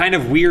kind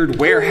of weird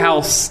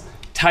warehouse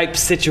type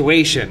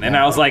situation. And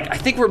I was like, I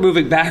think we're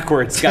moving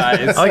backwards,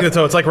 guys. I like it.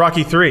 So it's like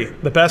Rocky 3,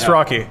 the best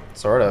Rocky.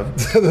 Sort of.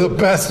 the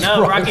best.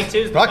 No, Rocky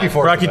 2 's the Rocky best.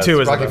 4. Rocky 2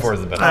 is the Rocky best. 4 is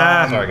the best.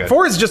 Ah, Sorry, guys.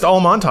 4 is just all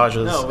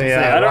montages. No,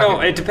 Yeah. I don't know.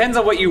 Rocky- It depends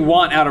on what you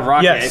want out of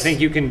Rocky. Yes. I think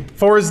you can.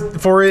 4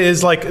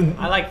 is like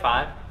I like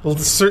 5.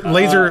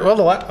 laser.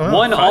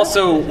 One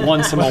also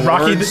won some awards.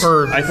 Rocky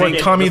or I think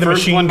Tommy the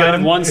first Machine one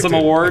Gun. won some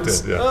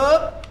awards.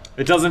 Yeah.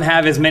 It doesn't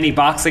have as many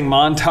boxing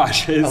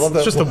montages. I love that.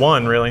 It's just the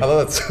one, really. I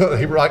love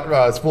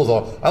that. Spool's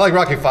all. I like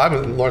Rocky 5,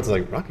 and Lawrence is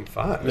like Rocky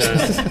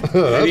 5.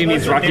 Maybe he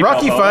means Rocky.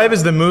 Rocky Balboa. 5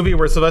 is the movie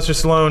where Sylvester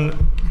Stallone,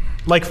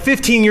 like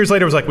 15 years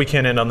later, was like, "We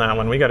can't end on that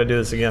one. We got to do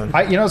this again."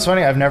 You know what's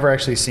funny? I've never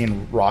actually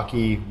seen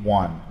Rocky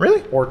 1.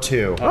 Really? Or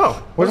 2.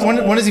 Oh.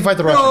 When does he fight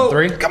the Russian?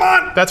 3? Come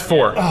on. That's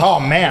 4. Oh,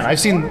 man. I've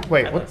seen.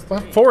 Wait, what's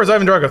that? 4 is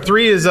Ivan Drago.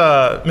 3 is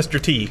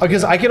Mr. T.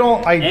 Because I could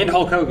only. And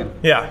Hulk Hogan.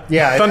 Yeah.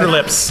 Yeah. Thunder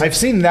Lips. I've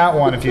seen that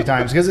one a few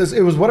times because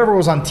it was whatever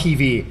was on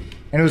TV.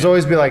 And it was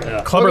always be like,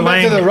 Clubber welcome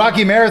back to Lang. the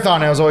Rocky Marathon.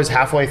 And I was always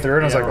halfway through.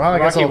 And I was like, well, I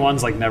guess Rocky I'll.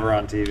 one's like never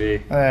on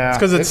TV. Yeah.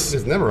 Because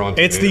It's never on.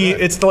 It's TV,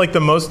 right? the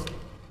most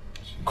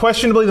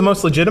questionably the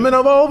most legitimate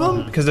of all of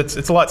them because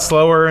it's a lot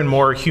slower and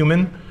more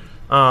human.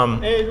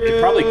 It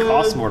probably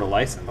costs more to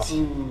license,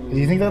 Do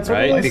you think that's what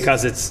it right?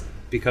 is?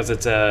 Because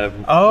it's a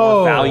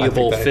Oh, more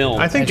valuable I think that- film.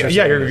 I think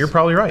Interesting. you're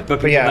probably right. but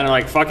people yeah. then are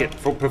like, fuck it,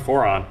 put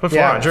 4 on. But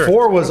Yeah, sure.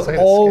 4 was Looks like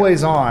it's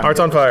always on. Hearts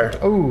on Fire.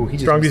 Ooh, he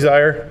just Strong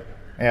Desire.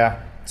 Yeah.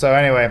 So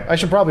anyway, I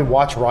should probably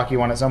watch Rocky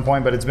 1 at some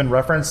point, but it's been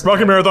referenced.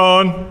 Rocky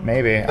Marathon.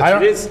 Maybe. I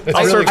don't. It is. It's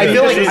I'll really search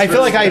good. it. I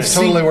feel like I've It's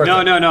totally seen. worth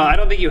it. No. I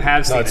don't think you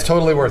have seen No, it's it.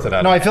 totally worth it.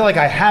 Adam. No, I feel like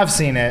I have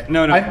seen it.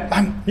 No.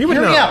 You would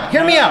hear me know. out.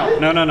 Hear me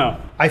out. No.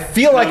 I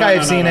feel like no, I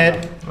have no, seen no, it,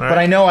 All but right.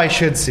 I know I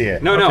should see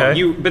it. No.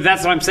 Okay. But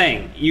that's what I'm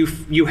saying.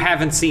 You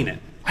haven't seen it.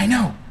 I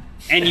know.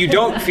 and you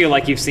don't feel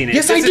like you've seen it.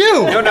 Yes, This I is-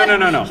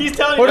 do. No. He's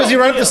telling Or you. does he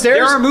run up the stairs?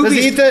 There are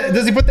movies-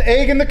 Does he put the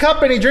egg in the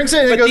cup and he drinks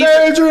it and he goes, These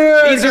are-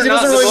 Adrian! These are Because he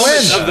not doesn't the really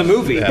moments win. of the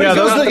movie. Yeah, He those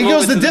goes are the, the he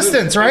goes the movie.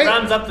 distance, He right?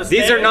 runs up the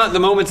These are stairs. not the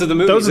moments of the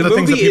movie. Those are the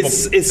things movie that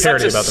people is such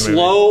parody a about the movie.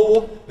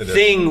 slow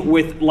thing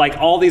with like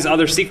all these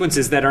other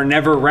sequences that are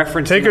never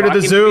referenced Take in her to the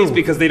Rocky zoo. movies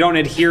because they don't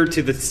adhere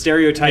to the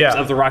stereotypes Yeah,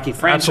 of the Rocky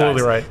franchise.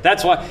 absolutely right.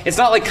 That's why it's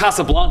not like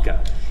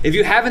Casablanca. If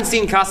you haven't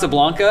seen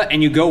Casablanca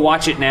and you go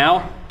watch it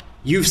now,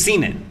 you've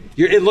seen it.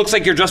 It looks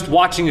like you're just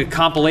watching a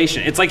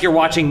compilation. It's like you're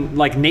watching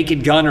like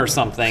Naked Gun or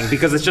something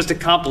because it's just a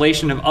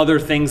compilation of other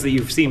things that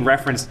you've seen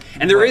referenced,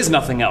 and there is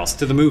nothing else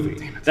to the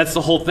movie. That's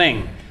the whole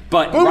thing.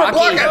 But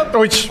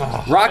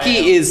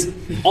Rocky is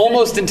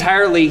almost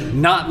entirely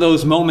not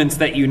those moments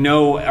that you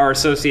know are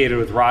associated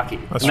with Rocky,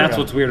 and that's true.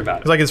 what's weird about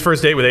It's it. like his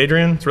first date with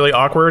Adrian. It's really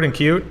awkward and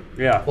cute.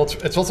 Yeah. Well,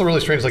 it's also really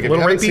strange. Like if you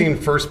Little haven't rapey? seen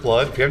First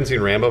Blood, if you haven't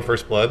seen Rambo: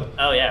 First Blood,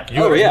 Oh yeah.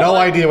 you have yeah. no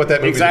idea what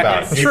that movie's Exactly.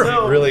 about. That's You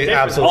true. really Different.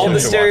 absolutely All the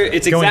should watch it.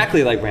 it's Going-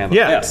 exactly like Rambo.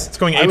 Yeah, Yes. it's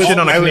going ape shit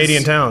on a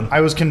Canadian town.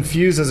 I was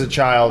confused as a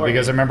child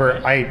because I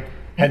remember I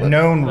had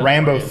known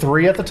Rambo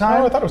 3 at the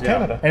time. Oh, I thought it was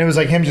Canada. And it was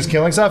like him just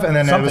killing stuff, and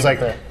then it was Something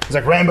like like it was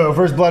like Rambo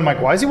First Blood. I'm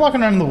like, why is he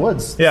walking around in the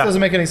woods? Yeah. This doesn't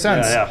make any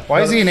sense. Yeah.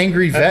 Why is he an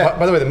angry And vet?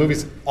 by the way, the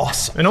movie's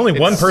awesome. And only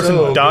one It's person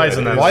so dies good.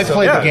 in that. Well, I It's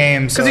played so the good.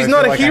 game so Because he's I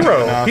not feel a like I know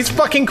hero. enough. He's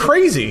fucking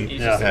crazy.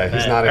 Yeah,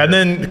 he's not. And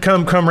then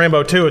come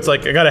Rambo 2, it's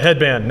like I got a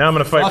headband. Now I'm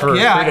gonna fight Fuck for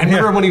yeah! freedom. And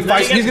remember when he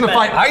fights? he He's gets gonna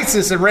fight back.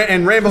 ISIS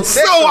and Rambo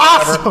 6 So or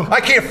whatever. awesome! I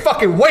can't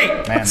fucking wait.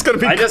 It's gonna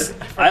be.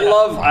 I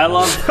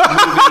love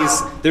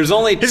movies. There's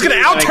only He's two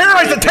gonna that I out can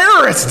terrorize the think-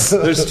 terrorists.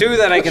 There's two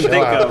that I can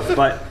think of,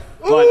 but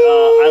I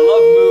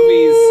love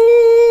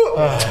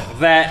movies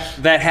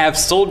that have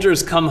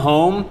soldiers come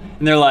home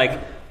and they're like,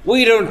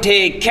 "We don't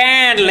take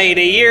kindly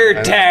to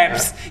your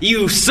taps,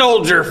 you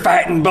soldier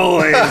fighting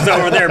boys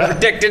over there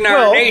protecting our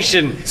Well,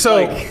 nation." So,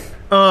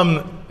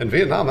 In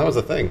Vietnam, that was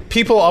a thing.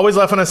 people always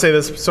laugh when I say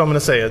this, so I'm gonna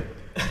say it.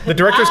 The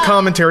director's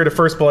commentary to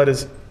First Blood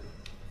is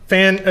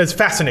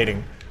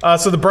fascinating.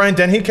 So the Brian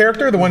Dennehy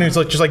character, the one who's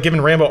like just like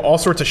giving Rambo all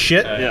sorts of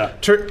shit,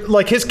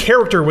 like his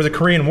character was a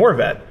Korean War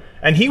vet,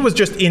 and he was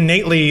just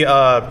innately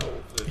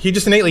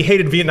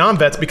hated Vietnam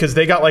vets because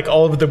they got like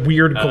all of the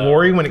weird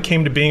glory when it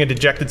came to being a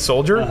dejected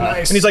soldier.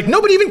 And he's like,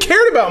 nobody even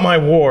cared about my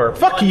war.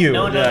 Fuck you.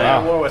 No one knows what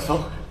a war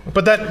whistle.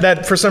 But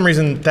that for some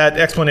reason that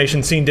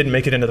explanation scene didn't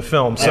make it into the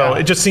film, so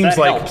it just seems That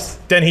like helps.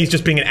 Dennehy's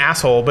just being an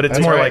asshole. But it's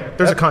more right. like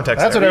there's a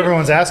context. That's there. what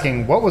everyone's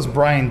asking. What was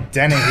Brian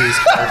Dennehy's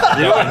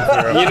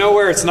character? You know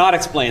where it's not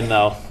explained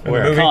though?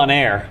 Where Con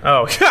Air.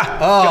 Oh,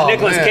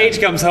 Nicolas man.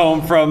 Cage comes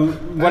home from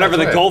whatever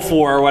the right. Gulf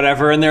War or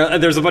whatever, and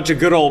there's a bunch of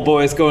good old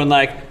boys going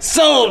like,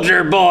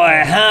 "Soldier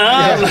boy,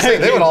 huh?"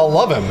 They would all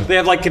love him. They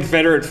have like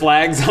Confederate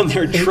flags on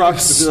their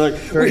trucks. They're like,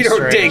 very "We don't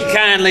strange. take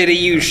kindly to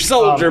you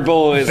soldier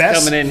boys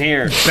best- coming in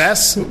here."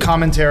 Best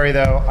commentary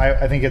though,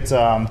 I think it's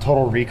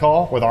Total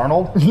Recall with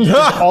Arnold.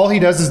 All he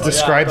does is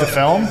describe the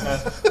film.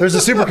 There's a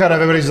supercut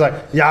of it, but he's just like,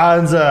 yeah,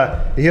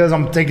 and here's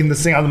I'm taking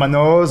this thing out of my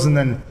nose, and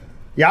then,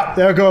 yeah,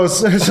 there it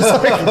goes. It's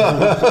just like,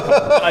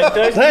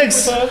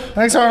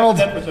 thanks, Arnold.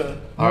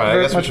 All right,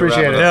 I guess we Much should wrap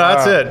appreciated. it up.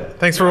 yeah, that's it.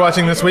 Thanks for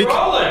watching this week,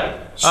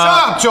 Shut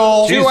up,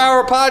 Joel.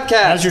 2-hour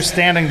podcast. How's your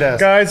standing desk?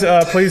 guys.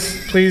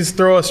 Please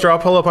throw a straw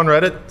poll up on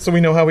Reddit so we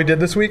know how we did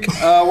this week.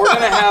 We're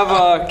gonna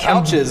have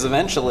couches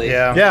eventually.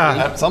 Yeah.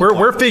 Yeah, some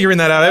we're figuring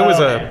that out. It was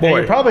a And boy.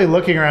 you're probably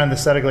looking around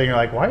aesthetically, and you're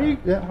like, why did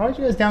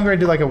you guys downgrade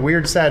to like a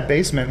weird, sad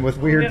basement with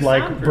weird, Yeah,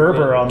 like, soundproof.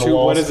 Berber on the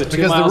walls? What is it? 2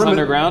 Because miles the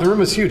underground. room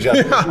is huge.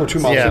 Yeah, we're 2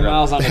 miles Yeah. 2 underground.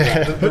 miles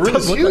underground. The room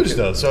is huge,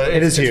 though. So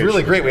is huge. It's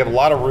really great. We have a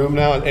lot of room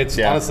now. It's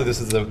Yeah. honestly, this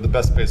is the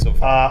best space so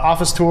far.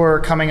 Office tour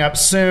coming up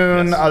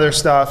soon, other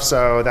stuff,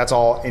 so that's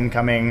all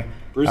incoming.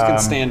 Bruce can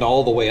stand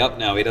all the way up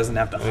now. He doesn't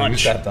have to I used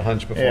hunch. to have to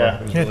hunch before. Yeah.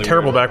 It was Yeah, really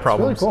terrible weird. back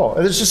problems. Really cool.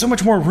 There's just so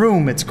much more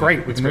room. It's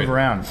great. We can move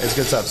around. It's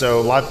good stuff. So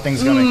a lot of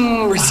things going.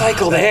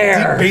 Recycled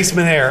air.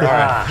 Basement air. All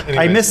right. I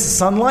Anyways. miss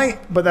sunlight,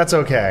 but that's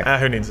okay.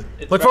 Who needs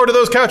it? Look forward to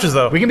those couches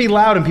though. We can be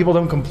loud and people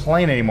don't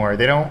complain anymore.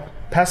 They don't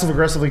passive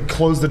aggressively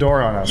close the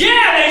door on us.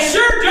 Yeah, they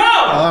sure do.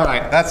 All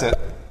right, that's it.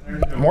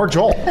 More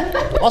Joel.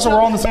 Also, we're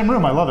all in the same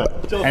room. I love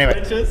it. Anyway,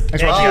 Frenches. thanks for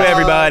Thank watching. you,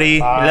 everybody.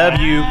 Love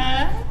you.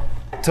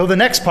 Till the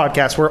next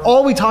podcast where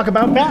all we talk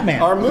about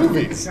Batman. Our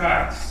movies.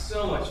 God,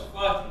 so much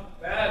fucking